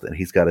adult and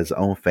he's got his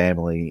own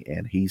family,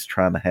 and he's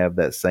trying to have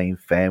that same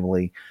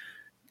family,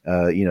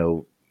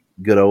 good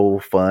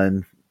old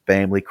fun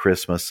family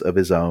Christmas of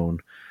his own,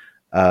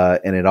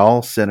 and it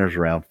all centers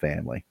around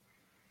family.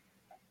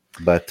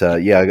 But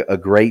a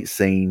great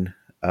scene,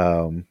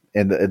 and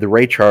the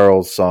Ray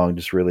Charles song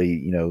just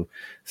really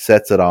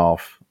sets it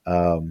off.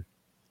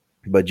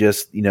 But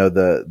just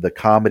the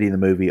comedy in the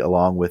movie,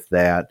 along with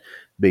that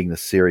being the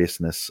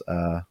seriousness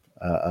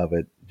of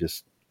it,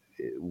 just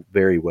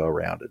very well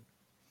rounded.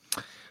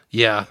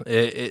 Yeah,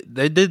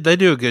 they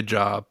do a good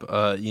job.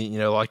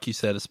 Like you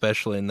said,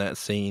 especially in that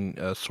scene,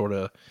 sort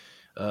of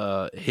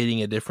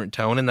hitting a different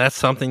tone, and that's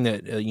something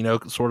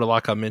that sort of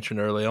like I mentioned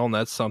early on.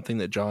 That's something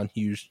that John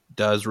Hughes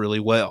does really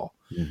well,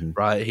 Mm-hmm.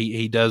 right?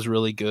 He does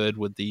really good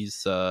with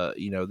these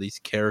these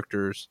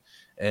characters,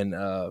 and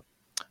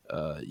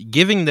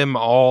giving them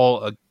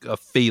all a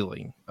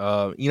feeling.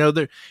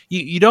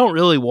 You don't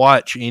really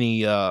watch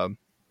any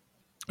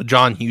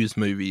John Hughes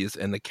movies,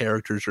 and the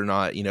characters are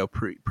not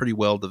pretty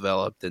well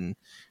developed and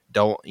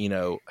don't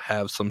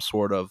have some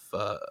sort of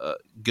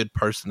good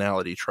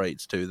personality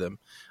traits to them.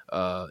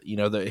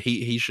 That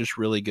he's just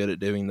really good at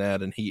doing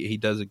that, and he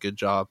does a good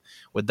job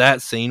with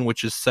that scene,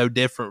 which is so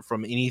different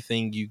from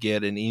anything you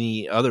get in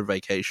any other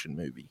vacation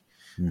movie.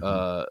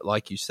 Mm-hmm.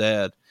 Like you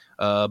said.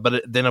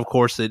 But then, of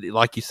course,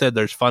 like you said,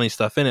 there's funny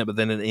stuff in it. But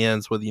then it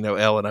ends with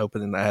Ellen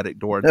opening the attic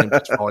door and him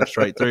just falling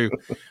straight through,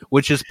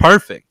 which is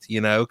perfect.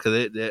 Because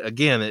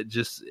it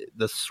just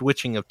the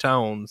switching of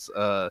tones.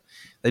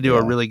 They do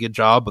a really good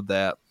job of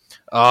that.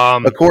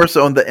 Of course,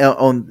 on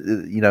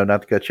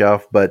not to cut you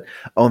off, but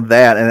on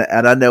that,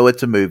 and I know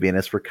it's a movie and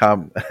it's for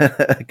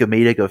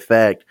comedic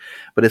effect,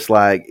 but it's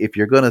like, if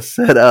you're going to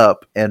set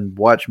up and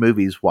watch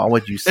movies, why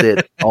would you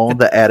sit on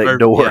the attic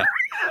door?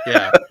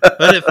 Yeah,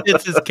 but it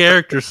fits his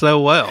character so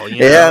well.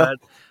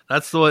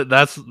 That's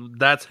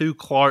who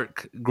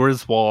Clark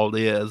Griswold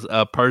is,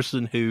 a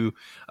person who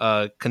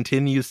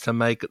continues to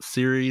make a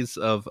series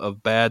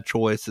of bad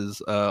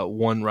choices,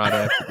 one right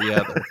after the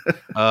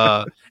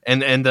other,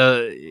 and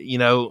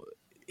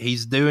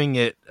he's doing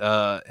it,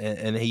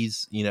 and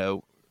he's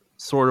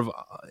sort of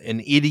an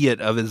idiot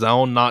of his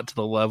own, not to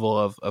the level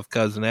of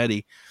Cousin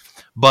Eddie,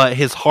 but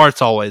his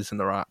heart's always in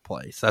the right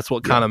place. That's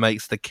what kind of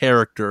makes the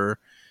character.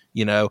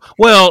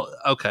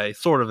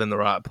 Sort of in the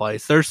right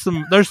place. There's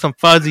some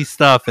fuzzy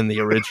stuff in the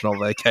original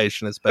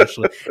Vacation,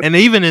 especially, and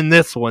even in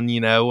this one,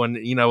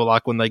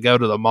 like when they go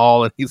to the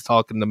mall and he's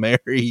talking to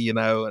Mary,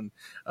 and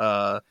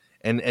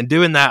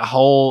doing that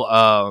whole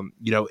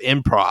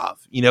improv,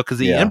 because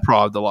he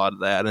improv'd a lot of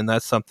that, and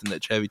that's something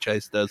that Chevy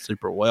Chase does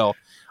super well.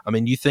 I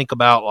mean, you think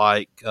about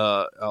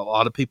a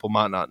lot of people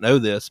might not know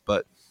this,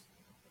 but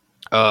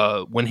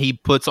when he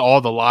puts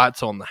all the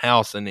lights on the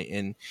house and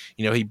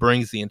he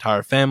brings the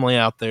entire family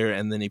out there,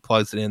 and then he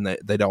plugs it in that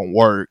they don't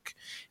work,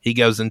 he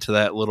goes into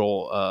that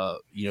little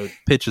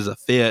pitches a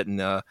fit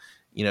and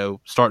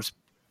starts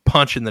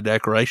punching the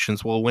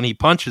decorations. Well, when he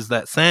punches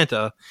that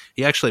Santa,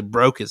 he actually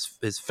broke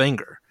his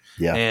finger.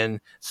 Yeah. And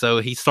so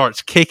he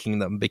starts kicking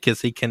them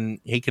because he can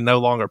no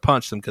longer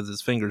punch them because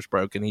his finger's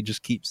broken. He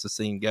just keeps the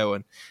scene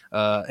going.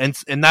 And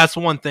that's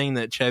one thing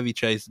that Chevy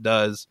Chase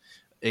does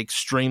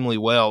extremely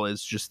well,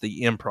 is just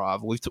the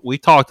improv.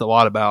 We've talked a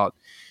lot about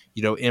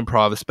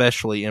improv,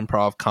 especially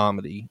improv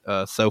comedy,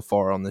 so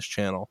far on this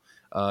channel,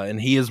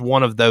 and he is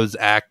one of those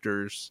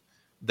actors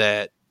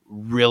that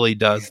really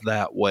does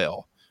that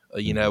well.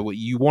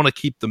 You want to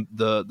keep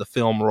the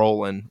film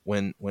rolling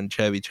when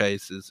Chevy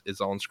Chase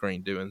is on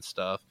screen doing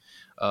stuff,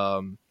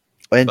 and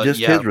just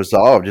his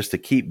resolve just to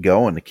keep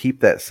going, to keep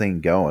that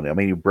scene going. I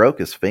mean, he broke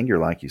his finger,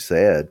 like you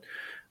said,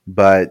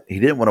 but he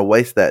didn't want to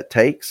waste that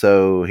take,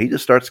 so he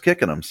just starts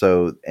kicking them.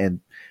 So, and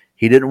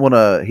he didn't want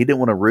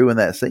to ruin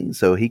that scene,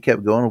 so he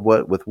kept going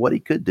with what he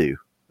could do,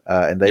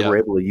 and they were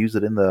able to use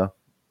it in the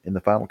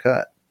final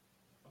cut.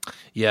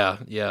 Yeah.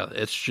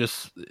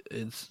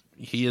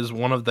 He is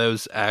one of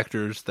those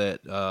actors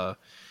that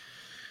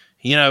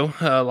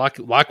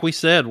like we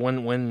said,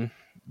 when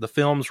the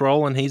film's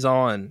rolling, he's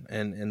on,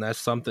 and that's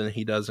something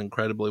he does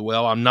incredibly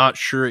well. I'm not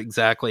sure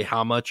exactly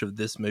how much of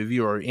this movie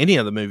or any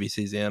of the movies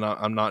he's in,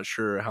 I'm not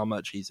sure how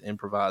much he's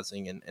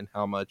improvising and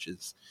how much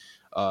is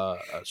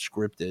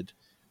scripted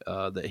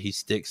that he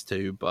sticks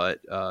to, but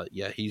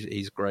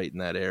he's great in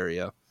that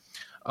area.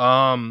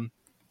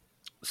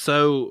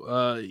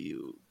 So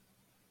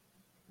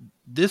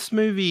this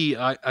movie,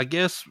 I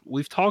guess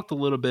we've talked a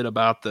little bit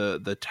about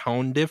the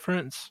tone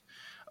difference.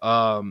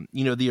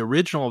 The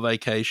original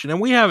Vacation, and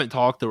we haven't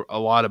talked a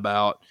lot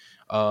about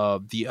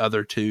the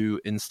other two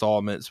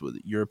installments with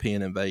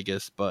European and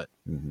Vegas, but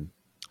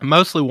I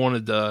mostly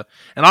wanted to,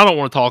 and I don't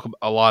want to talk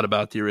a lot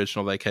about the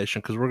original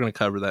Vacation because we're going to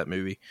cover that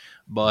movie,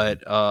 but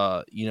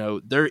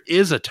there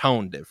is a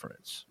tone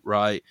difference,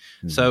 right?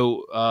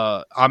 So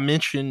I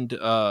mentioned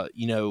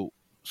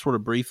sort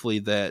of briefly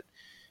that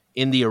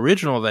in the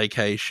original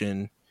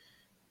Vacation,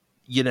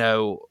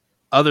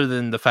 other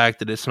than the fact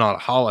that it's not a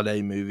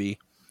holiday movie,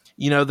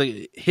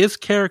 his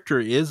character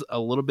is a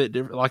little bit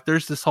different. Like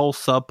there's this whole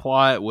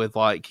subplot with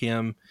like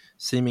him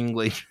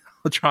seemingly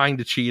trying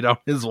to cheat on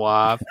his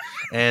wife,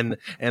 and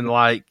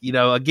like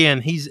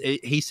again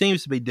he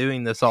seems to be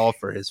doing this all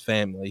for his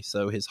family,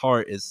 so his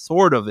heart is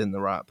sort of in the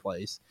right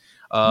place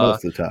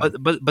most of the time.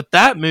 But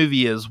that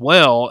movie as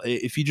well,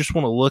 if you just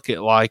want to look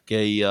at like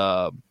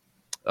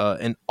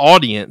an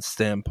audience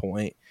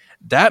standpoint,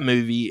 that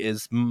movie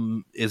is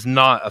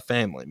not a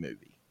family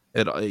movie.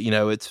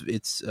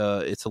 It's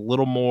a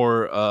little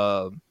more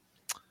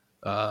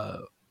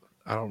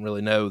I don't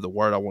really know the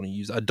word I want to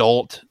use,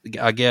 adult,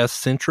 I guess,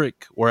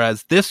 centric,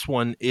 whereas this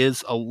one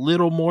is a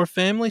little more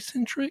family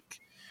centric.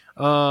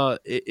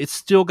 It's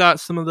still got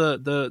some of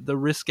the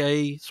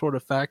risque sort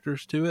of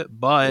factors to it,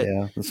 but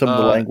some of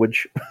the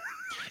language.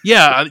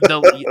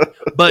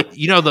 But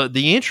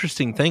the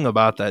interesting thing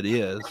about that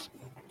is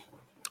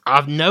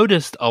I've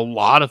noticed a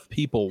lot of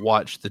people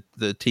watch the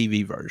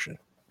TV version.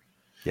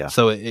 Yeah.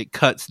 So it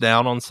cuts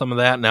down on some of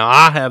that. Now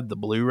I have the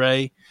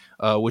Blu-ray,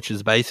 which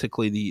is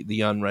basically the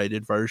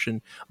unrated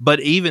version. But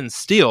even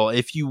still,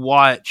 if you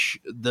watch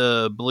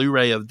the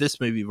Blu-ray of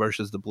this movie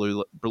versus the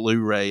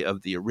Blu-ray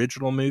of the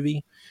original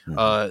movie,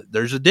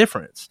 there's a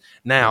difference.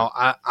 Now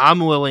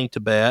I'm willing to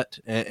bet,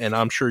 and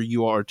I'm sure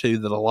you are too,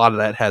 that a lot of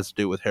that has to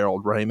do with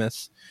Harold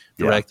Ramis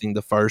directing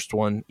the first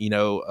one.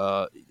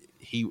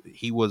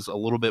 He was a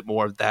little bit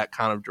more of that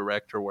kind of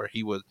director where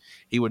he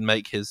would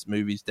make his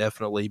movies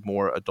definitely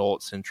more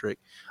adult centric.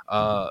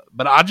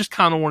 But I just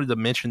kind of wanted to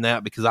mention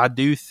that because I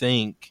do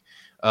think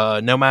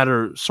no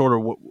matter sort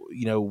of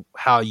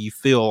how you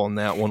feel on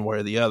that one way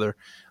or the other,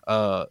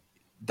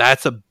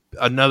 that's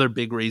another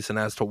big reason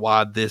as to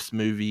why this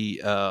movie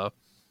has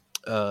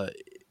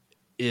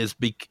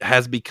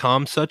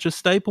become such a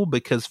staple,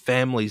 because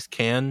families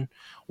can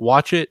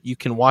watch it. You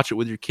can watch it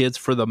with your kids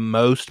for the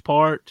most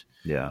part.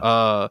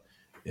 Yeah.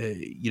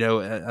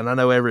 And I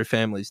know every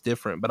family is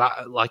different, but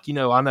I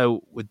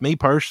know with me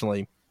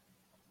personally,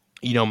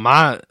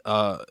 my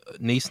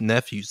niece and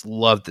nephews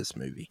love this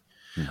movie.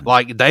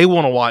 Like they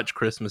want to watch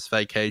Christmas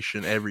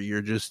Vacation every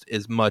year just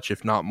as much,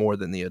 if not more,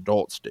 than the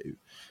adults do,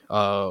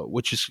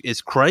 which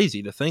is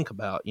crazy to think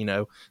about.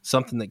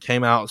 Something that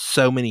came out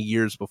so many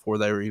years before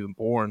they were even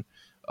born,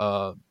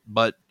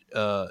 but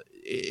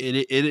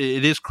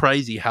it is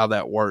crazy how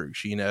that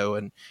works,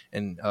 and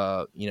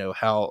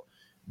how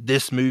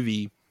this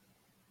movie,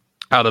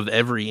 out of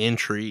every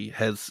entry,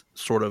 has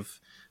sort of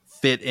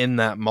fit in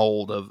that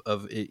mold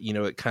of it.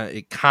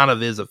 It kind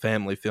of is a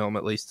family film,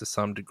 at least to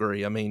some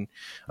degree. I mean,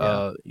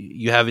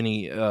 you have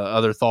any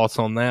other thoughts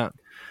on that?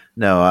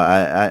 No,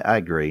 I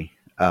agree.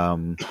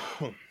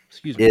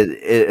 Excuse me.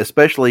 It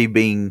especially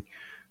being,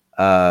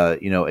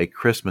 a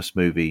Christmas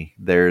movie.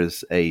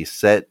 There's a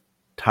set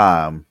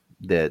time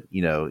that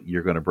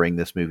you're going to bring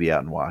this movie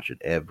out and watch it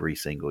every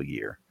single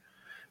year,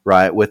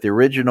 right? With the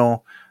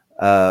original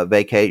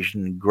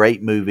Vacation,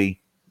 great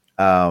movie.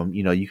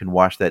 You can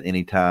watch that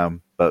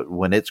anytime, but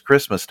when it's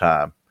Christmas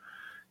time,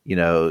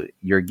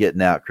 you're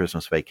getting out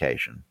Christmas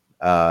Vacation,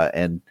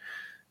 and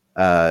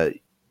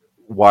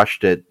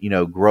watched it,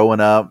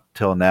 growing up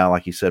till now,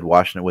 like you said,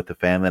 watching it with the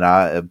family.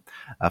 And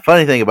a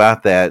funny thing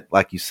about that,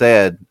 like you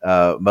said,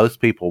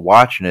 most people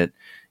watching it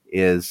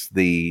is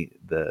the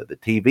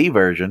TV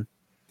version,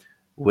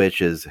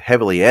 which is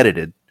heavily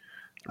edited.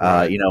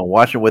 Right.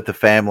 Watching it with the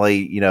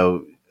family,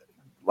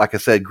 like I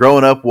said,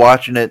 growing up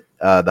watching it,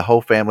 the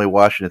whole family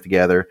watching it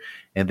together,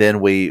 and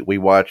then we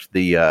watched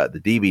the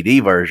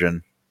DVD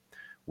version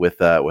with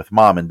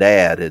mom and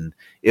dad, and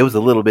it was a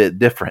little bit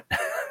different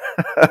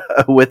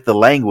with the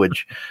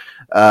language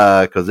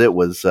because it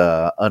was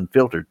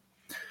unfiltered.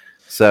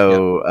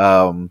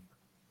 So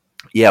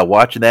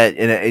watching that,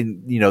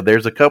 and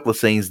there's a couple of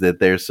scenes that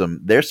there's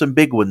some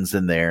big ones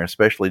in there,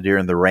 especially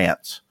during the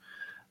rants.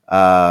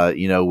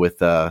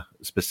 With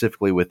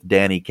specifically with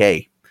Danny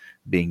Kaye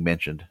being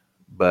mentioned.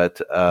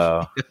 But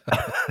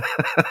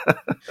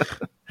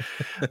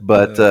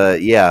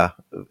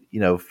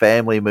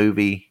family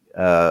movie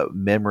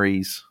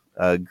memories,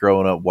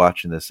 growing up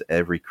watching this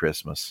every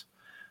Christmas.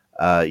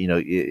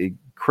 It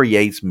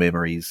creates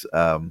memories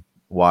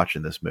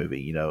watching this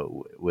movie,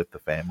 with the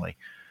family.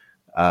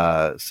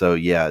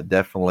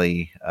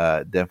 Definitely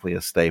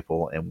a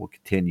staple, and will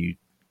continue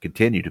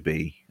to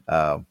be,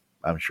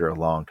 I'm sure, a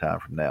long time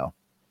from now.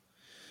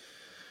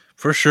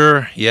 For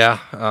sure. Yeah.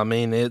 I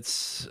mean,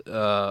 it's,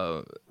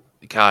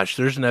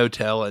 there's no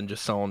telling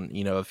just on,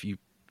 if you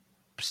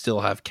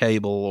still have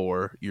cable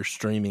or you're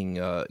streaming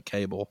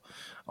cable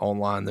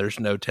online, there's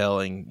no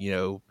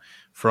telling,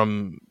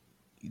 from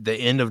the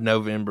end of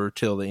November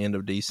till the end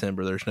of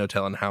December, there's no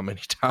telling how many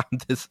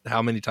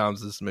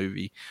times this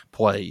movie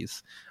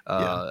plays.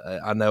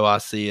 I know I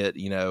see it,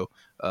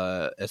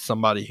 as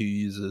somebody who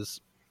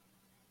uses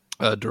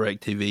a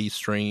DirecTV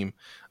stream,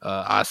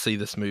 I see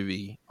this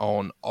movie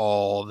on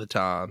all the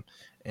time,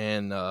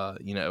 and like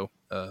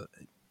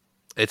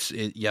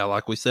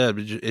we said,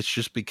 it's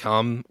just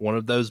become one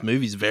of those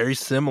movies very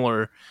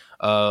similar,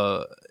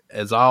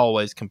 as I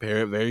always compare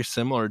it, very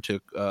similar to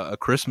A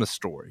Christmas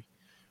Story.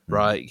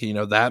 Right,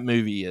 that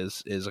movie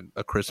is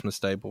a Christmas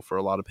staple for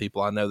a lot of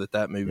people. I know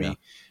that movie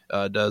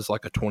does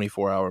like a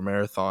 24-hour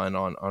marathon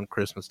on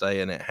Christmas Day,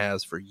 and it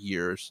has for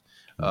years.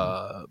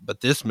 But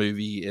this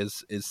movie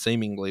is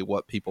seemingly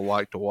what people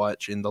like to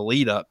watch in the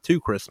lead up to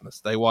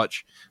Christmas. They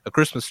watch A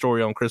Christmas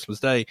Story on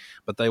Christmas Day,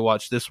 but they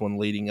watch this one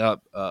leading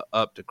up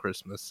to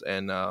Christmas.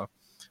 And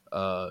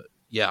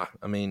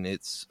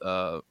it's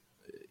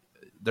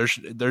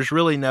there's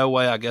really no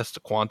way, I guess, to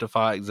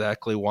quantify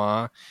exactly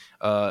why,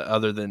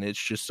 other than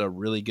it's just a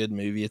really good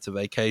movie. It's a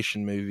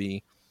vacation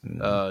movie.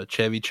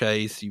 Chevy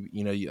Chase,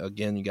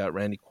 you got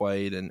Randy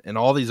Quaid and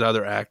all these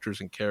other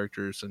actors and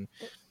characters, and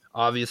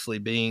obviously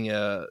being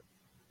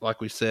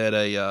like we said,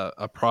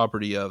 a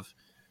property of,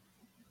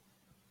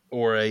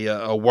 or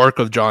a work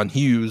of John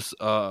Hughes,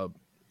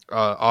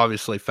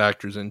 obviously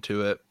factors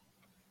into it.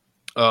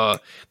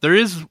 There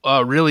is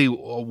really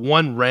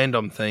one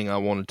random thing I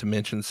wanted to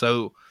mention.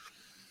 So,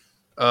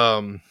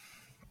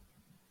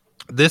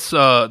 this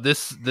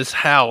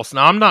house,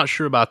 now I'm not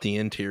sure about the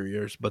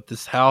interiors, but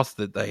this house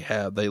that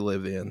they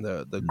live in,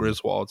 the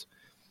Griswolds,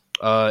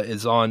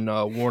 is on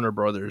Warner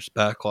Brothers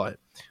backlight.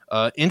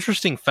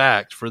 Interesting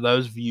fact for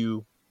those of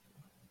you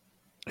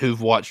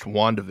who've watched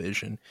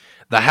WandaVision,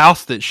 the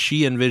house that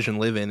she and Vision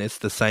live in, it's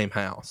the same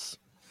house.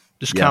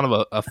 Just kind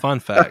of a fun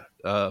fact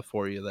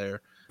for you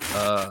there.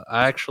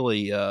 I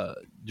actually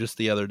just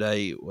the other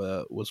day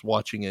was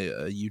watching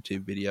a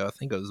YouTube video. I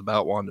think it was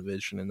about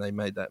WandaVision, and they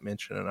made that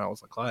mention, and I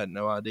was like, I had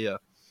no idea.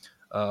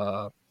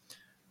 But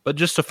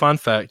just a fun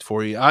fact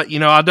for you.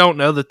 I don't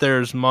know that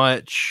there's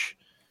much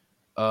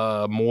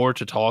more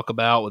to talk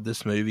about with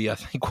this movie. I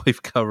think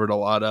we've covered a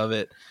lot of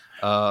it.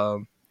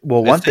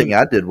 Well, one thing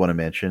I did want to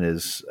mention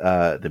is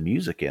the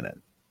music in it.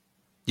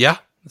 Yeah,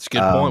 that's a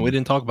good point. We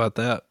didn't talk about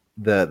that.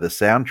 The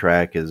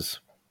soundtrack is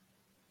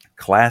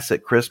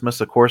classic Christmas.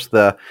 Of course,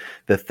 the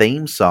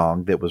theme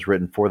song that was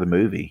written for the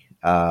movie,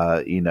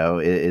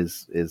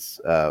 is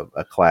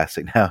a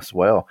classic now as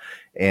well.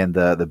 And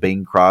the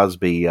Bing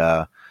Crosby,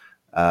 I'm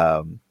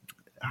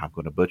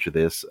going to butcher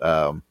this,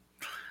 Mele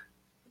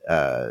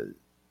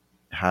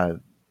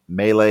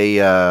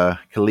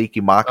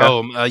Kalikimaka.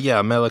 Oh,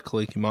 Mele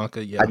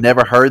Kalikimaka. Yeah, I'd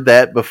never heard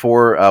that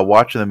before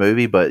watching the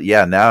movie, but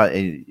yeah, now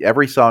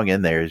every song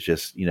in there is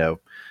just,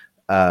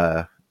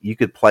 you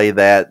could play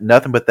that,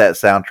 nothing but that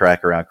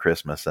soundtrack around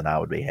Christmas, and I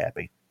would be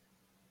happy.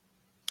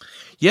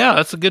 Yeah,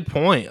 that's a good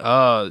point.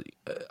 I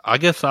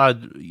guess I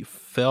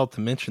failed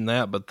to mention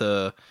that, but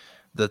the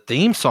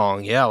theme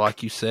song, yeah,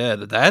 like you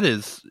said,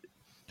 that's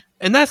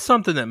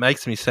something that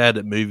makes me sad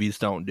that movies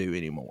don't do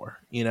anymore.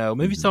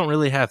 Movies don't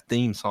really have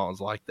theme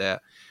songs like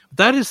that.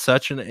 That is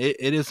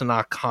it is an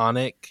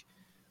iconic,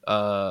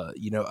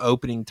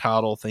 opening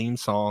title theme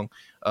song,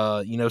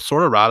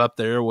 sort of right up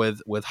there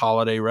with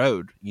Holiday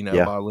Road,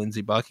 by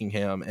Lindsey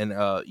Buckingham. And,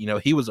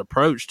 he was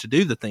approached to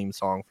do the theme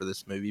song for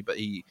this movie, but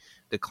he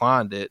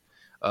declined it.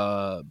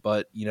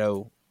 But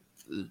the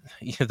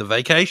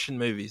vacation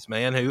movies,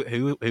 man,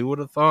 who would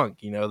have thunk,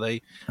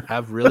 they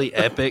have really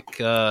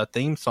epic,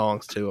 theme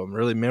songs to them,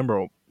 really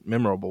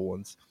memorable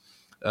ones.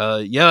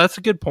 That's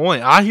a good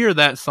point. I hear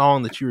that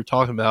song that you were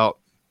talking about,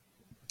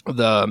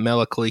 the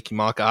Mele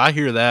Kalikimaka. I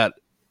hear that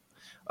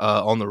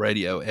on the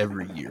radio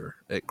every year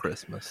at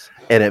Christmas,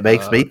 and it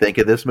makes me think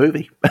of this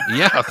movie.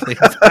 Yeah,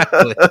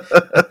 exactly.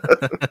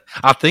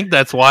 I think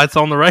that's why it's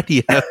on the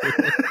radio.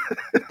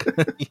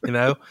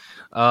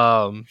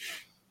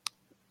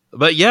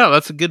 But yeah,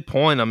 that's a good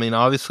point. I mean,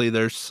 obviously,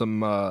 there's some,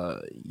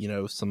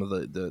 some of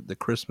the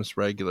Christmas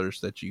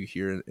regulars that you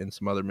hear in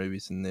some other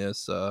movies in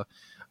this.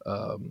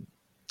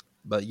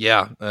 But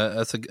yeah,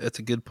 that's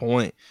a good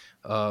point.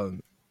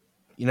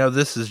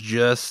 This is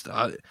just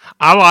I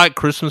like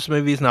Christmas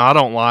movies. Now, I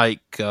don't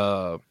like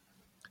I'm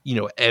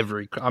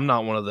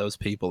not one of those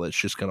people that's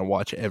just going to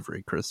watch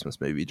every Christmas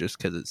movie just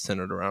because it's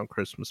centered around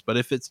Christmas. But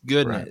if it's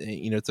good, right,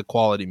 and it's a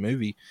quality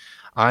movie,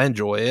 I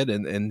enjoy it.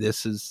 And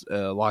this is,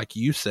 like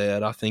you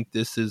said, I think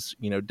this is,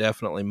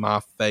 definitely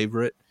my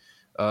favorite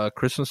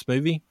Christmas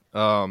movie.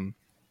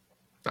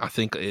 I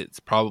think it's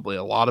probably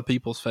a lot of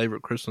people's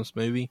favorite Christmas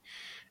movie.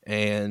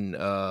 And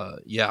I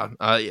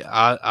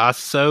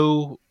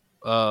so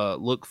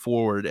look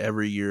forward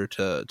every year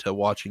to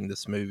watching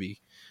this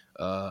movie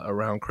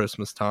around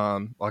Christmas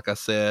time. Like I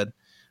said,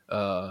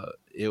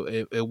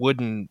 it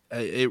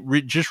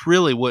just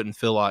really wouldn't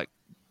feel like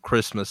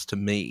Christmas to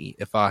me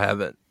if I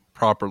haven't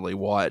properly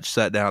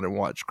sat down and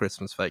watched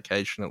Christmas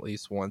Vacation at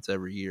least once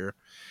every year.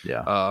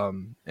 Yeah.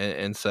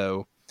 And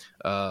so,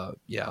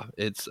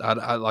 it's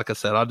like I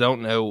said, I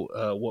don't know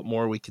what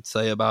more we could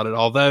say about it.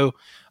 Although,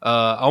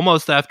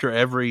 almost after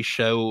every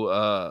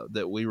show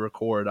that we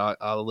record,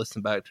 I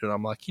listen back to it. And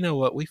I'm like, you know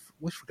what, we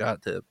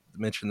forgot to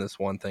mention this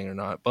one thing or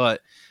not,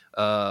 but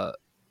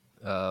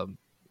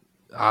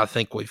I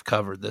think we've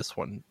covered this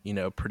one,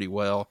 pretty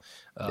well.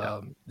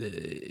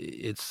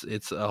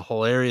 It's a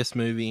hilarious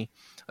movie.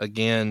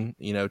 Again,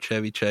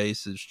 Chevy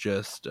Chase is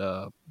just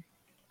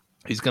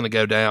he's going to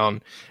go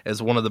down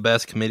as one of the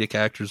best comedic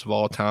actors of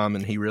all time,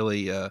 and he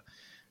really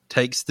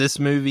takes this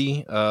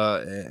movie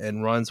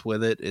and runs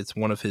with it. It's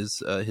one of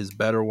his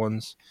better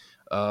ones,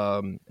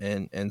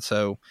 and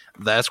so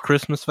that's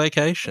Christmas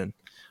Vacation.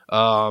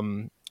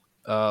 Like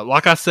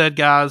I said,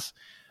 guys,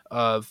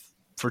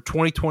 for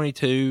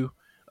 2022.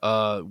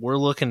 We're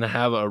looking to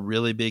have a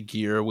really big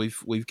year.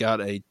 We've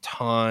got a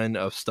ton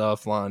of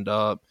stuff lined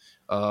up.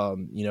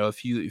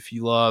 If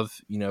you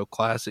love,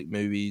 classic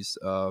movies,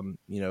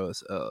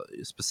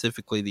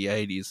 specifically the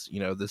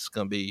 80s, this is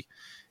going to be,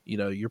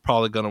 you're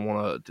probably going to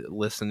want to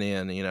listen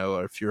in,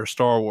 or if you're a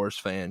Star Wars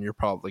fan, you're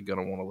probably going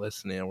to want to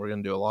listen in. We're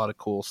going to do a lot of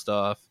cool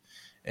stuff,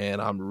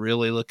 and I'm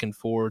really looking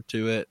forward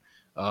to it.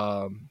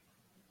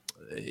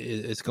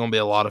 It's going to be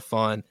a lot of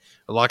fun.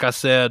 Like I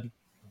said,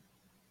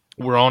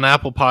 we're on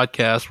Apple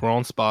Podcasts, we're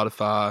on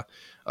Spotify,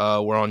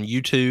 we're on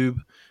YouTube,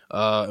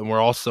 and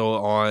we're also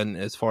on,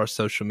 as far as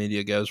social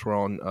media goes, we're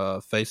on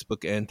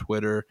Facebook and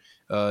Twitter.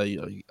 All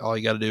you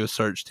got to do is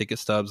search Ticket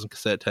Stubs and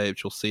Cassette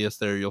Tapes. You'll see us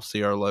there. You'll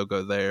see our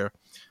logo there.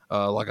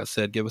 Like I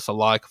said, give us a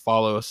like,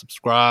 follow us,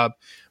 subscribe.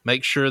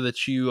 Make sure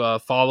that you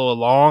follow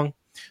along.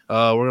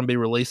 We're going to be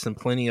releasing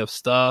plenty of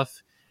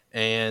stuff.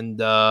 And,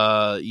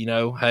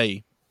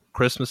 hey,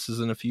 Christmas is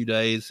in a few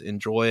days.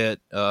 Enjoy it.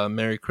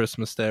 Merry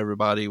Christmas to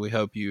everybody. We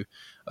hope you,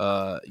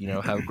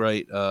 have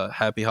great,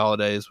 happy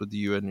holidays with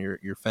you and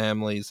your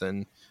families.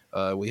 And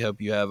we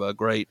hope you have a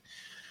great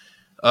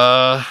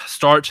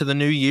start to the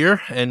new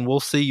year. And we'll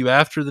see you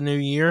after the new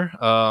year.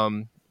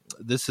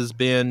 This has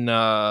been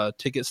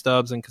Ticket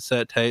Stubs and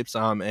Cassette Tapes.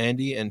 I'm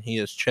Andy, and he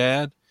is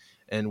Chad.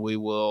 And we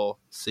will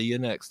see you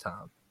next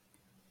time.